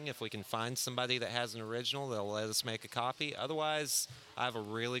casting. If we can find somebody that has an original, they'll let us make a copy. Otherwise, I have a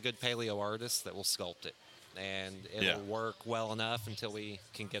really good paleo artist that will sculpt it. And it'll work well enough until we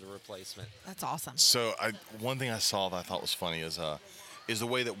can get a replacement. That's awesome. So one thing I saw that I thought was funny is the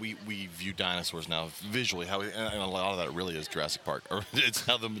way that we view dinosaurs now visually. And a lot of that really is Jurassic Park. Or it's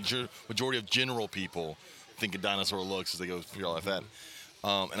how the majority of general people think a dinosaur looks as they go through all like that.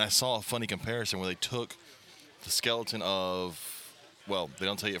 And I saw a funny comparison where they took the skeleton of, well, they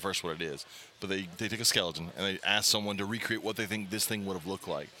don't tell you at first what it is, but they took a skeleton and they asked someone to recreate what they think this thing would have looked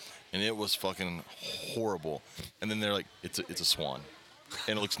like. And it was fucking horrible. And then they're like, it's a swan.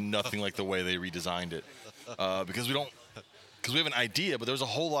 And it looks nothing like the way they redesigned it. Because we have an idea, but there's a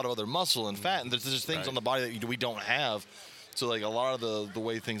whole lot of other muscle and fat, and there's just things on the body that we don't have. So like a lot of the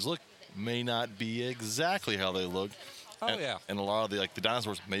way things look may not be exactly how they look. And a lot of the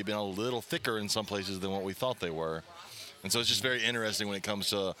dinosaurs may have been a little thicker in some places than what we thought they were. And so it's just very interesting when it comes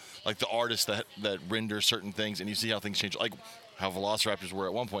to like the artists that render certain things, and you see how things change. Like how velociraptors were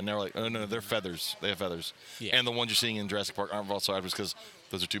at one point, and they're like, oh, no, they're feathers. They have feathers. Yeah. And the ones you're seeing in Jurassic Park aren't velociraptors because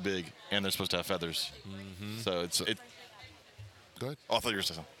those are too big, and they're supposed to have feathers. Mm-hmm. So it. Go ahead. Oh, I thought you were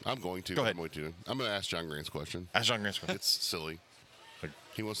saying something. I'm going to. Go ahead. I'm going to ask John Grant's question. Ask John Grant's question. It's silly.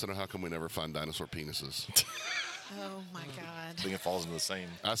 He wants to know how come we never find dinosaur penises. Oh, my God. I think it falls into the same.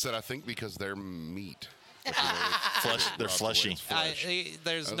 I said, I think because they're meat. They're fleshy.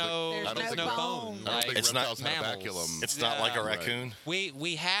 There's no bone. It's not mammals. It's not like a raccoon. Right.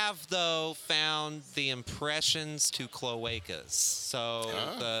 We have though found the impressions to cloacas.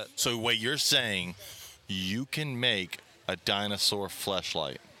 So wait, you're saying you can make a dinosaur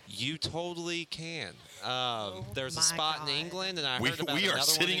fleshlight? You totally can. There's a spot in England, and I heard about we are another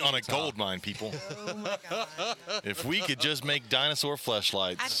sitting one in on a Utah. gold mine, people. Oh, my God. If we could just make dinosaur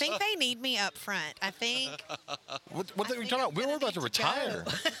fleshlights. I think they need me up front. I think. What are we talking about? We're about to retire.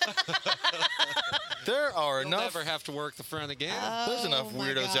 There are You'll enough. never have to work the front again. There's enough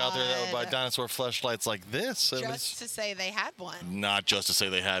weirdos out there that would buy dinosaur fleshlights like this. Just to say they had one. Not just to say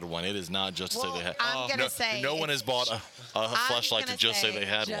they had one. It is not just to say they had. I'm gonna say no one has bought a fleshlight to just say they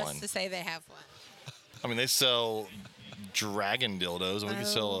had one. Just to say they have one. I mean, they sell dragon dildos, and we can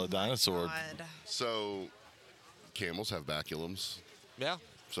sell a dinosaur. God. So, camels have baculums. Yeah.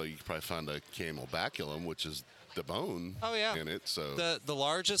 So you could probably find a camel baculum, which is the bone in it. So the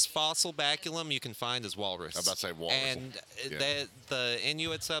largest fossil baculum you can find is walrus. I'm about to say walrus. And the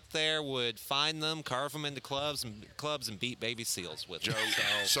Inuits up there would find them, carve them into clubs, and beat baby seals with them.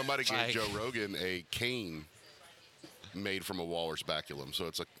 Somebody gave Joe Rogan a cane made from a walrus baculum, so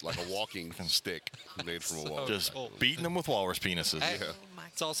it's like a walking stick made from a walrus. Just beating them with walrus penises. Hey,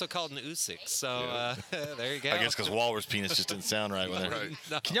 it's also called an Usyk, so there you go. I guess because walrus penis just didn't sound right when Right.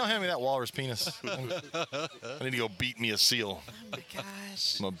 No. Can y'all hand me that walrus penis? I need to go beat me a seal. Oh my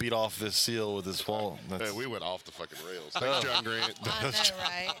gosh. I'm gonna beat off this seal with this wall. Hey, we went off the fucking rails. Thanks, John Grant. I know,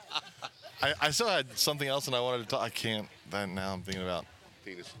 right? I still had something else, and I wanted to talk. I can't. Now I'm thinking about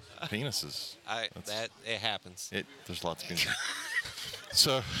Penis. penises. It happens. There's lots of penises.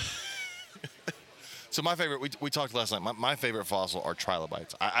 So So my favorite, we talked last night. My favorite fossil are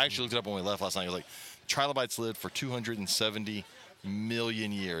trilobites. I actually looked it up when we left last night. I was like, trilobites lived for 270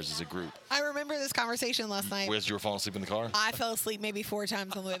 million years as a group. I remember this conversation last night. Whereas you were falling asleep in the car? I fell asleep maybe 4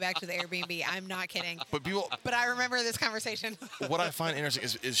 times on the way back to the Airbnb. I'm not kidding. But I remember this conversation. What I find interesting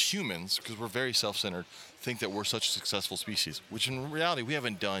is humans, because we're very self-centered, think that we're such a successful species, which in reality we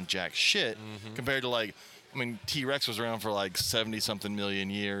haven't done jack shit compared to like, I mean, T-Rex was around for like 70-something million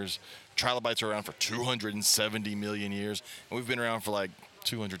years. Trilobites are around for 270 million years, and we've been around for like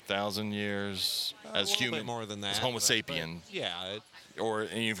 200,000 years as human, bit more than that, as Homo but sapien. Yeah. Or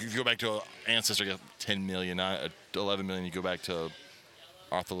and if you go back to an ancestor, you have 10 million, 11 million. You go back to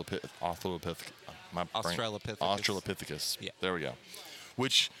Australopithecus. Australopithecus. Yeah. There we go.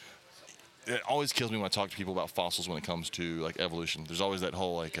 Which it always kills me when I talk to people about fossils when it comes to like evolution. There's always that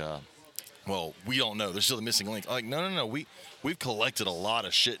whole like, well, we don't know. There's still the missing link. Like, no. We've collected a lot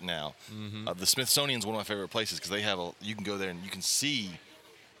of shit now. The Smithsonian's one of my favorite places because they have you can go there and you can see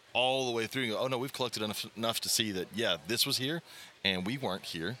all the way through and go, oh no, we've collected enough to see that, yeah, this was here and we weren't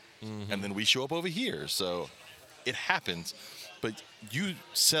here. And then we show up over here. So it happens. But you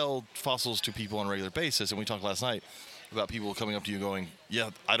sell fossils to people on a regular basis. And we talked last night about people coming up to you going,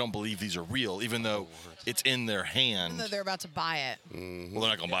 yeah, I don't believe these are real, even though it's in their hand. Even though they're about to buy it. Well, they're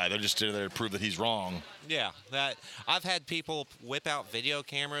not going to buy it. They're just there to prove that he's wrong. Yeah, I've had people whip out video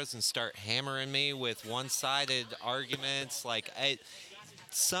cameras and start hammering me with one-sided arguments. Like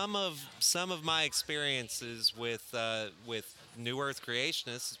some of my experiences with New Earth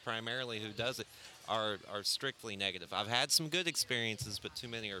creationists, primarily who does it, are strictly negative. I've had some good experiences, but too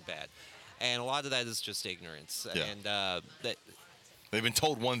many are bad. And a lot of that is just ignorance. Yeah. And they've been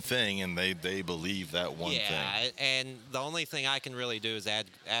told one thing, and they believe that one thing. Yeah, and the only thing I can really do is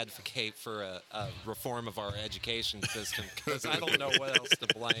advocate for a reform of our education system because I don't know what else to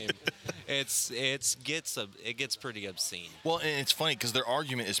blame. It gets pretty obscene. Well, and it's funny because their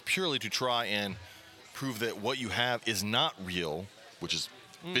argument is purely to try and prove that what you have is not real, which is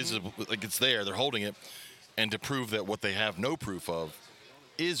visible, like it's there, they're holding it, and to prove that what they have no proof of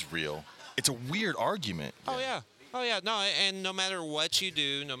is real. It's a weird argument. Oh yeah. No, and no matter what you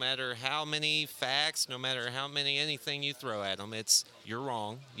do, no matter how many facts, no matter how many anything you throw at them, you're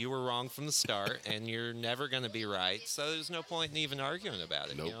wrong. You were wrong from the start, and you're never going to be right. So there's no point in even arguing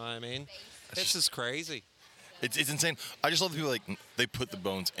about it. Nope. You know what I mean? This is crazy. It's insane. I just love the people like they put the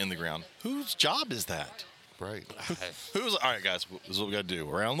bones in the ground. Whose job is that? Right. All right, guys, this is what we got to do.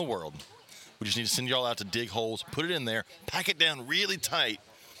 Around the world, we just need to send y'all out to dig holes, put it in there, pack it down really tight,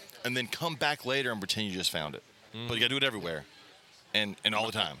 and then come back later and pretend you just found it. But you got to do it everywhere and all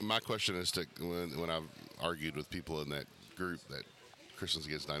the time. My question is when I've argued with people in that group, that Christians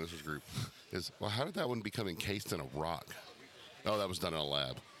Against Dinosaurs group, is, well, how did that one become encased in a rock? Oh, that was done in a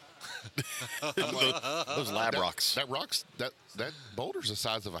lab. Those lab rocks. That boulder's the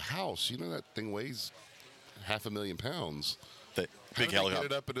size of a house. You know that thing weighs 500,000 pounds. Big Get helicopter.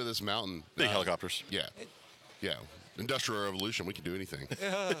 it up into this mountain. Big helicopters. Yeah. Industrial Revolution. We can do anything.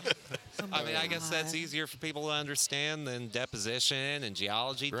 I mean, I guess that's easier for people to understand than deposition and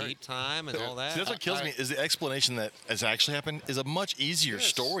geology, Right. deep time, and all that. See, that's what kills me is the explanation that has actually happened is a much easier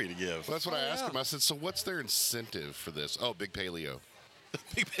story to give. Well, that's what I asked him. I said, so what's their incentive for this? Oh, big paleo.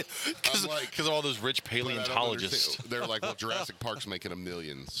 Because like- of all those rich But I don't paleontologists. understand. They're like, well, Jurassic Park's making them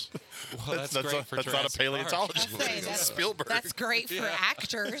millions. Well, that's great for that's not a Jurassic Park. paleontologist. I say that's Spielberg. That's great for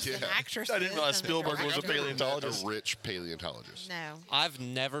actors and actresses. I didn't realize and Spielberg was a directors. paleontologist. A rich paleontologist. No. I've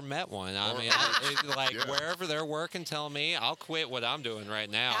never met one. I mean, wherever they're working, tell me, I'll quit what I'm doing right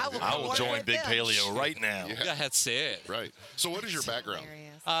now. I will Work join with Big them. Paleo right now. Yeah. That's it. Right. So what is your background? Hilarious.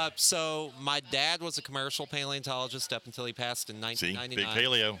 So my dad was a commercial paleontologist up until he passed in See, 1999. Big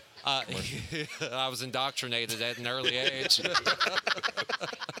Paleo. I was indoctrinated at an early age.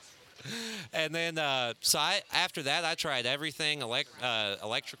 And then, after that, I tried everything,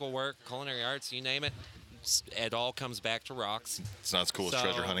 electrical work, culinary arts, you name it. It all comes back to rocks. It's not as cool as So,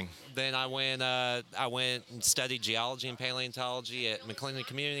 treasure hunting. Then I went and studied geology and paleontology at McLennan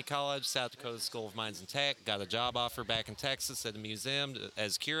Community College, South Dakota School of Mines and Tech. Got a job offer back in Texas at a museum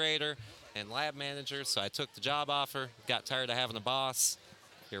as curator and lab manager. So I took the job offer, got tired of having a boss.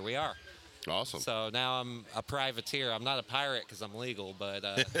 Here we are. Awesome. So now I'm a privateer. I'm not a pirate because I'm legal, but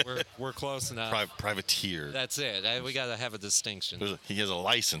we're close enough. Privateer. That's it. We got to have a distinction. He has a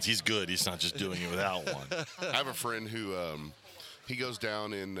license. He's good. He's not just doing it without one. I have a friend who he goes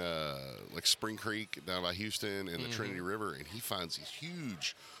down in like Spring Creek down by Houston and the Trinity River, and he finds these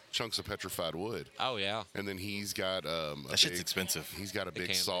huge chunks of petrified wood. Oh yeah. And then he's got That shit's expensive. He's got a big can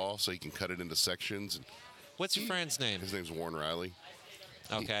be. saw, so he can cut it into sections. And What's your friend's name? his name's Warren Riley.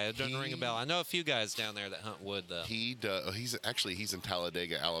 Okay, it doesn't ring a bell. I know a few guys down there that hunt wood, though. He's in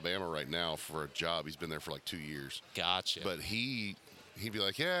Talladega, Alabama right now for a job. He's been there for like 2 years. Gotcha. But he'd be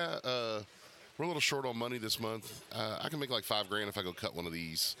like, yeah, we're a little short on money this month. I can make like $5,000 if I go cut one of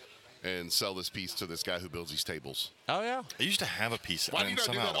these and sell this piece to this guy who builds these tables. Oh, yeah. I used to have a piece. Why do you not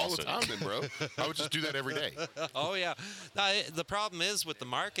do that all the somehow time then, bro? I would just do that every day. Oh, yeah. No, the problem is with the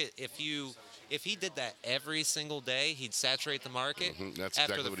market, if he did that every single day, he'd saturate the market. That's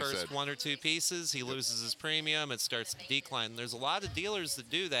After exactly the what he first said. one or two pieces, he loses his premium. It starts to decline. There's a lot of dealers that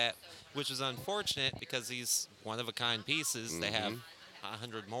do that, which is unfortunate because these one-of-a-kind pieces, they have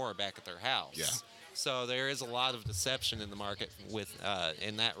 100 more back at their house. Yeah. So there is a lot of deception in the market with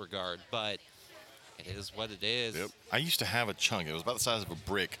in that regard, but it is what it is. Yep. I used to have a chunk. It was about the size of a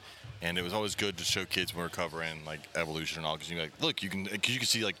brick, and it was always good to show kids when we were covering like evolution and all, because you're like, look, because you can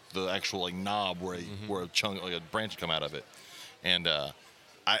see like the actual like knob where where a chunk, like a branch come out of it, and I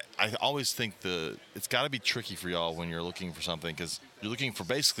always think it's got to be tricky for y'all when you're looking for something, because you're looking for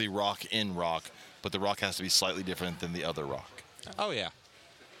basically rock in rock, but the rock has to be slightly different than the other rock. Oh yeah.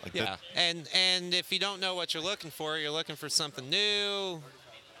 Like Yeah, and if you don't know what you're looking for something new.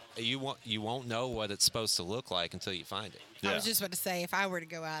 You won't know what it's supposed to look like until you find it. I was just about to say, if I were to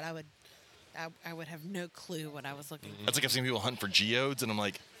go out, I would have no clue what I was looking for. That's like I've seen people hunt for geodes, and I'm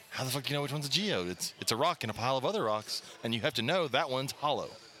like, how the fuck do you know which one's a geode? It's a rock in a pile of other rocks, and you have to know that one's hollow.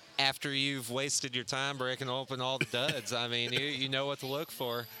 After you've wasted your time breaking open all the duds, I mean, you know what to look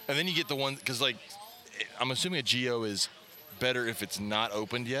for. And then you get the one, because like, I'm assuming a geo is better if it's not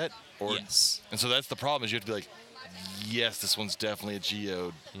opened yet. Or, Yes. And so that's the problem, is you have to be like, yes, this one's definitely a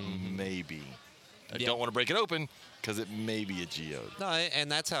geode, maybe. I don't want to break it open because it may be a geode. No,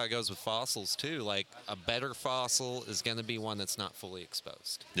 and that's how it goes with fossils too. Like a better fossil is going to be one that's not fully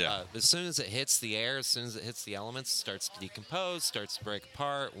exposed. Yeah. As soon as it hits the air, as soon as it hits the elements, it starts to decompose, starts to break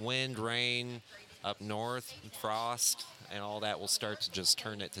apart. Wind, rain, up north, frost, and all that will start to just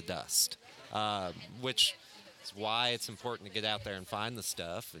turn it to dust. Which is why it's important to get out there and find the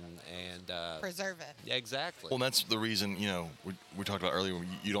stuff and Preserve it. Yeah, exactly. Well, and that's the reason, we talked about earlier,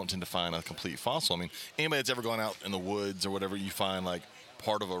 you don't tend to find a complete fossil. I mean, anybody that's ever gone out in the woods or whatever, you find like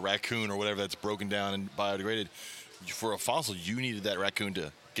part of a raccoon or whatever that's broken down and biodegraded. For a fossil, you needed that raccoon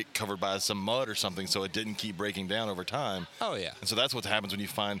to get covered by some mud or something so it didn't keep breaking down over time. Oh, yeah. And so that's what happens when you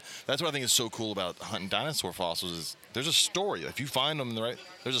find, that's what I think is so cool about hunting dinosaur fossils, is there's a story. If you find them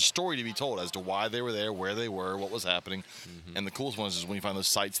there's a story to be told as to why they were there, where they were, what was happening. And the coolest ones is when you find those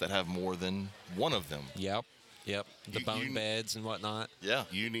sites that have more than one of them. Yep. The bone beds and whatnot. Yeah.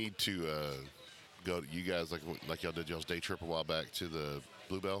 You need to go. You guys like y'all did y'all's day trip a while back to the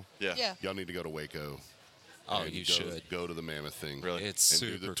Bluebell. Yeah. Yeah. Y'all need to go to Waco. Oh, and you go, should. go to the Mammoth thing. Really? It's and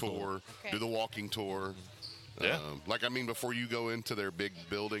super do the cool. tour, Okay. do the walking tour. Yeah. Before you go into their big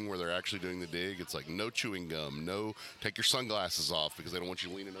building where they're actually doing the dig, it's like no chewing gum, take your sunglasses off because they don't want you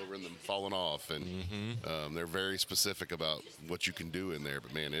leaning over and them falling off. And they're very specific about what you can do in there.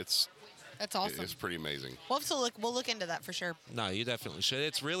 But man, That's awesome. it's pretty amazing. We'll look into that for sure. No, you definitely should.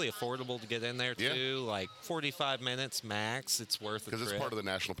 It's really affordable to get in there Yeah. too. Like 45 minutes max. It's worth it. Because it's part of the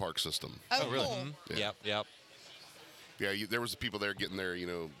national park system. Oh, really? Cool. Yeah. Yep. Yeah, there was people there getting their,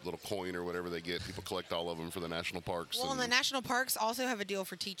 little coin or whatever they get. People collect all of them for the national parks. Well, and the national parks also have a deal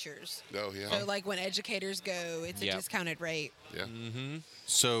for teachers. Oh, yeah. So, like when educators go, it's a Yep. discounted rate. Yeah.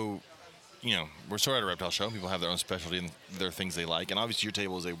 So, we're sort of at a reptile show. People have their own specialty and their things they like. And obviously your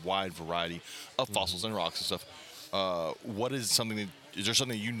table is a wide variety of fossils and rocks and stuff. Is there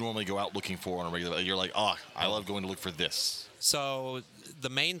something you normally go out looking for on a regular basis? You're like, I love going to look for this. So the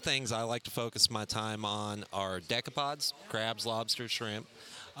main things I like to focus my time on are decapods, crabs, lobster, shrimp,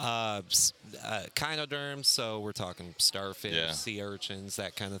 Chynoderms, so we're talking starfish, sea urchins,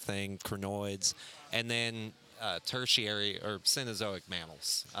 that kind of thing, crinoids, and then tertiary or Cenozoic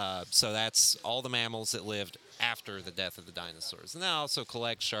mammals. So that's all the mammals that lived after the death of the dinosaurs. And I also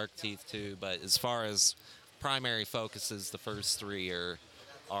collect shark teeth too, but as far as primary focuses, the first three are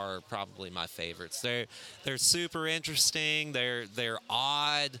probably my favorites. They're super interesting. They're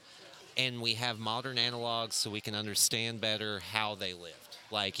odd, and we have modern analogs so we can understand better how they lived.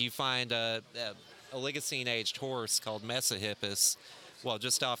 Like you find a Oligocene-aged horse called Mesohippus. Well,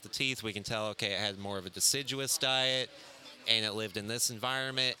 just off the teeth, we can tell, okay, it had more of a deciduous diet, and it lived in this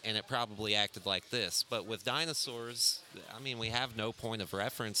environment, and it probably acted like this. But with dinosaurs, I mean, we have no point of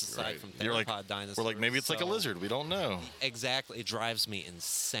reference aside from theropod dinosaurs. We're like, maybe it's like a lizard. We don't know. Exactly. It drives me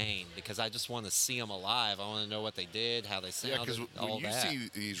insane because I just want to see them alive. I want to know what they did, how they Yeah, sounded, because all when you that. see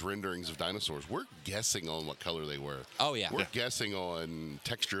these renderings of dinosaurs, we're guessing on what color they were. Oh, yeah. We're guessing on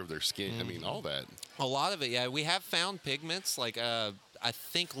texture of their skin. I mean, all that. A lot of it, yeah. We have found pigments. Like, I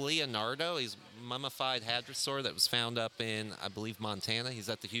think Leonardo. He's a mummified hadrosaur that was found up in, I believe, Montana. He's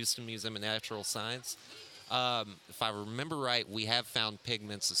at the Houston Museum of Natural Science. If I remember right, we have found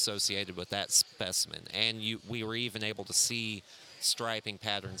pigments associated with that specimen, and we were even able to see striping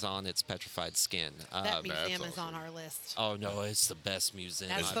patterns on its petrified skin. That museum That's is on awesome. our list. Oh no, it's the best museum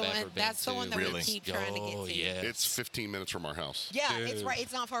That's I've the ever one. been That's to. the one that Really? we keep trying to get Oh to. yeah, It's 15 minutes from our house. Yeah, Dude. it's right.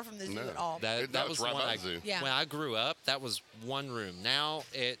 It's not far from the zoo No. at all. That No, was it's right the one by I, the zoo. Yeah. when I grew up, that was one room. Now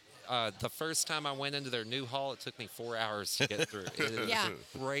the first time I went into their new hall, it took me 4 hours to get through. It is Yeah.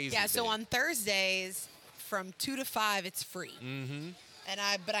 crazy. Yeah, so big. on Thursdays from 2 to 5, it's free. Mm-hmm.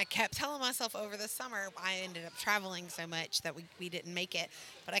 But I kept telling myself over the summer, I ended up traveling so much that we didn't make it.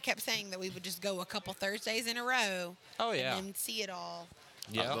 But I kept saying that we would just go a couple Thursdays in a row. Oh, yeah. And then see it all.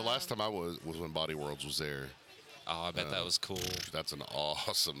 Yeah. The last time I was when Body Worlds was there. Oh, I bet that was cool. That's an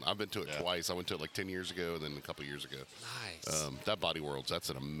awesome. I've been to it Yeah. twice. I went to it like 10 years ago, and then a couple years ago. Nice. That Body Worlds, that's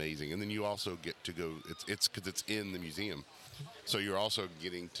an amazing. And then you also get to go. It's because it's in the museum, so you're also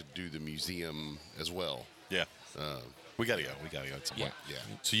getting to do the museum as well. Yeah. We gotta go. We gotta go at some point. Yeah.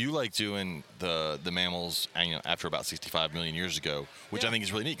 So you like doing the mammals, after about 65 million years ago, which I think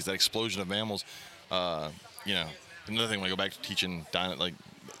is really neat because that explosion of mammals. Another thing when I go back to teaching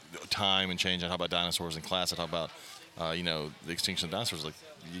time and change, I talk about dinosaurs in class. I talk about the extinction of dinosaurs. Like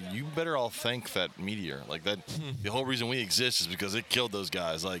you better all thank that meteor. Like that, the whole reason we exist is because it killed those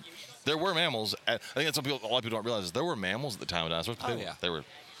guys. Like there were mammals. I think that's a lot of people don't realize is there were mammals at the time of dinosaurs. Oh, yeah. They were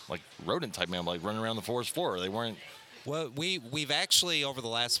like rodent type mammals, like running around the forest floor. They weren't. Well, we've actually, over the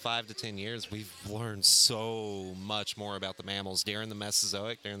last 5 to 10 years, we've learned so much more about the mammals during the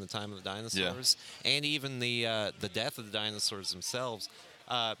Mesozoic, during the time of the dinosaurs, and even the death of the dinosaurs themselves.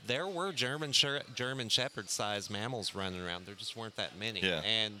 There were German Shepherd-sized mammals running around. There just weren't that many. Yeah.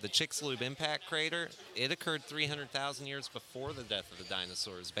 And the Chicxulub impact crater, it occurred 300,000 years before the death of the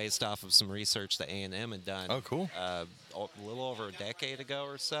dinosaurs, based off of some research that A&M had done. Oh, cool. A little over a decade ago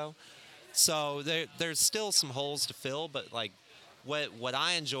or so. So there's still some holes to fill, but like what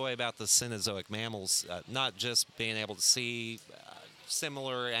I enjoy about the Cenozoic mammals, not just being able to see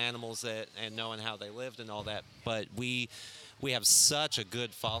similar animals and knowing how they lived and all that, but we have such a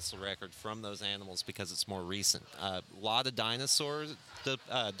good fossil record from those animals because it's more recent. A lot of dinosaur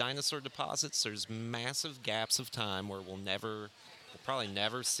deposits. There's massive gaps of time where we'll probably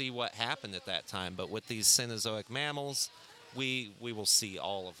never see what happened at that time. But with these Cenozoic mammals, we will see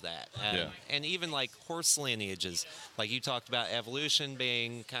all of that. And even like horse lineages, like you talked about evolution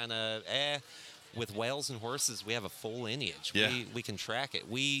being kind of with whales and horses, we have a full lineage. Yeah. We can track it.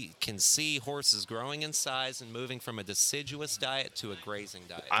 We can see horses growing in size and moving from a deciduous diet to a grazing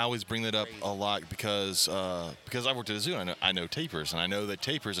diet. I always bring that up a lot because I worked at a zoo and I know tapirs, and I know that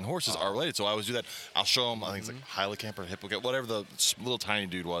tapirs and horses are related. So I always do that. I'll show them, I think it's like Hylicamp or Hippocamp, whatever the little tiny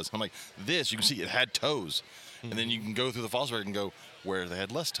dude was. I'm like, this, you can see it had toes. And then you can go through the fossil record and go where they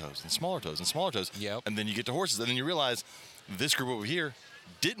had less toes and smaller toes and smaller toes. Yep. And then you get to horses. And then you realize this group over here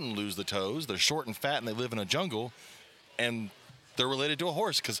didn't lose the toes. They're short and fat and they live in a jungle. And they're related to a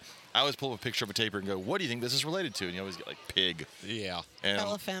horse. Because I always pull up a picture of a tapir and go, what do you think this is related to? And you always get like pig. Yeah. And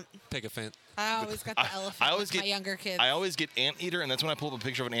Elephant. Pigophant. I always got the elephant. I always with get my younger kids. I always get anteater, and that's when I pull up a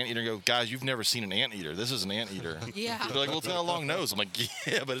picture of an anteater and go, guys, you've never seen an anteater. This is an anteater. Yeah. They're like, well, it's got a long nose. I'm like,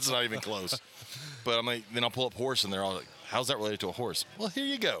 yeah, but it's not even close. But I'm like, then I'll pull up horse, and they're all like, how's that related to a horse? Well, here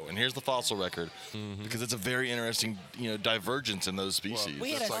you go, and here's the fossil record, because it's a very interesting, divergence in those species.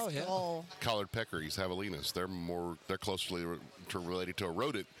 we had It's a like- skull. Collared peccaries, javelinas. They're closely related to a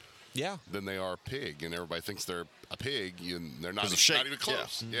rodent Yeah. than they are a pig, and everybody thinks they're a pig, and they're not, Because of shape, not even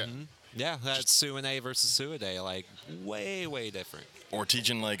close. Yeah. Yeah, that's Suinae versus Suidae, like way, way different. Or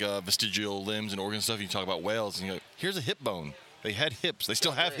teaching like vestigial limbs and organ stuff. You talk about whales, and you go, here's a hip bone. They had hips. They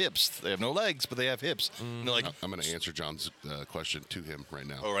still have hips. They have no legs, but they have hips. And they're like, I'm going to answer John's question to him right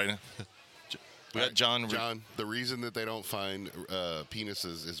now. oh, right now. We got John. John, the reason that they don't find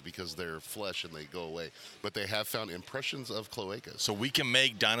penises is because they're flesh and they go away. But they have found impressions of cloacas. So we can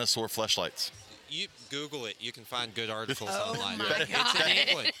make dinosaur fleshlights. You Google it. You can find good articles Oh online. my It's God. in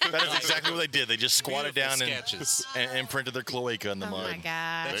England. That is exactly what they did. They just squatted Beautiful down sketches. and printed their cloaca in the Oh mud. my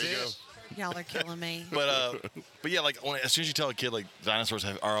God. There you go. Y'all are killing me. But yeah, like as soon as you tell a kid like dinosaurs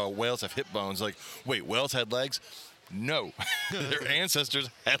have or whales have hip bones, like wait, whales had legs? No, their ancestors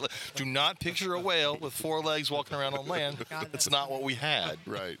had. Do not picture a whale with 4 legs walking around on land. That's not what we had.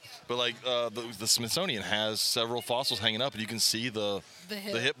 Right. But like the Smithsonian has several fossils hanging up, and you can see the The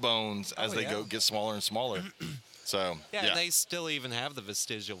hip. hip bones as Oh, they yeah. get smaller and smaller. So Yeah, and they still even have the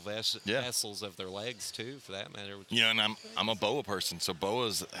vestigial vessels of their legs too, for that matter. You know, and I'm a boa person, so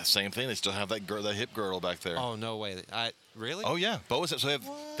boas the same thing. They still have that hip girdle back there. Oh no way! Really? Oh yeah, boas. So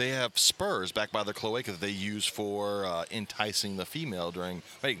they have spurs back by the cloaca that they use for enticing the female during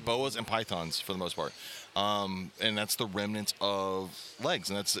boas and pythons for the most part, and that's the remnants of legs,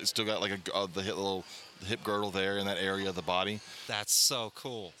 and it's still got like the little hip girdle there in that area of the body. That's so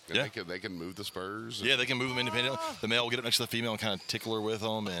cool. And they can move the spurs. Yeah, they can move them independently. The male will get up next to the female and kind of tickle her with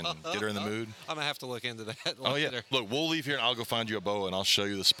them and get her in the mood. I'm gonna have to look into that. Oh yeah, look, we'll leave here and I'll go find you a boa and I'll show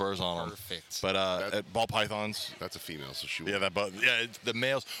you the spurs on them. Perfect. But at ball pythons, that's a female, so she. Yeah, the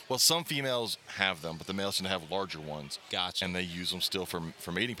males. Well, some females have them, but the males tend to have larger ones. Gotcha. And they use them still for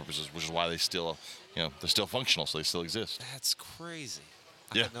mating purposes, which is why they still, they're still functional, so they still exist. That's crazy.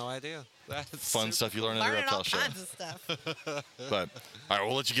 I Yeah. had no idea. That's Fun stuff you learn in the Learning reptile all show. kinds of stuff. But all right,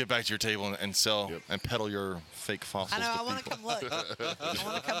 we'll let you get back to your table and sell and peddle your fake fossils. I know. I to want to people. come look. I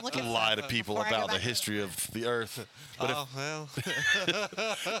want to come look at Lie to stuff people before I go about the back. history of the Earth. But well.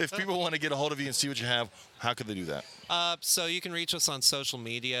 if people want to get a hold of you and see what you have, how could they do that? So you can reach us on social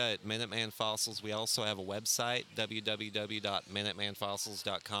media at Minuteman Fossils. We also have a website,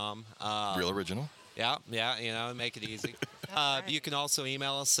 www.minutemanfossils.com. Real original. Yeah, make it easy. You can also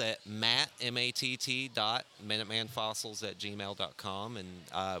email us at matt.minutemanfossils@gmail.com, and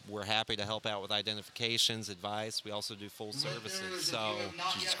we're happy to help out with identifications, advice. We also do full services. So,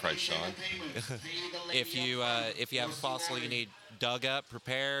 Jesus Christ, Sean. if you have a fossil you need dug up,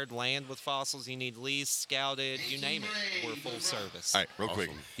 prepared, land with fossils you need leased, scouted, you name it, we're full service. All right, real quick.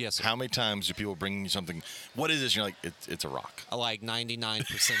 Yes, sir. How many times do people bring you something? What is this? You're like, it's a rock. Like 99% of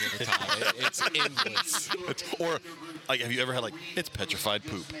the time, it's endless. Or like, have you ever had like it's petrified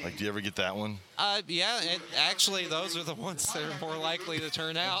poop? Like, do you ever get that one? Yeah, and actually, those are the ones that are more likely to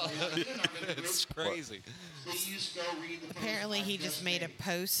turn out. It's crazy. Apparently, he just made a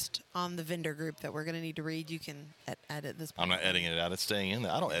post on the vendor group that we're going to need to read. You can edit this. I'm not editing it out. It's staying in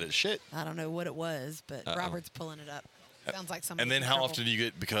there. I don't edit shit. I don't know what it was, but Robert's pulling it up. Sounds like something. And then how often do you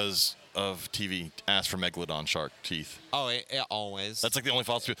get, because of TV, asked for megalodon shark teeth? Oh, always. That's like the only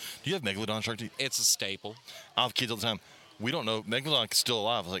false. Do you have megalodon shark teeth? It's a staple. I have kids all the time. We don't know. Megalodon is still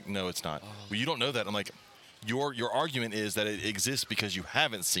alive. I was like, no, it's not. Well, you don't know that. I'm like, your argument is that it exists because you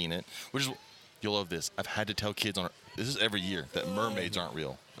haven't seen it, which is, you'll love this. I've had to tell kids this is every year, that mermaids aren't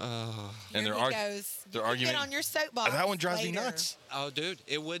real. And their argument. Get on your soapbox. That one drives me later. nuts. Oh, dude,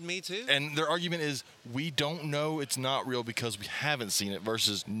 it would me too. And their argument is, we don't know it's not real because we haven't seen it,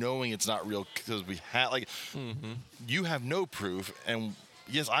 versus knowing it's not real because we have. Like, you have no proof, and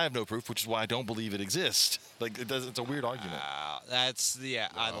yes, I have no proof, which is why I don't believe it exists. Like, it's a weird argument.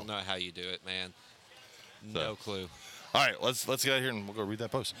 I don't know how you do it, man. No clue. All right, let's get out of here and we'll go read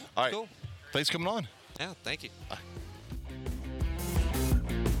that post. All right. Cool. Thanks for coming on. Yeah, thank you. Bye.